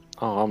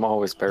 Oh, I'm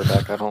always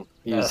bareback. I don't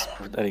use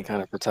any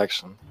kind of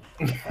protection.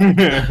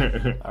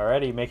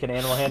 Alrighty, make an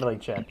animal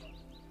handling check.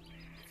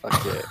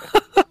 Fuck yeah.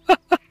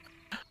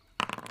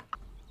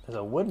 There's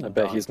a wooden. I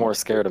bet he's more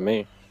scared of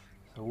me.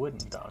 A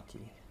wooden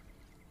donkey.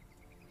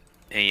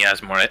 Hey,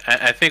 Yasmor,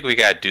 I think we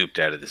got duped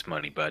out of this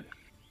money, bud.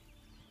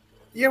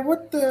 Yeah,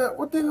 what the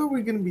hell are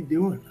we gonna be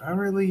doing? I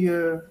really,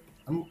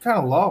 I'm kind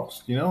of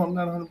lost. You know, I'm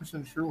not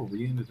 100% sure what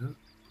we ended up.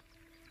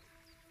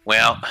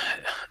 Well,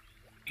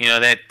 you know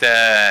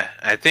that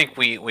I think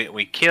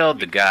we killed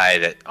the guy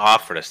that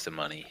offered us the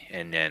money,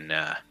 and then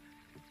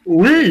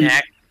We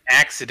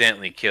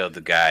accidentally killed the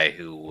guy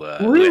who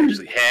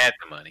actually had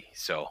the money.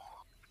 So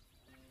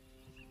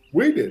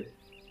did.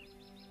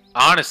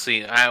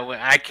 honestly,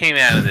 I came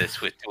out of this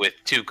with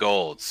 2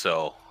 gold.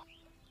 So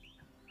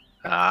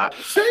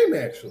Same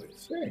actually,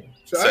 same.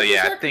 So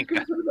yeah, I think.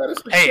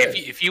 Hey,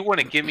 if you want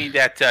to give me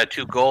that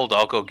 2 gold,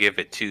 I'll go give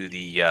it to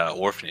the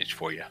orphanage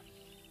for you.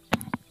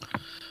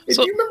 Hey,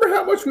 do you remember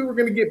how much we were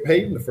going to get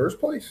paid in the first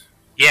place?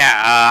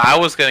 Yeah, I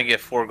was gonna get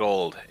 4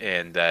 gold,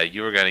 and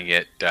you were gonna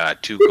get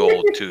 2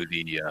 gold to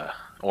the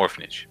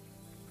orphanage.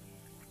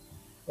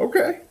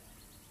 Okay.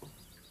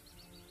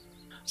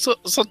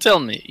 So tell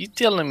me, you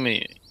telling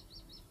me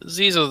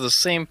these are the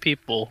same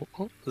people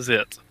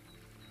that?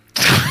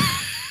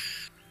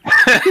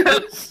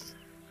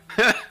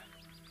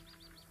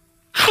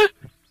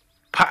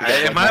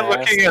 Am I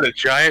looking at a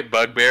giant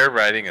bugbear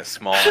riding a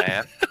small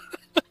ant?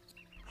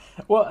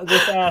 Well,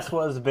 this ass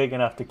was big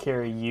enough to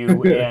carry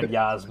you and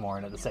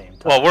Yasmorn at the same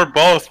time. Well, we're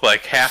both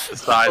like half the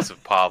size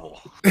of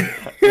Pavel.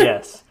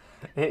 Yes.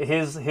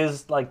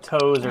 His like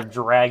toes are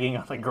dragging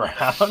on the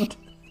ground.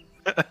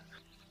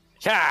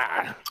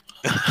 Yeah.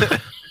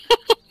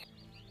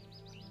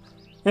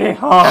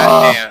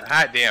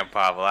 Hot damn,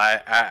 Pavel.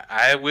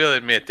 I will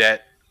admit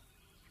that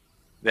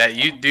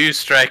you do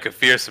strike a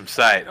fearsome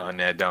sight on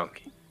that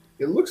donkey.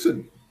 It looks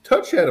a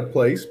touch out of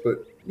place,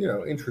 but you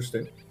know,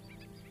 interesting.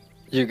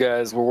 You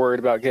guys were worried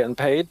about getting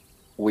paid?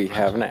 We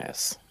have an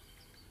ass.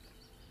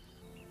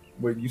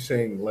 What you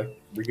saying? Like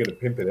we're gonna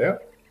pimp it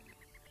out?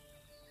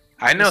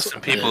 I know some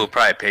people who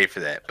probably pay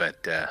for that,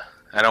 but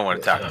I don't want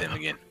to talk to them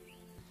again.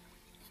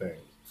 Same.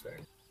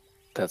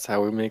 That's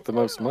how we make the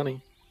most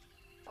money.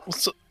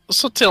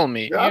 So tell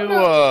me,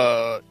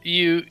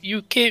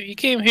 you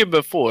came here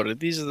before.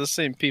 These are the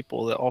same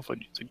people that offered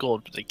you the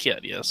gold for the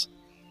cat, yes?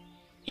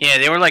 Yeah,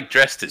 they were like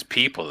dressed as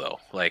people though.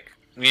 Like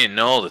we didn't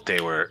know that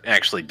they were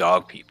actually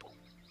dog people.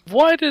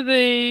 Why do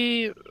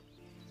they?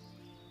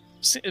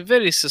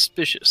 Very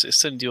suspicious. They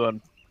send you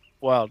on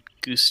wild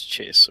goose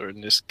chase, or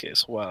in this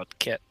case, wild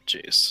cat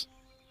chase.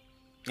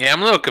 Yeah,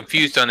 I'm a little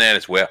confused on that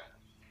as well.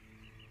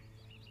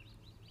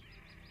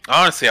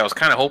 Honestly, I was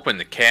kind of hoping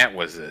the cat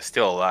was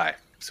still alive,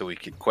 so we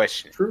could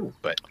question it. True.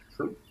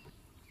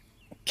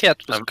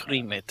 Cat was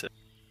cremated.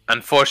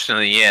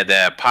 Unfortunately, yeah,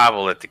 the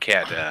Pavel let the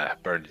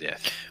cat burn to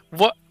death.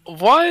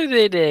 Why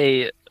did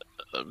they?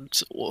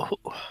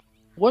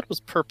 What was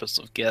purpose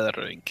of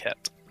gathering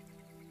cat?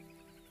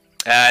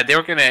 They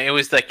were gonna. It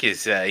was like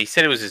his. He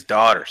said it was his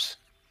daughter's,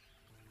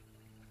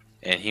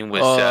 and he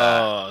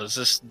was. Is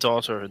this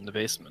daughter in the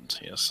basement?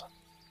 Yes.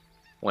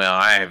 Well,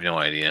 I have no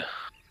idea.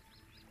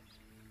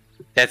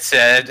 That's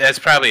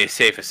probably a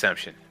safe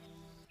assumption.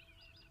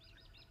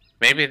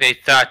 Maybe they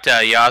thought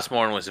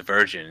Yasmorn was a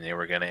virgin, and they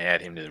were gonna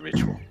add him to the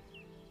ritual.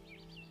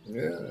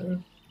 Yeah.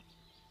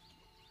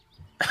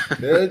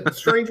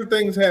 Stranger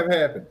things have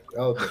happened.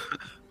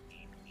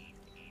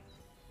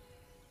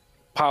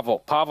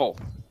 Pavel.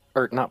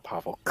 Or not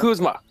Pavel.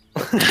 Kuzma.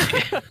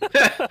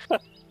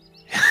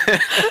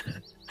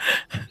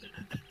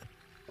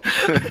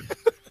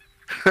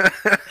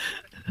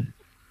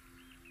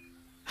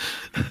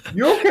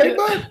 You okay,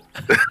 bud?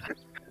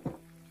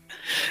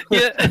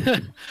 Yeah.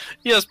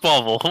 Yes,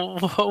 Pavel.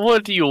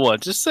 What do you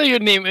want? Just say your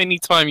name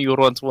anytime you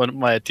want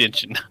my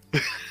attention.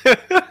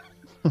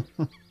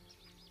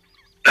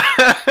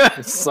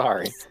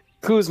 Sorry.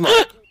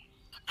 Kuzma.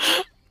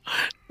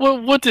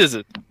 What is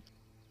it?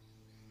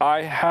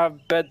 I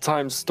have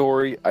bedtime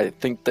story. I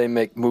think they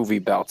make movie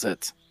about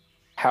it.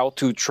 How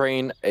to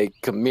Train a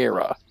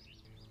Chimera.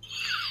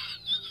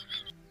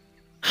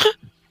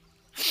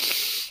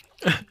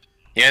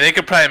 Yeah, they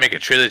could probably make a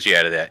trilogy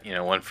out of that. You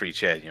know, one for each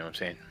head. You know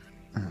what I'm saying?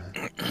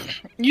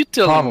 You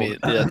telling me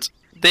that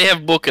they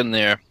have book in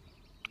there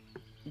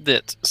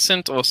that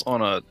sent us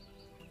on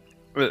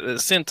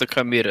sent a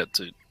chimera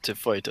to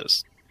fight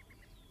us?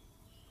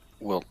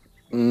 Well,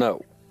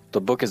 no.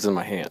 The book is in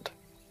my hand.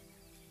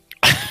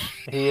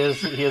 He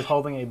is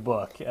holding a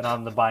book, and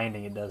on the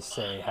binding it does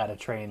say how to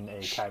train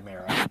a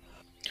chimera.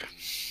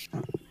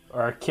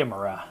 Or a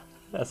chimera.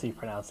 That's how you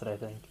pronounce it, I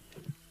think.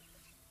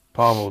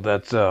 Pavel,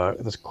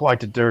 that's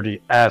quite a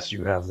dirty ass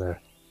you have there.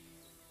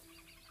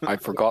 I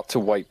forgot to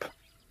wipe.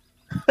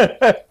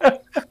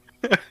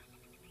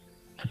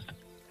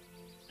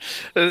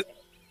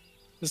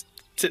 It's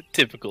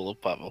typical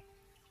of Pavel.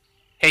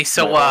 Hey,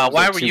 so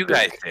why were you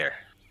guys there?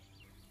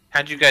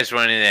 How'd you guys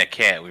run into that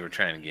cat we were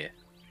trying to get?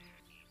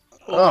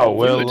 Oh,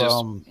 well, we were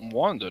just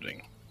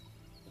wandering.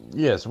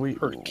 Yes, we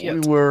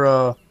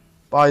were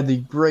by the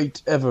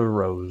great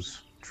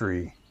Everrose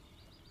tree.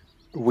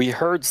 We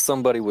heard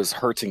somebody was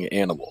hurting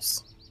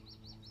animals.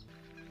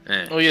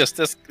 Oh yes,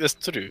 that's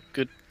true.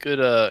 Good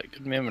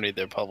memory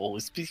there, Pavel. We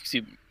speak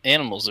to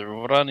animals that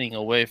are running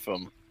away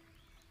from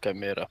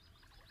Chimera.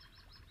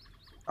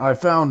 I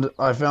found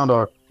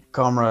our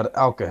comrade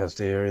Alcahest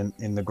here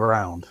in the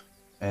ground,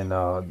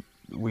 and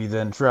we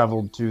then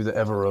traveled to the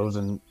Everrose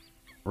and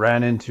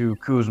ran into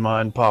Kuzma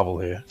and Pavel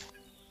here.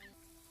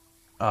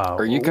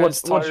 Are you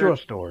guys what's your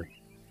story?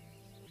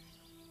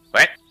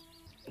 What?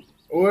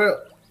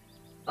 Well,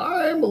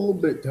 I am a little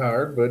bit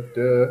tired, but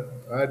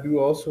I do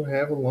also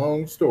have a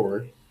long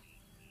story.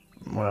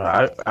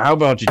 Well, how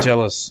about you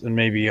tell us, and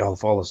maybe I'll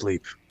fall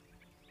asleep.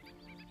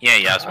 Yeah,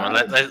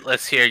 Yasmor,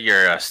 let's hear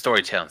your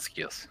storytelling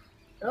skills.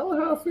 I don't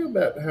know how I feel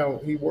about how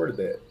he worded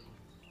that.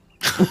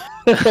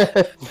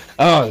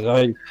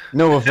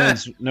 No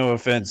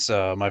offense,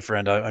 my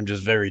friend. I'm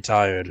just very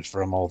tired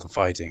from all the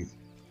fighting.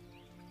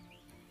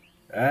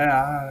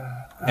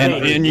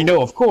 And you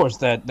know, of course,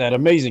 that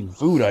amazing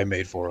food I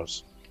made for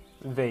us.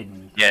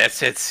 Vaden. Yeah,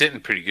 it's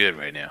sitting pretty good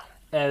right now.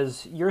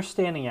 As you're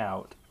standing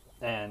out,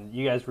 and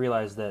you guys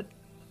realize that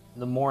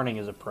the morning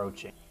is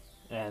approaching,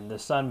 and the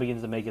sun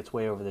begins to make its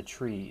way over the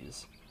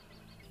trees.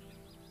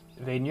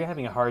 Vaden, you're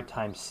having a hard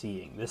time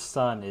seeing. This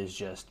sun is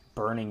just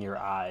burning your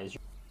eyes.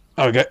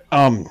 Okay,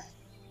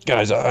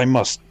 guys, I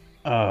must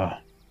go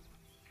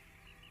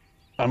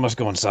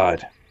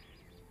inside.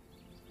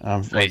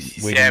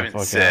 He's having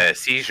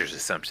seizures or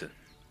something.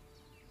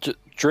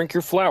 Drink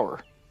your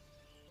flour.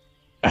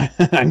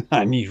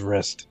 I need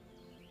rest.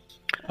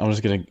 I'm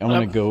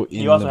gonna go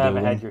in. You also the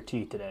haven't building. had your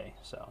tea today,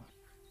 so.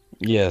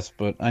 Yes,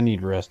 but I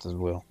need rest as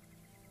well.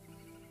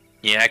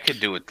 Yeah, I could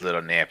do with a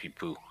little nappy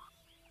poo.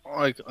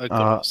 I could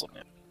also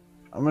nap.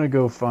 I'm gonna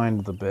go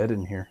find the bed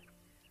in here.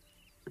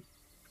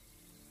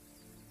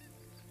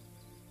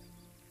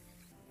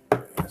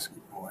 That's a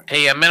good point.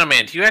 Hey,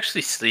 Middleman, do you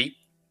actually sleep?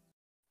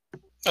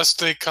 I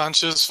stay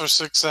conscious for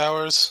 6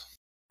 hours.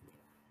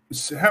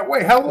 So how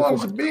long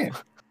has it been?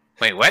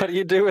 Wait, What what? do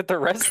you do with the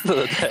rest of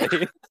the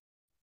day?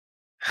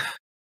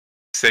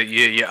 So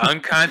you're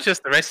unconscious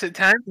the rest of the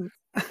time?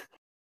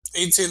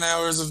 18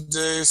 hours of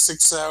day,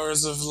 6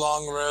 hours of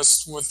long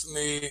rest with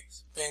me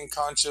being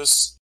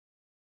conscious.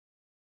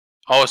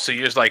 Oh, so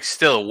you're like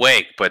still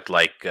awake, but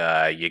like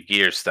your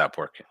gears stop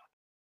working.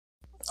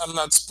 I'm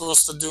not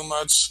supposed to do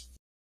much.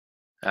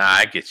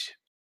 I get you.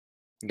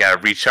 You gotta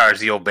recharge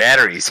the old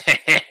batteries.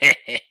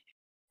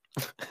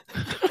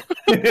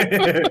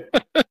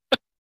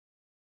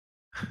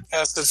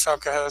 Acid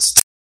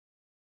Falcahest.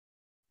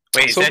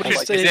 Wait, is So that, they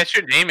your, say- is that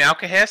your name,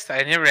 Alcahest?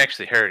 I never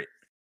actually heard it.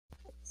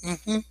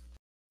 Mm-hmm.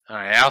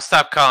 Alright, I'll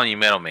stop calling you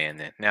Middleman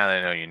then, now that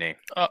I know your name.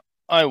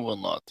 I will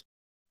not.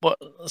 But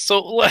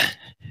so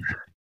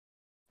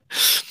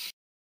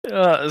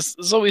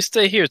so we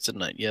stay here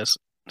tonight. Yes,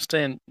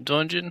 stay in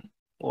dungeon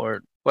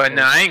or. Well,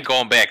 no, I ain't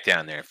going back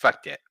down there.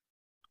 Fuck that.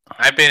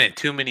 I've been in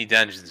too many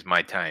dungeons in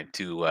my time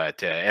to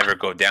ever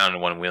go down to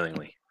one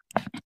willingly.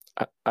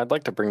 I'd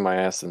like to bring my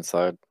ass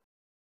inside.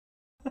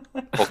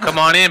 Well, come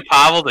on in,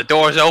 Pavel. The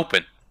door's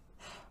open.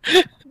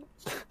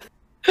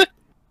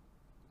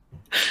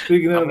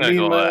 Speaking I'm of gonna being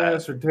go, my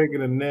ass or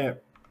taking a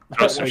nap.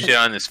 Throw some shit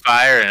on this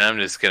fire, and I'm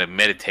just gonna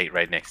meditate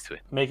right next to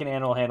Make an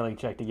animal handling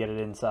check to get it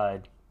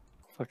inside.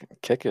 Fucking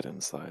kick it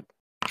inside.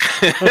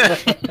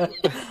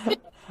 it.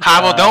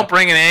 Pavel, don't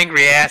bring an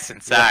angry ass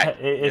inside.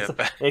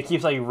 It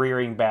keeps like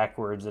rearing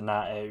backwards and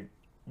not.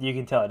 You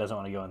can tell it doesn't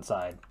want to go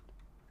inside.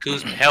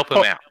 Kuzma, help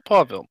him out.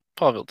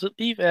 Pavel, just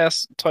leave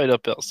ass tied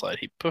up outside.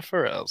 He'd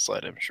prefer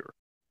outside, I'm sure.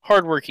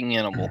 Hardworking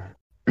animal.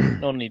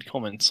 No need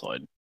come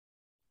inside.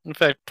 In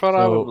fact,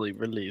 probably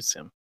release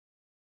him.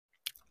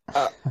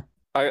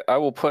 I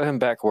will put him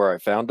back where I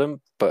found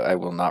him, but I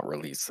will not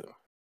release him.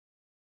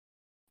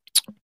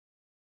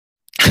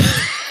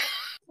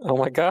 Oh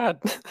my god.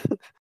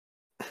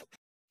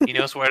 He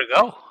knows where to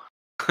go.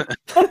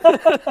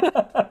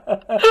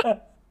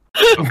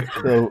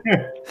 So,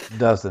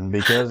 Dustin,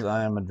 because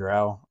I am a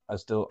drow,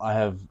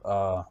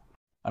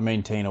 I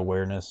maintain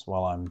awareness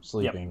while I'm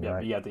sleeping, Yep,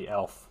 right? you got the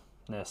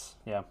elfness.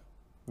 Yeah.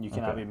 You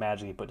cannot be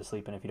magically put to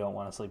sleep, and if you don't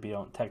want to sleep, you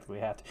don't technically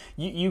have to.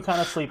 You kind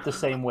of sleep the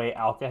same way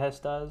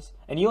Alcahest does,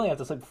 and you only have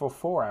to sleep for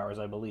 4 hours,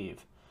 I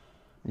believe.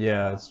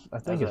 Yeah, I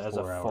think it's as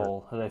 4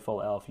 hours. As a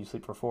full elf, you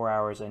sleep for 4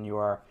 hours, and you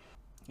are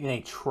in a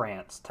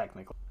trance,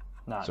 technically.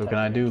 Not So can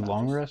I do technically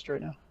long conscious. rest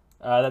right now?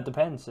 That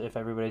depends if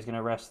everybody's going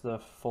to rest the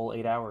full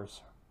 8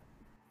 hours.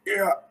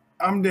 Yeah,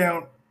 I'm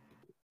down.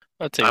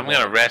 I'm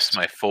gonna rest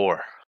my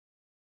 4.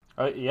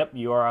 Yep,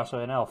 you are also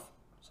an elf.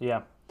 So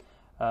yeah,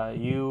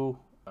 you,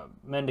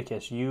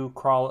 Mendicus, you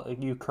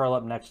curl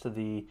up next to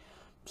the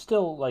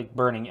still like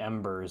burning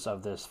embers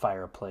of this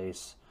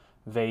fireplace.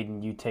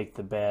 Vaden, you take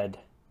the bed.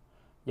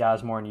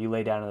 Yasmorn, you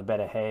lay down in the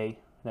bed of hay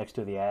next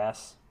to the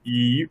ass.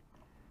 Yep.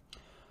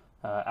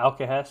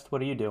 Alcahest, what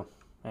do you do?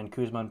 And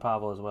Kuzma and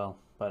Pavel as well,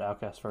 but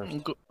Alcahest first.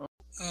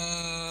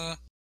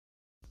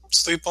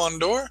 Sleep on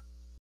door?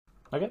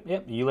 Okay,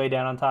 yep. You lay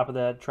down on top of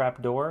that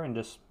trap door and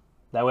just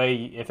That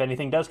way, if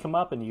anything does come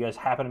up and you guys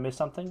happen to miss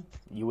something,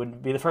 you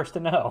wouldn't be the first to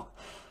know.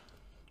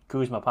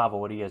 Kuzma,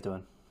 Pavel, what are you guys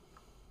doing?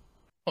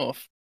 Oh,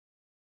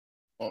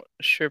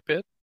 sure,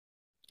 bit.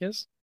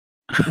 Yes.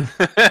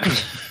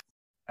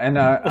 And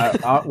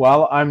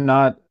while I'm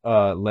not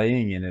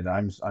laying in it,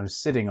 I'm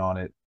sitting on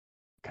it,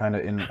 kind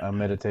of in a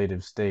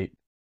meditative state.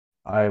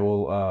 I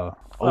will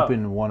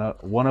open one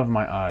of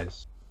my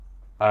eyes.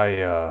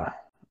 I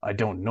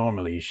don't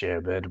normally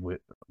share bed with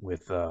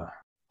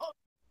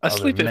I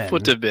sleep men. at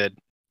foot of bed.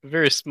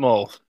 Very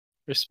small.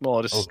 Very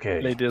small. Just Okay.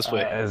 made this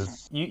way.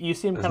 You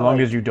seem as kind long of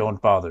like, as you don't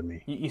bother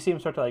me. You see him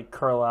start to like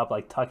curl up,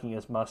 like tucking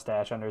his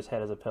mustache under his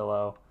head as a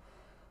pillow.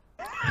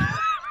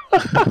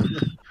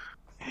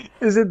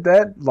 Is it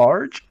that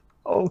large?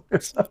 Oh,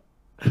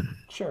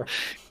 Sure.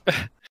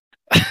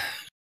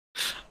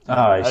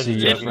 I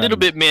see. A little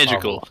bit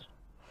magical.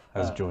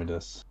 Has joined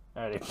us.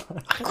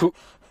 Alrighty.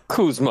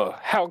 Kuzma,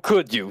 how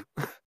could you?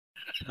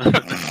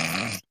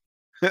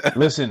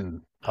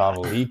 Listen,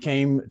 Pavel, he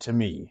came to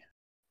me.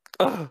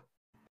 It's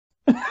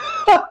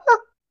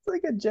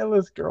like a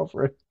jealous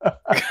girlfriend.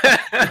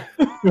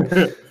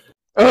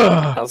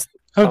 How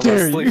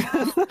dare you?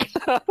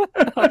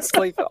 I'll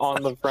sleep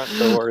on the front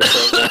door so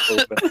it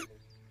won't open,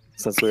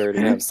 since we already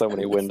have so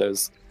many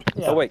windows.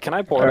 Yeah. Oh wait, can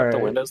I board up the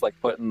Alright. windows, like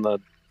putting the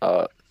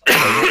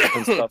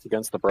and stuff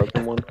against the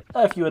broken one?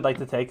 If you would like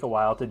to take a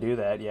while to do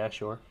that, yeah,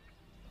 sure.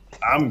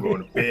 I'm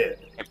going to bed.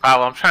 Hey,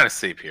 Paolo, I'm trying to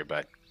sleep here,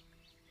 bud.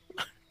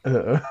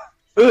 Yeah,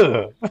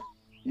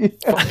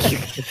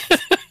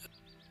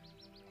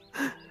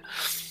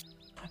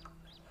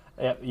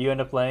 you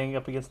end up laying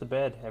up against the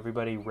bed.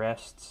 Everybody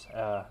rests.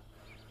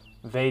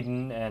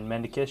 Vaden and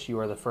Mendicus, you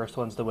are the first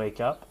ones to wake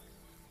up.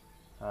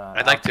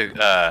 I'd like to,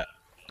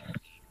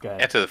 Go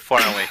ahead. after the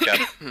foreigner wake up.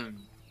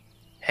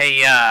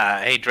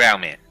 Hey, Drow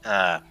Man.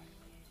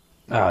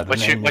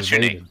 What's your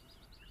name?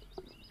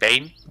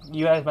 Baden?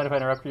 You guys mind if I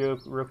interrupt you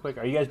real quick?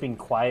 Are you guys being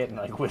quiet and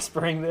like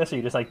whispering this, or are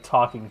you just like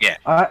talking? Yeah.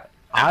 I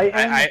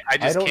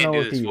just don't can't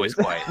know do if this he voice is.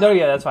 quiet. No,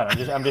 yeah, that's fine.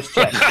 I'm just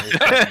checking.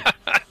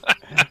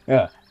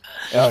 Yeah.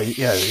 Oh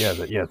yeah.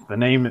 The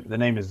name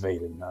is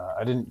Vaden.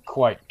 I didn't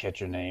quite catch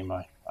your name.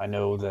 I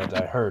know that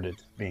I heard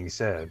it being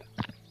said.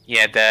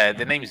 Yeah,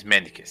 the name is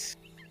Mendicus.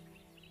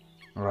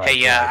 Right.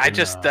 Hey, I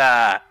just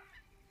I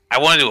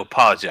wanted to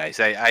apologize.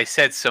 I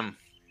said some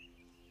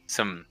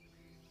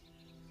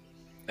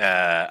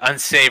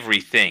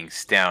unsavory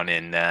things down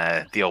in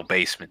the old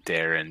basement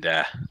there, and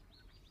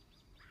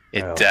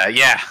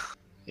yeah,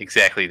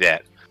 exactly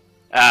that.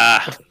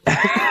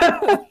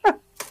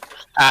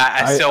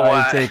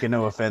 I take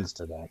no offense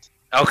to that.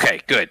 Okay,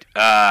 good.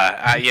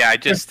 Yeah, I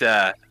just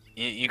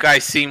you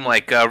guys seem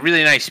like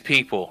really nice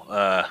people.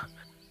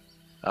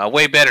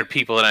 Way better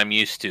people than I'm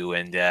used to,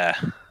 and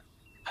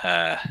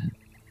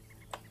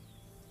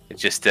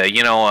it's just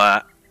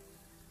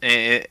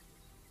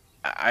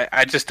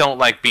I just don't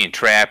like being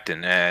trapped,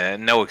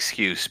 and no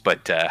excuse.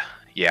 But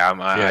yeah,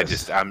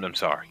 I'm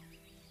sorry.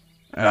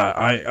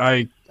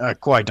 I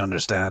quite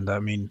understand. I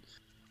mean,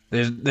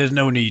 there's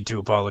no need to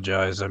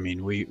apologize. I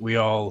mean, we were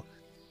all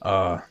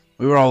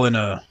in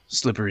a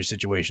slippery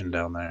situation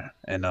down there,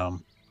 and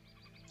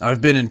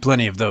I've been in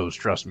plenty of those.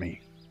 Trust me.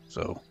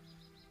 So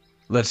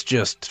let's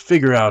just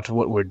figure out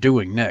what we're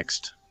doing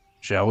next,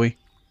 shall we?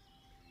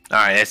 All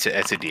right,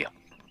 that's a deal.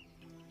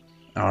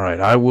 All right,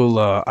 I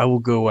will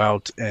go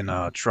out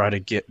and try to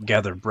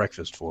gather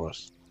breakfast for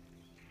us.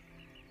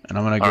 And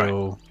I'm gonna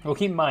go. Well,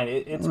 keep in mind,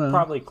 it's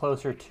probably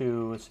closer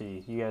to. Let's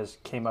see. You guys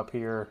came up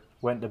here,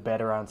 went to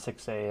bed around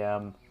 6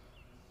 a.m.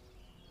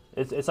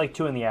 It's like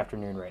 2 in the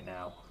afternoon right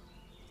now.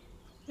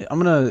 I'm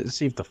gonna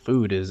see if the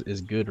food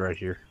is good right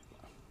here.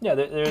 Yeah,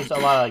 there's a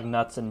lot of like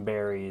nuts and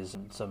berries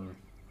and some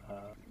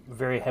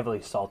very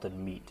heavily salted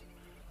meat.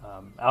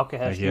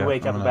 Alcahez, you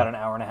wake up about an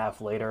hour and a half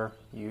later.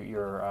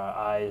 Your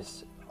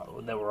eyes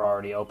that were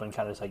already open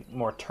kind of just like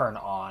more turn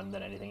on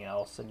than anything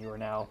else, and you are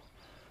now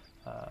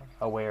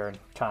aware and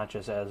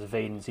conscious as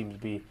Vaden seems to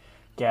be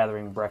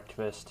gathering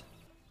breakfast.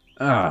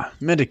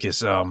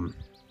 Mendicus,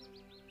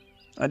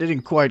 I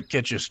didn't quite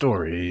catch your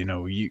story. You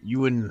know,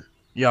 you and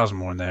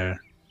Yasmorn there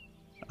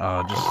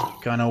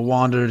just kind of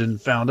wandered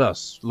and found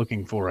us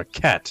looking for a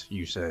cat,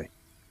 you say?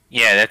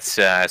 Yeah, that's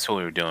what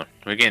we were doing.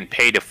 We're getting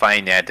paid to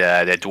find that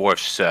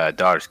dwarf's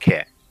daughter's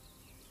cat.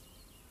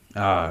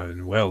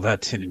 Well,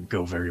 that didn't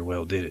go very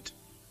well, did it?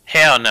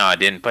 Hell no, I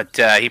didn't. But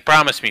he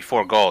promised me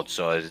 4 gold,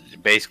 so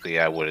basically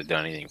I would have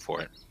done anything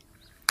for it.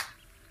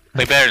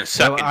 Way better than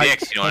sucking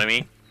dicks, you know what I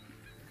mean?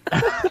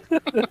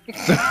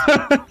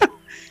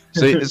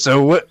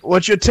 So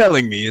what you're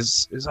telling me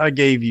is I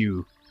gave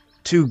you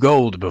 2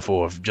 gold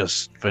before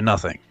just for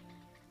nothing.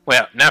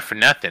 Well, not for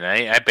nothing.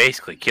 I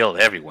basically killed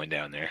everyone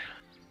down there.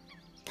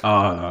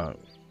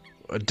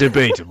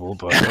 Debatable,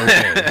 but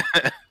okay.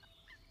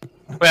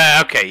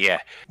 Well, okay, yeah.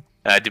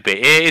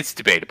 It's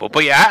debatable,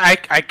 but yeah,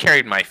 I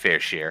carried my fair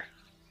share.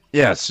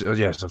 Yes,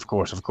 of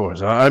course.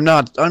 I'm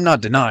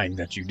not denying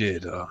that you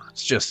did.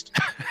 It's just,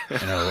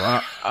 you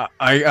know,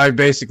 I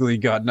basically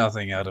got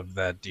nothing out of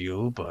that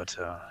deal, but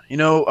I'm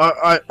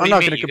not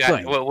going to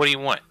complain. What do you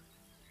want?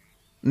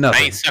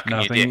 Nothing. I ain't sucking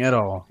your Nothing dick. at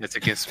all. That's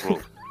against the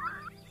rule.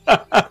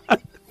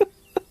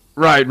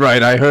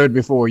 Right. I heard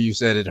before you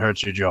said it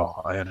hurts your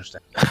jaw. I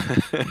understand.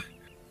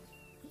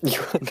 You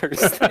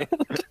understand?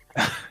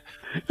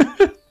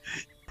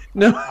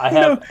 No, I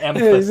have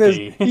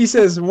empathy. He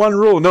says one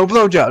rule: no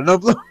blowjob, no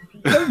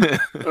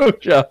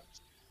blowjob.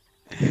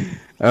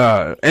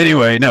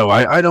 Anyway, no,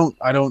 I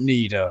don't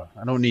need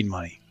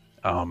money.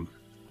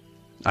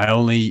 I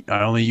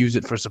only use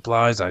it for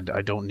supplies. I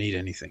don't need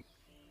anything.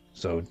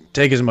 So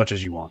take as much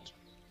as you want.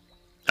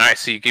 All right,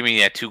 so you give me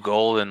that 2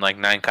 gold and like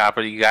 9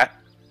 copper that you got.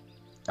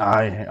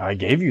 I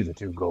gave you the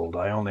 2 gold.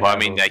 I only. Well, I have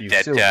mean a like few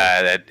that silver.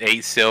 that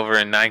 8 silver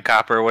and 9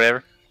 copper or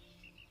whatever.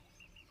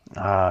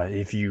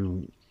 If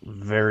you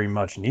very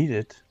much need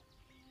it.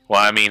 Well,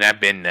 I mean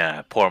I've been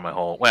poor my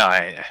whole. Well,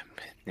 I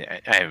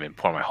haven't been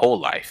poor my whole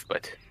life,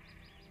 but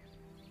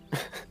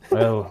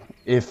Well,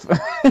 if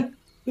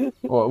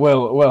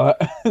well,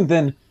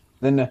 then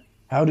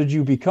how did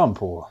you become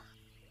poor?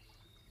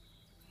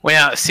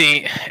 well,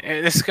 see,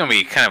 this is gonna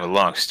be kind of a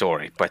long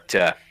story, but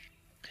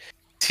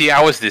see,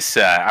 I was this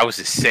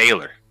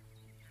sailor.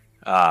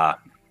 I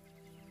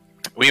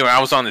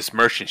was on this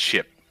merchant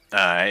ship.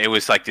 It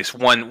was like this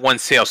one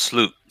sail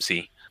sloop.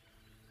 See,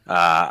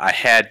 I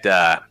had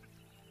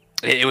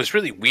it was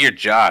really weird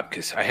job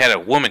because I had a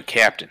woman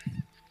captain,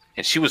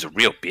 and she was a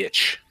real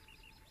bitch.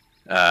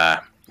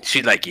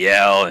 She'd like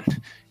yell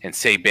and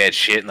say bad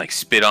shit and like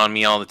spit on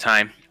me all the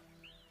time.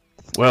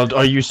 Well,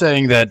 are you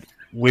saying that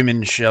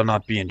women shall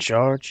not be in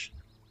charge?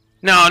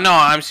 No,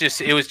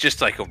 it was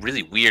just like a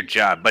really weird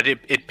job, but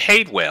it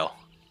paid well.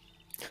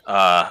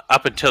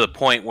 Up until the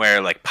point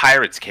where like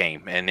pirates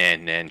came, and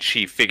then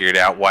she figured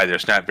out why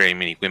there's not very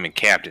many women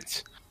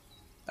captains.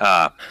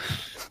 And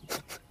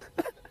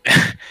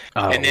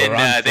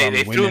then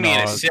they threw me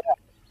in a cell.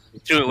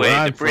 Threw away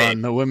at the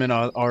brig. The women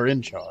are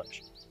in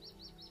charge.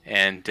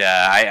 And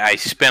I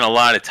spent a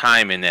lot of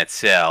time in that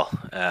cell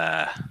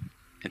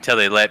until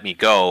they let me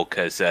go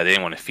because they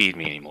didn't want to feed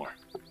me anymore.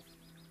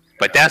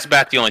 But that's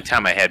about the only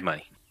time I had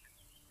money.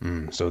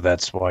 So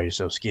that's why you're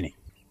so skinny.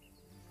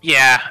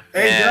 Yeah.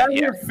 Hey, did I yeah.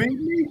 hear feed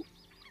me?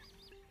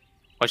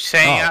 What you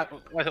saying?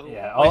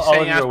 Yeah, all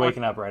of you are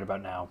waking up right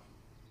about now.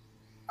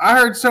 I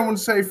heard someone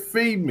say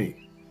feed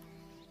me.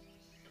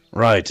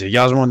 Right,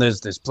 Yasmon,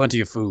 there's plenty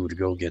of food.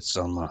 Go get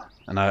some.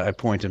 And I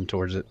point him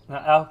towards it. Now,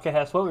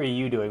 Alcahest, what were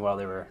you doing while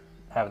they were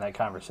having that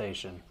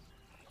conversation?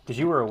 Because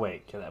you were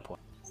awake at that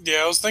point.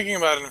 Yeah, I was thinking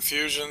about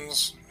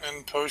infusions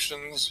and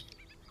potions.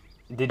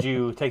 Did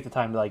you take the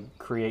time to like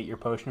create your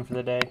potion for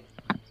the day?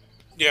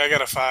 Yeah, I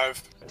got a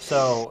 5.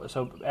 So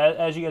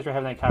as you guys were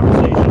having that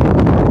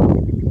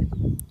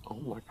conversation, Oh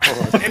my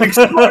god. An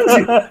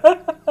explosion!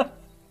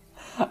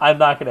 I'm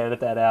not gonna edit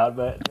that out,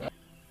 but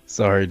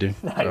Sorry, dude.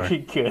 I'd be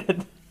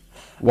good.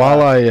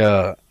 While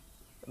I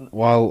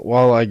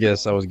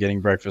guess I was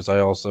getting breakfast, I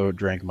also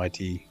drank my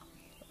tea.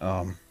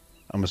 I'm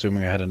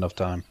assuming I had enough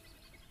time.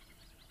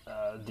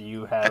 Do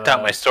you have? I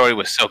thought my story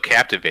was so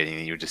captivating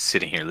that you were just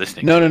sitting here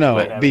listening. No. have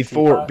a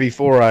teapot?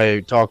 Before I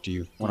talked to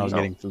you when I was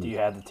getting Do food. you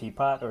have the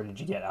teapot, or did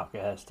you get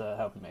Alcahest to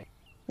help you make?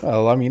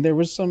 Well, I mean, there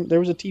was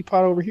a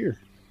teapot over here.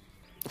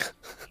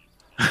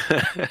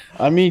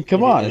 I mean,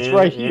 come on, it's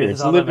right here.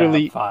 It's on the map,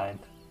 literally fine.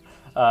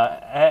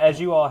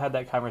 As you all had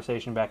that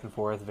conversation back and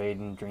forth,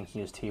 Vaden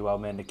drinking his tea while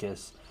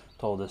Mendicus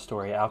told this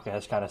story,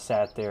 Alcahest kind of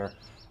sat there.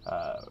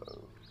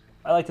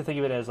 I like to think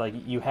of it as like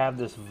you have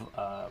this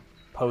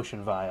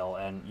potion vial,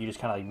 and you just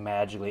kind of like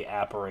magically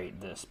apparate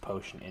this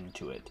potion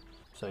into it.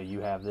 So you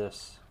have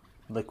this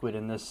liquid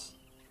in this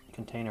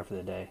container for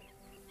the day.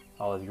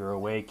 All of you are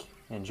awake,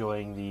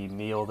 enjoying the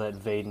meal that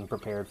Vaden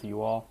prepared for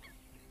you all.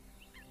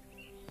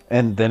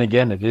 And then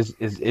again, it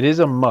is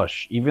a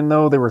mush. Even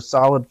though they were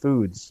solid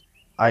foods,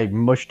 I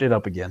mushed it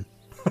up again.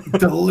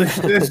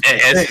 Delicious.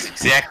 That's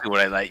exactly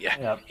what I like. Yeah.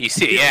 Yep. You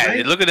see,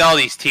 yeah. Look at all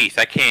these teeth.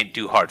 I can't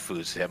do hard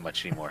foods that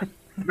much anymore.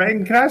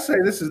 Man, can I say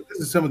this is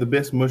some of the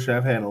best mush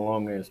I've had in a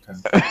long ass time.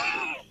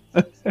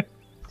 Signature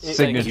It's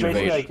basically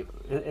base. like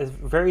it's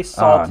very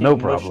salty, no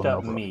mushed problem, no up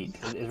problem. meat.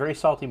 It's very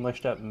salty,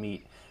 mushed up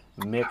meat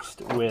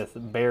mixed with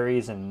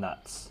berries and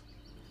nuts.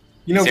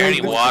 You know, Is there man,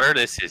 any water?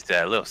 This is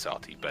a little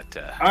salty, but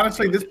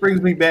honestly, this brings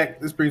me back.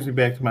 This brings me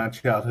back to my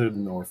childhood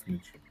in the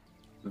orphanage.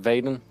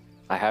 Vaden,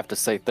 I have to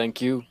say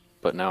thank you,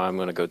 but now I'm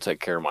gonna go take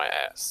care of my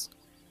ass.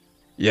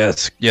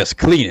 Yes,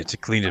 clean it.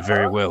 Clean it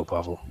very well,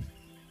 Pavel.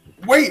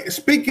 Wait,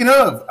 speaking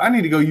of, I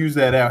need to go use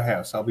that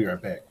outhouse. I'll be right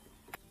back.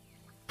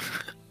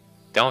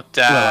 don't.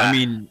 Well, I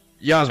mean,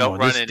 don't Yasmo,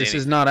 run this into is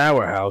anything. not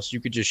our house. You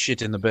could just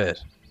shit in the bed.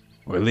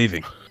 We're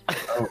leaving.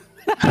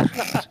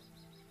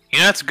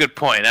 That's a good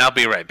point. I'll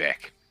be right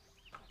back.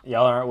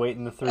 Y'all aren't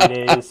waiting the 3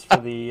 days for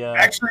the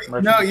Actually,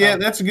 merchant no, to yeah, come?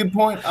 that's a good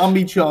point. I'll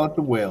meet y'all at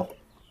the well.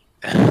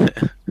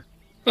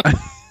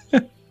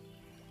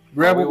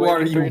 Grab Are we what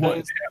water waiting you 3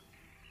 want.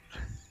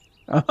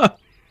 days?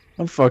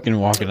 I'm fucking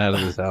walking out of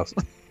this house.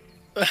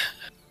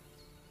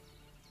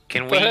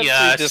 Can we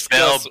Perhaps we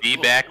spell discuss "be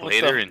back what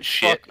later" the and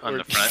shit fuck on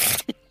the we're-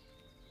 front?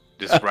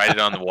 Just write it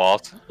on the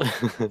walls.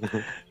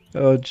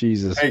 Oh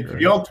Jesus! Hey, Christ.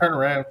 can y'all turn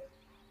around?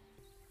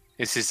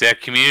 This is a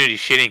community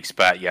shitting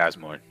spot,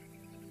 Yasmorn.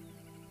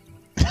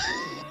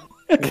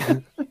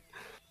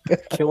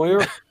 Can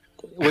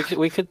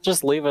we could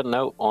just leave a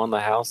note on the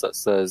house that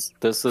says,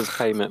 "This is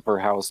payment for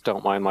house.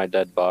 Don't mind my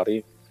dead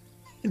body."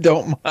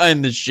 Don't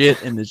mind the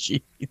shit in the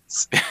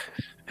sheets.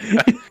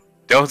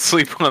 Don't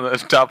sleep on the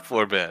top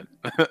floor bed.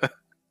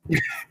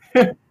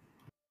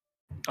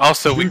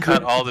 Also, we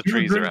cut all the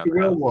trees around the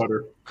well house.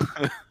 water.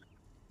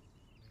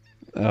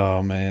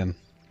 Oh man.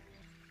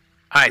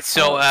 All right,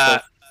 so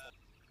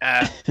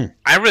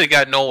I really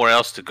got nowhere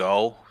else to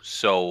go.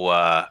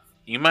 So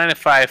you mind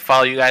if I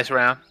follow you guys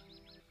around?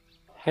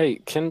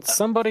 Hey, can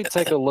somebody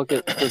take a look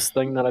at this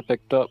thing that I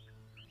picked up?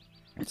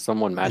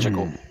 Someone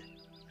magical.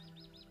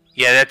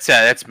 Yeah,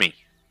 that's me.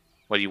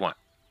 What do you want?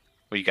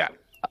 What do you got?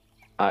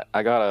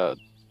 I got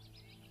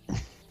a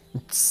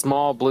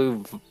small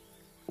blue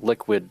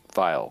liquid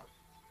vial,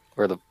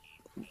 or the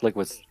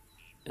liquid's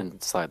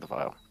inside the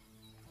vial.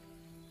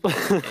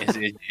 Is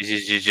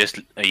it just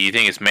you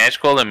think it's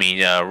magical? Let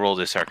me roll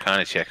this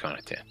Arcana check on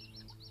it then.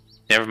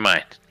 Never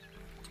mind.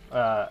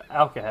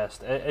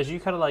 Alcahest, as you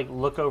kind of like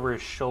look over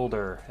his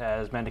shoulder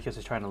as Mendicus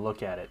is trying to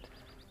look at it,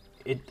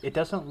 it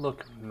doesn't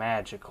look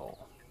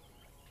magical.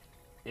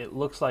 It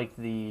looks like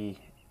the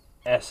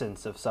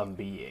essence of some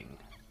being.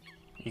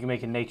 You can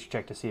make a nature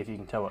check to see if you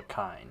can tell what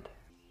kind.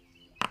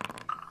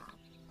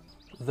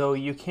 Though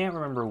you can't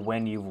remember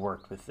when you've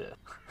worked with this.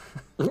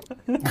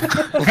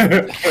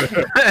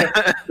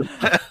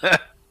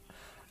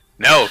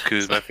 No,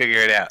 Kuzma, figure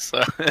it out.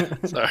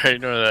 Sorry,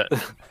 ignore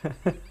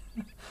that.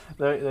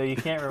 Though you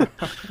can't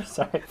remember.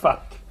 Sorry,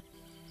 fuck.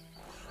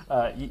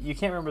 You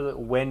can't remember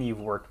when you've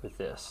worked with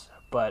this,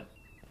 but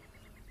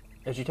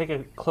as you take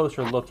a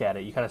closer look at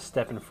it, you kind of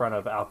step in front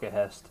of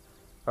Alcahest,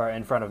 or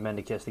in front of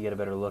Mendicus to get a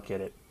better look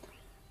at it.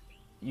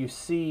 You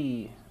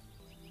see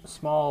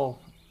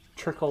small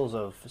trickles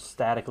of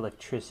static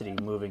electricity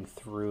moving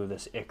through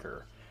this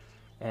ichor,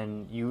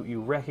 and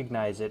you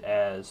recognize it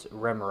as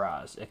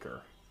Remoraz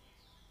ichor.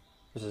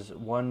 This is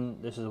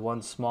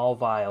one small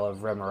vial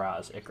of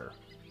Remoraz ichor,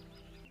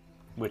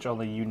 which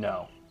only you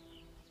know.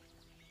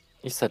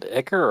 You said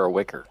ichor or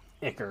wicker?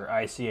 Ichor,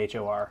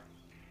 I-C-H-O-R.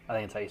 I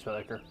think that's how you spell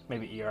ichor.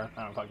 Maybe E-R.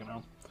 I don't fucking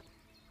know.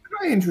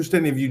 Can I interest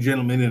any of you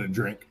gentlemen in a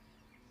drink?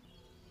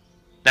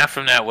 Not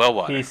from that well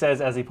water. He says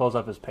as he pulls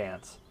up his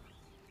pants.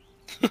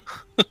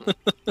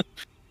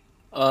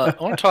 I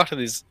want to talk to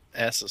these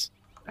asses.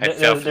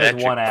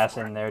 There's one ass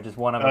in there. Just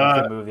one of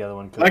them can move, the other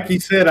one couldn't. Like he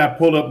said, I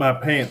pulled up my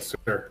pants,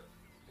 sir.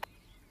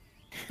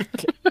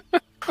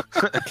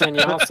 Can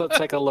you also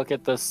take a look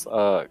at this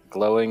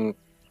glowing,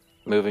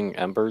 moving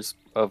embers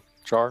of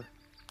jar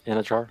in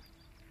a jar?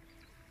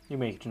 You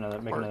make another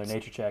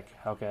nature check,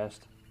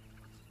 Outcast.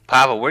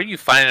 Papa, where are you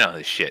finding all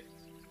this shit?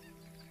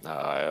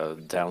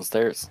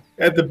 Downstairs.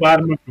 At the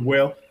bottom of the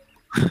well.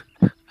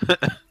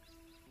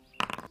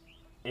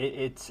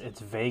 It's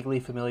vaguely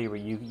familiar, but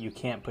you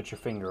can't put your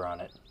finger on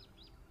it.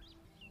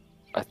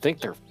 I think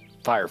they're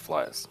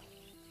fireflies.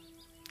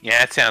 Yeah,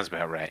 that sounds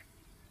about right.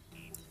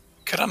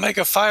 Could I make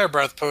a fire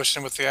breath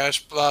potion with the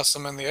ash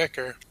blossom and the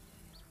ichor?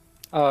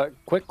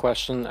 Quick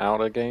question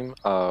out of game.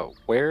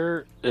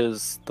 Where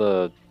is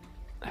the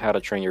How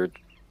to Train Your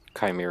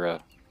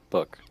Chimera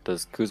book?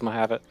 Does Kuzma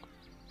have it?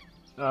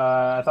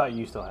 I thought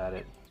you still had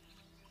it.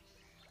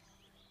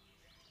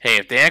 Hey,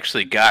 if they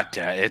actually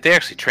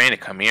train a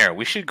Chimera,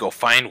 we should go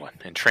find one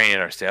and train it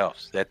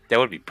ourselves. That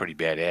would be pretty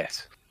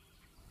badass.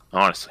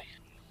 Honestly.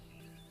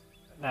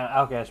 Now,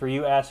 Alcahest,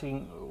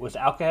 was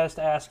Alcahest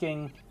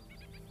asking,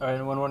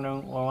 or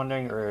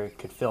wondering, or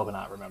could Phil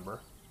not remember?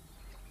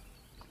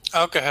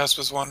 Alcahest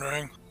was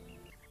wondering.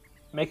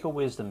 Make a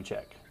wisdom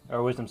check, or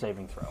a wisdom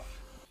saving throw.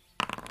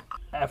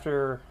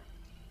 After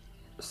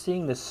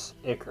seeing this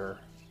ichor,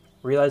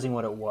 realizing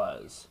what it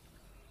was,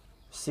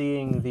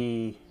 seeing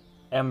the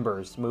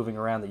embers moving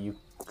around that you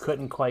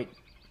couldn't quite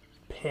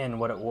pin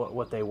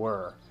what they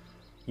were,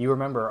 you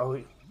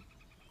remember,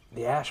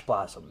 the ash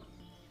blossom,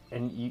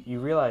 and you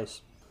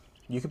realize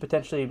you could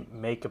potentially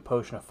make a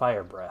potion of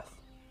fire breath,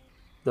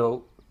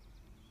 though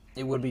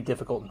it would be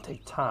difficult and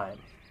take time.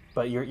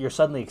 But you're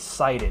suddenly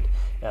excited.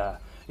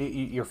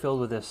 You're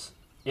filled with this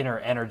inner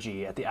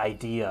energy at the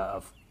idea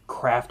of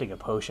crafting a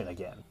potion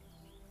again.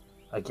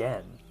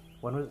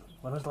 When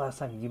was the last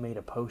time you made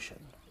a potion?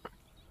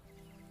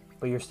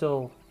 But you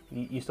still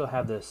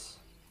have this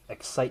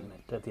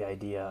excitement at the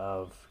idea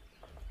of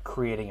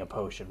creating a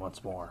potion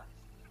once more.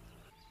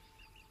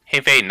 Hey,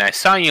 Vaden, I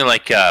saw you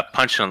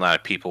punching a lot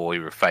of people while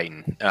you were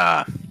fighting.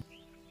 Are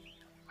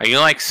you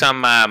like some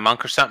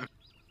monk or something?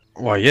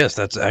 Why, yes,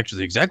 that's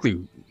actually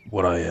exactly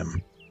what I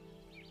am.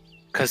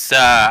 Because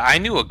I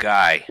knew a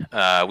guy.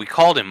 We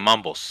called him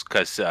Mumbles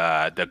because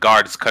the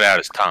guards cut out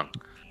his tongue.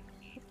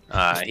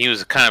 He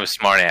was kind of a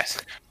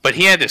smartass, but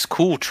he had this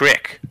cool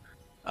trick.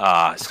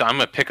 So I'm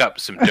gonna pick up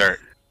some dirt,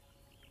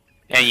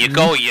 and you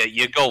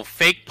go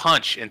fake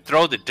punch and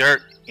throw the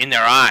dirt in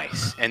their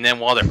eyes, and then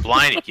while they're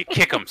blinded, you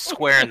kick them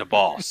square in the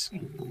balls.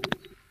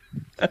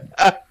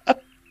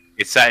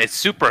 It's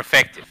super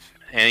effective,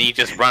 and you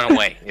just run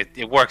away.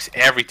 It works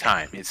every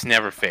time. It's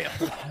never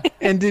failed.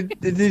 And did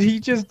he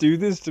just do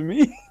this to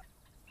me?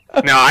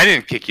 No, I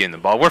didn't kick you in the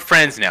ball. We're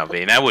friends now,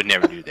 Baden. I would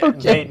never do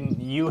that. Baden,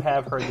 you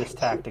have heard this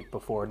tactic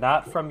before,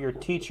 not from your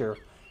teacher,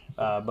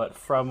 but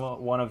from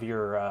one of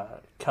your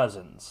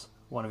cousins,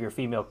 one of your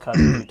female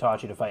cousins who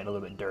taught you to fight a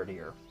little bit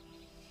dirtier.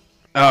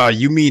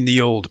 You mean the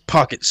old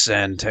pocket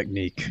sand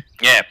technique?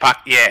 Yeah,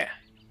 yeah.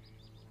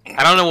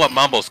 I don't know what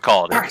Mumbles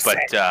called it, but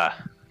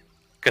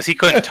because he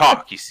couldn't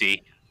talk, you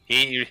see,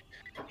 he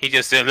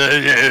just said.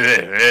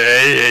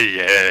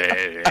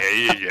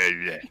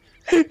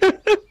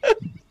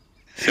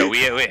 So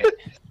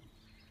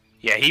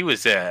yeah, he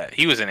was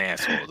an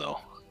asshole though.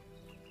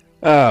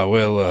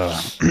 Well,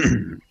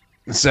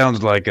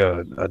 sounds like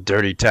a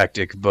dirty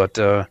tactic, but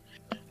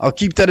I'll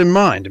keep that in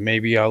mind.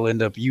 Maybe I'll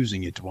end up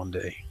using it one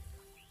day.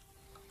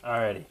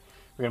 Alrighty,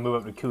 we're gonna move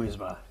up to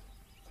Kuzma.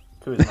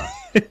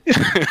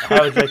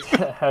 How would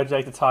you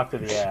like to talk to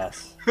the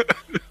ass?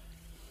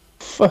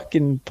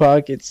 Fucking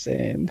pocket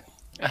sand.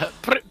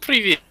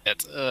 Привет.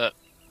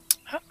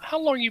 How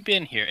long you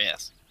been here,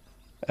 ass?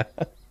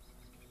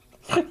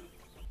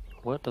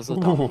 What does a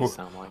donkey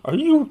sound like? Are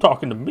you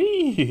talking to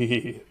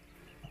me?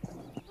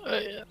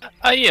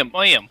 I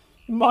am.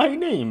 My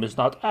name is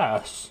not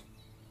ass.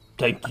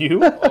 Thank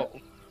you.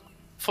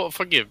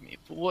 Forgive me.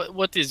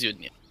 What is your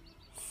name?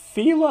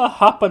 Fila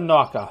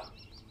Hapanaka.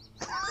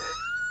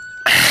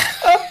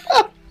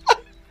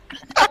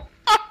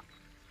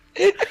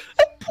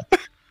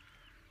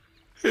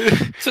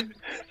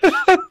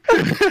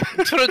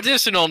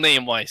 Traditional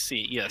name, I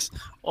see. Yes.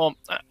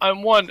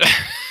 I'm wondering.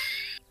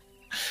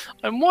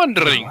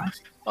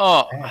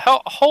 How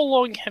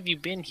long have you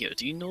been here?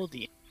 Do you know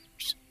the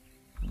owners?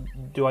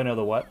 Do I know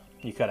the what?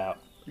 You cut out.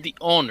 The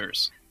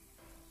owners.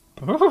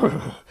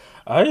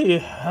 I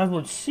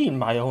haven't seen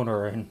my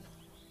owner in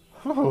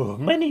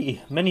many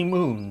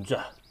moons.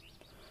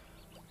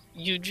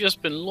 You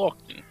just been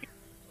locked in here.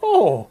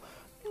 Oh,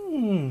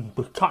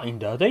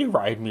 kinda. They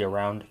ride me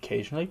around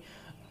occasionally.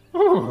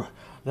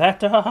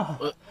 That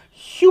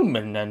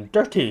human and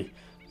dirty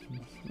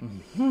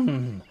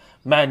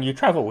man you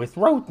travel with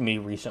rode me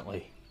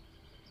recently.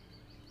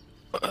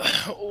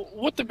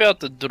 What about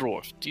the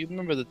dwarf? Do you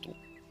remember the dwarf?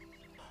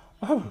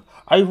 Oh,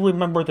 I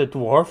remember the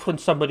dwarf and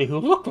somebody who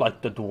looked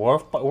like the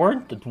dwarf but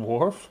weren't the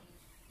dwarf.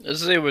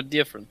 As they were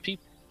different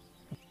people.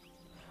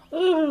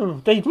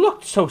 They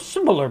looked so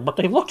similar, but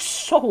they looked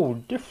so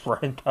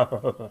different. Did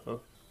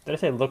I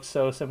say looked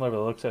so similar,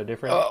 but looked so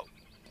different?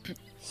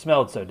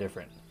 Smelled so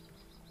different.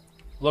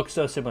 Looked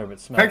so similar, but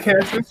smelled. Can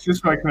I cast this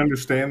just so I can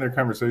understand their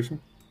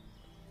conversation?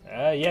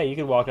 Yeah, you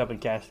can walk up and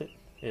cast it.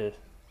 Yeah.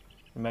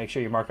 Make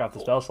sure you mark off the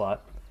spell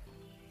slot.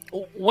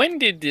 When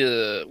did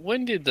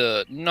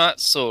the not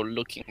so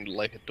looking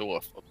like a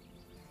dwarf?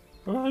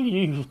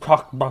 You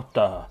talk about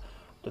the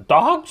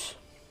dogs?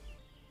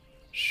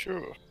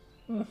 Sure.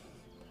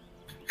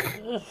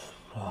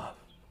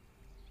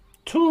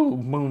 2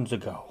 moons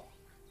ago.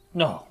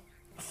 No,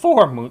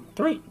 4 moons.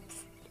 3.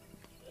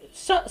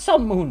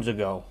 Some moons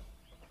ago.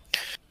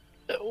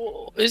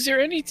 Is there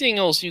anything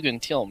else you can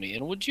tell me?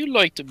 And would you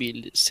like to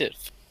be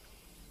Sith?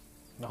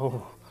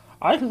 Oh,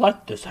 I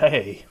like this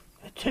hay.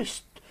 It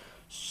tastes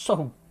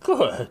so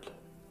good.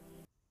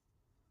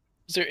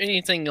 Is there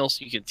anything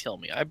else you can tell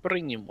me? I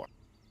bring you more.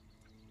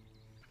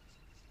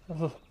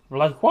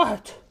 Like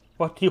what?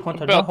 What do you want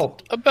to know?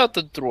 About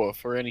the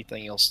dwarf or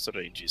anything else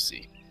strange you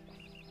see.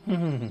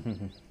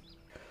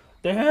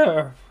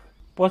 There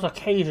was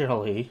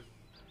occasionally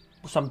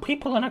some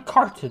people in a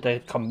cart that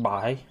they'd come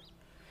by,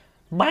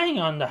 bang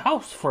on the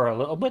house for a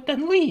little bit,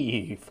 then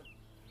leave.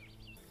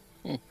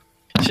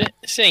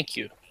 Thank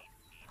you.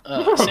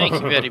 Thank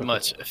you very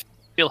much.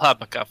 Phil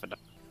Habakafana.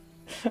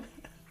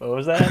 What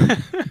was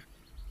that?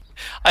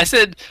 I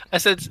said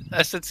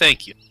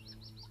thank you.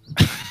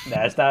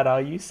 That's not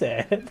all you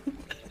said.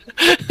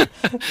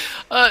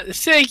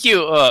 Thank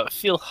you,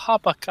 Phil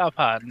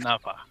Habakafana.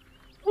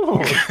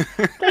 Oh,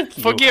 thank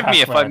you. Forgive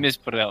me if I Halfman.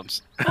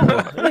 mispronounce.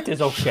 Oh, it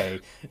is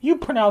okay. You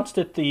pronounced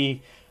it the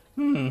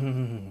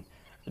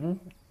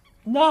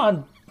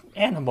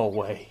non-animal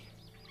way.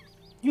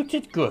 You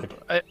did good.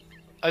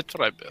 I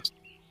tried best.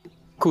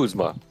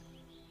 Kuzma,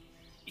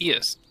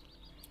 Yes.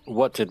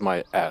 what did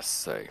my ass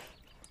say?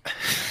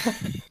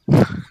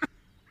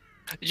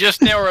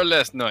 Just now or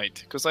last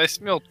night, because I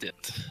smelt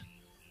it.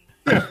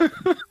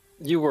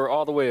 You were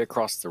all the way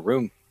across the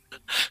room.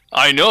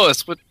 I know,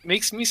 that's what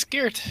makes me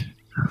scared.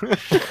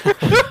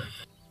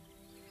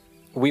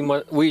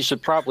 We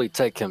should probably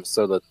take him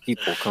so that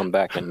people come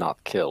back and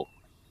not kill.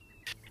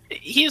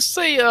 He's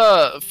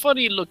a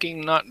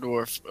funny-looking not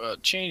dwarf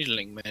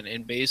changeling man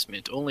in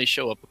basement. Only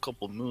show up a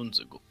couple moons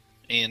ago,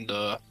 and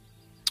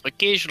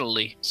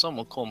occasionally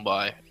someone come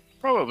by.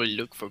 Probably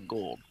look for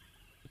gold.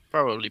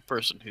 Probably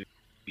person who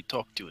we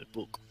talked to in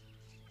book.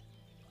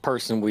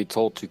 Person we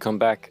told to come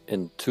back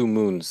in 2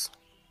 moons.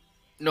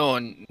 No,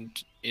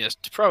 and yes,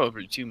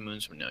 probably 2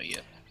 moons from now.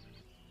 Yeah.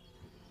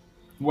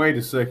 Wait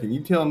a second.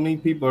 You telling me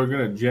people are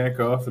gonna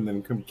jack off and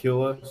then come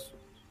kill us?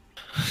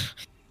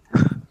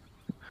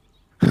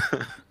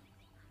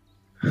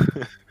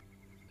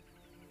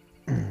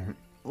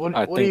 What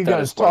I are think you that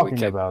guys is why we talking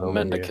kept about over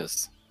here?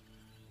 Mendicus.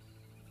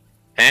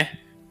 Eh?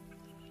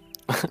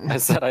 I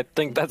said I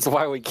think that's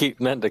why we keep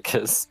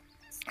Mendicus.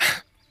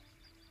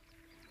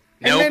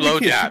 No Hey,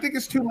 Mendicus, you blowjob. think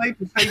it's too late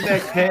to save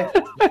that cat?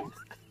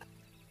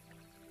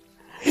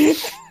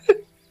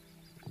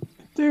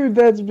 Dude,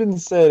 that's been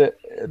said.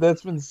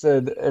 That's been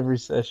said every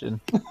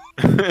session.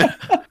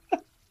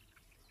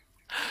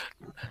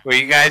 Well,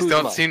 you guys Kuzma.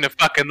 don't seem to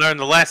fucking learn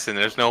the lesson.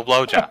 There's no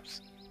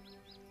blowjobs.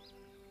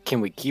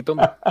 Can we keep him?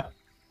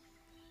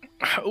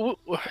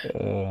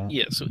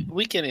 Yes,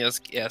 we can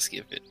ask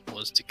if it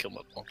was to come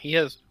up on. He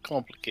has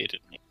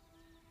complicated name.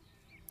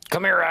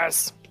 Come here,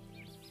 ass.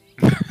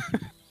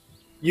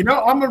 You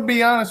know, I'm gonna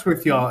be honest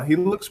with y'all. He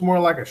looks more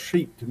like a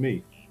sheep to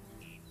me.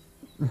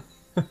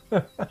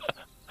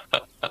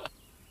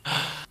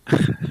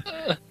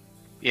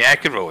 Yeah, I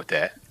could roll with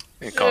that.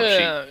 And call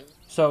him sheep.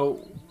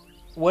 So,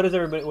 what is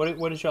everybody?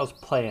 What is y'all's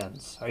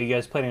plans? Are you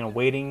guys planning on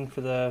waiting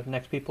for the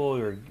next people,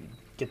 or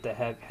get the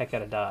heck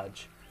out of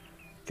Dodge?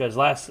 Because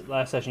last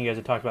session you guys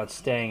had talked about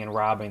staying and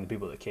robbing the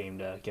people that came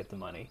to get the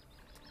money.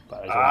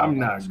 But I'm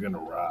not gonna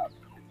rob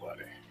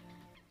nobody.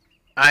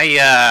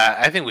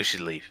 I think we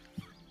should leave.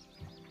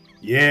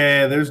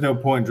 Yeah, there's no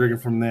point drinking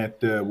from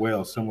that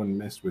well. Someone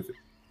messed with it.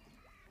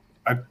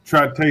 I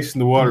tried tasting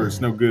the water.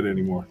 It's no good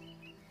anymore.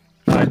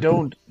 I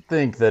don't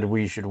think that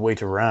we should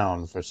wait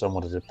around for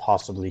someone to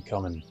possibly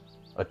come and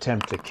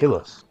attempt to kill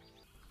us.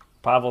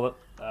 Pavel,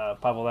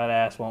 that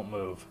ass won't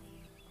move.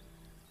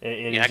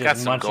 Yeah, I got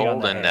some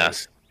gold and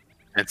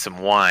some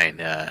wine.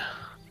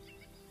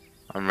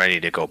 I'm ready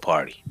to go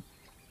party.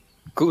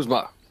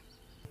 Kuzma,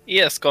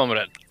 Yes,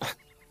 comrade.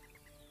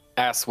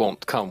 ass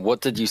won't come. What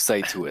did you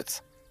say to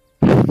it?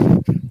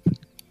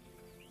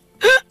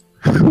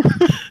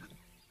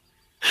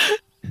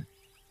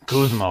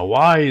 Kuzma,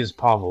 why is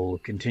Pavel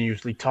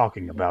continuously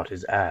talking about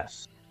his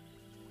ass?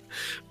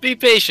 Be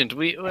patient.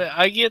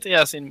 I get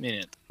ass in a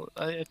minute.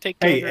 I take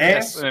care of your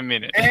ass in a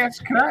minute. Ass,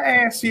 can I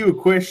ask you a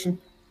question?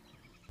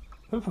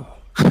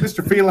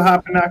 Mr. Fila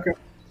Hapanaka?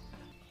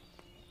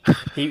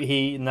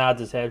 He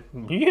nods his head.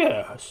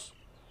 Yes.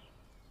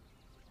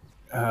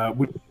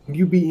 Would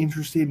you be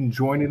interested in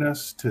joining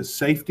us to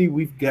safety?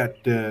 We've got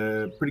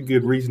pretty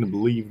good reason to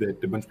believe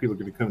that a bunch of people are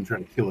going to come and try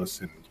to kill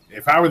us. And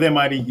if I were them,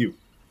 I'd eat you.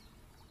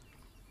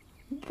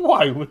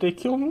 Why would they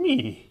kill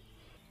me?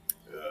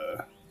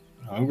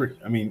 Hungry.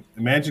 I mean,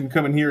 imagine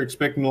coming here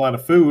expecting a lot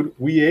of food.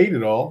 We ate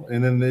it all,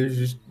 and then there's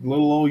just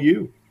little old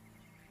you.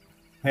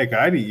 Heck,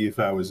 I'd eat you if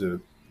I was a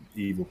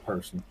evil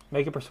person.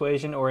 Make a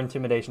persuasion or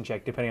intimidation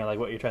check, depending on like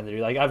what you're trying to do.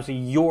 Like obviously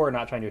you're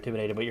not trying to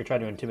intimidate him, but you're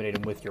trying to intimidate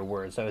him with your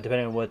words. So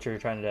depending on what you're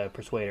trying to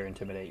persuade or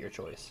intimidate, your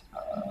choice.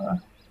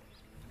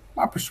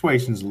 My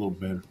persuasion's a little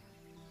better.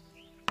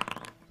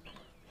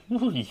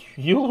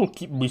 You'll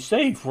keep me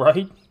safe,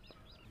 right?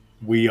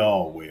 We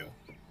all will.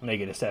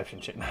 Make a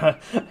deception check.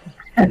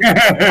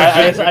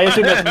 I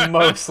assume that's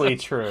mostly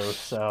true.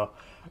 So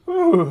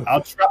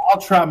I'll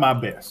try my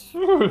best.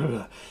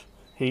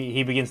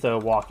 He begins to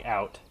walk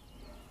out.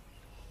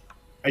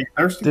 Are you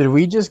thirsty? Did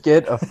we just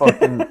get a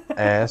fucking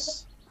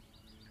ass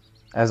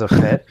as a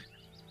pet?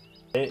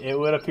 It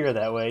would appear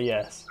that way,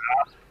 yes.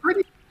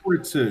 Pretty sure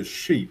it's a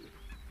sheep.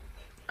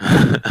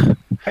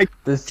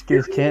 This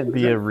can't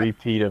be a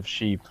repeat of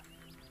sheep.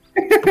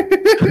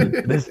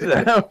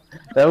 That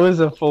was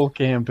a full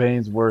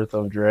campaign's worth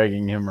of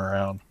dragging him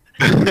around.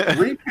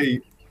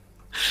 Repeat.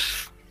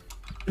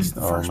 This is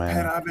the first man.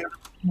 pet I've ever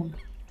seen.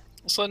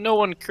 So no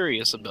one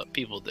curious about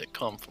people that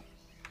come from.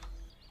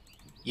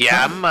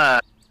 Yeah, I'm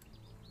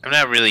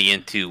not really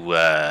into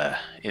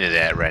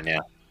that right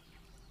now.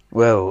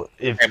 Well,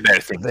 if I have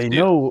better things they to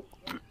do.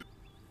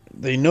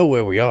 they know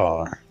where we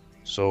are,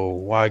 so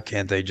why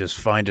can't they just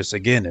find us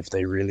again if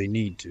they really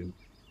need to?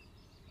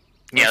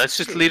 Yeah, let's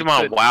just lead them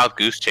on a wild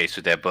goose chase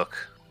with that book.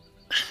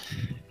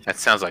 That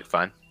sounds like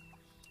fun.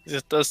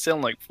 This does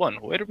sound like fun.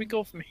 Where do we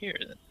go from here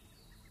then?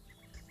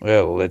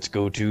 Well, let's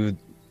go to,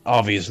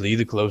 obviously,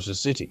 the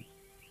closest city.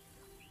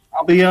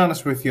 I'll be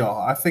honest with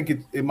y'all. I think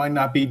it might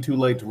not be too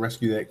late to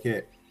rescue that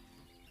cat.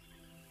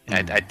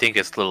 I think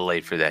it's a little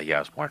late for that,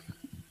 Yasmore.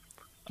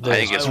 I There's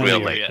think it's plenty real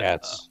of late.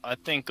 Cats. I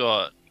think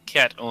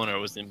cat owner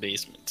was in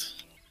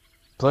basement.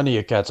 Plenty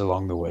of cats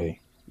along the way.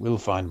 We'll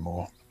find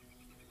more.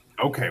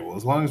 Okay, well,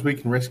 as long as we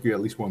can rescue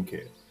at least one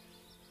cat.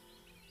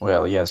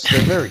 Well, yes,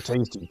 they're very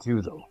tasty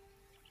too, though.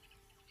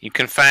 You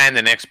can find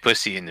the next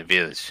pussy in the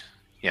village,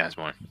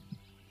 Yasmore.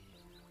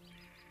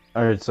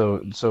 All right,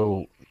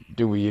 so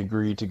do we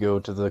agree to go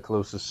to the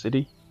closest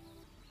city?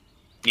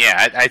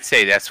 Yeah, I'd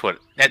say that's what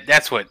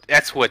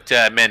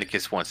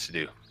Mendicus wants to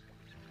do.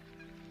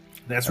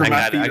 That's where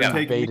my feet I are got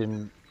taking me.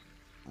 Baden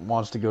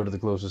wants to go to the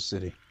closest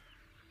city.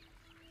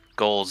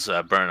 Gold's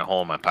burning a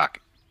hole in my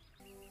pocket.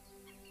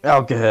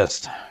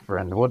 Alcahest,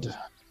 friend, what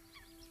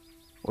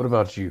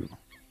about you?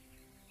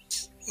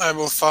 I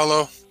will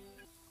follow.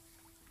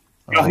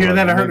 Y'all hear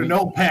that? I heard an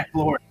old pack,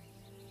 Lord.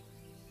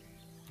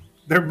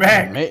 They're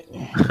back.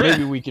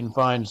 Maybe we can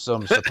find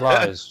some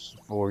supplies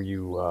for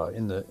you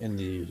in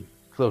the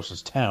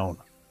closest town.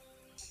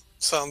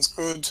 Sounds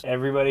good.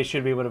 Everybody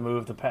should be able to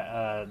move the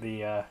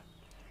Fila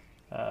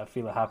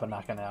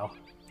Hapanaka now.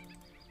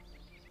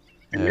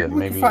 Maybe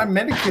we can find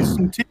Medicus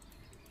and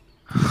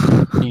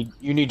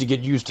You need to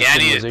get used to I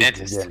need a civilization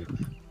dentist.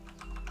 again.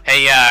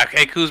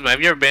 Hey Kuzma, have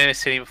you ever been in a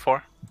city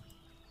before?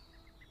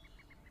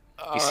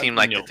 You seem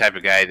like no. the type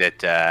of guy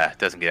that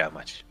doesn't get out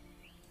much.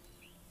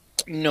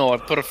 No, I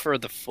prefer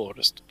the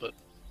forest, but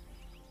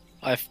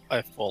I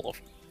follow.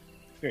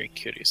 Very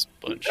curious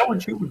bunch. Is that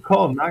what you would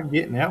call not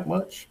getting out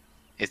much?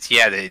 It's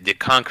the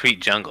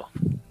concrete jungle.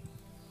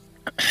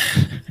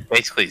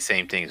 Basically the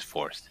same thing as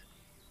forest.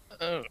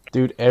 Oh.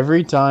 Dude,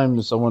 every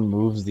time someone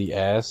moves the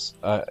ass,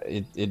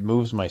 it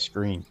moves my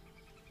screen.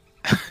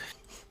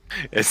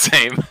 It's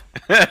same.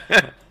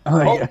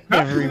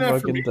 Every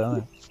fucking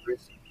time.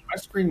 My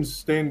screen's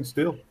standing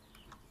still.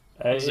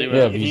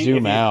 If you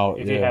zoom out.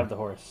 If you have the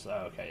horse.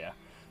 Oh, okay, yeah.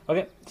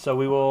 Okay, so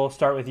we will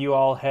start with you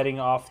all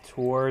heading off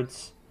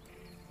towards...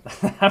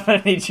 I'm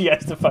gonna need you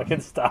guys to fucking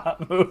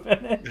stop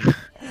moving it.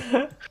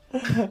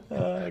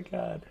 Oh,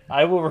 God.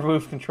 I will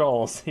remove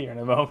controls here in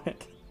a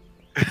moment.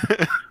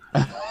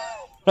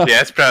 Yeah,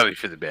 that's probably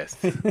for the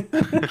best. All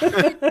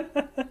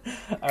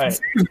right.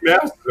 His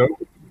mouth is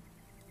open.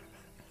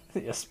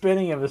 Yeah,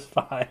 spinning him is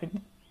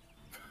fine.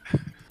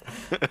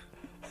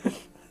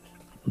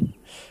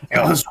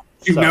 Alice,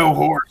 you know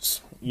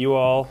horse. You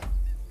all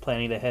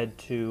planning to head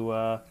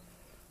to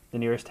the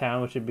nearest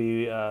town, which would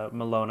be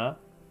Malona.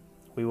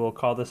 We will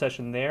call the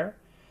session there.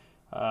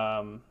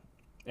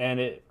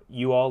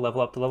 You all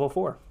level up to level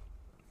 4.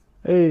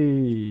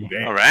 Hey.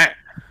 Damn. All right.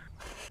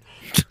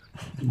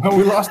 Oh,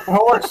 we lost the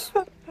horse.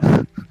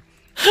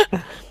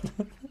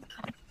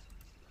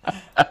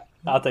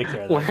 I'll take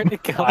care of that. Where'd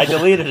it go? I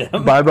deleted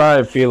him. Bye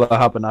bye, Fila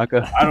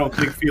Hapanaka. I don't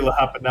think Fila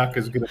Hapanaka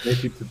is going to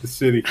make it to the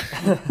city.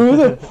 Who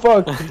the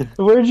fuck?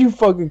 Where'd you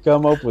fucking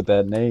come up with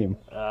that name?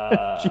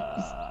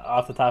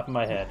 Off the top of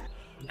my head.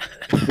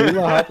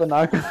 Fila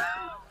Hapanaka.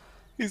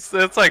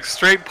 That's like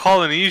straight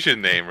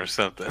Polynesian name or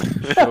something.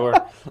 Sure.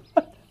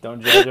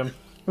 Don't judge him.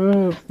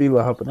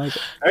 Fila Hapanaka.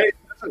 Hey,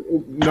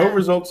 no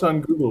results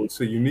on Google.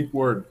 It's a unique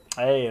word.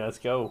 Hey, let's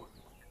go.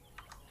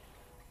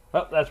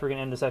 Well, that's where we're going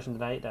to end the session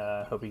tonight.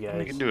 Hope you guys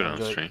We can do it on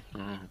enjoyed. stream.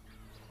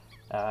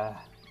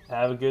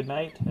 Have a good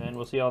night, and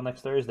we'll see y'all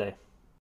next Thursday.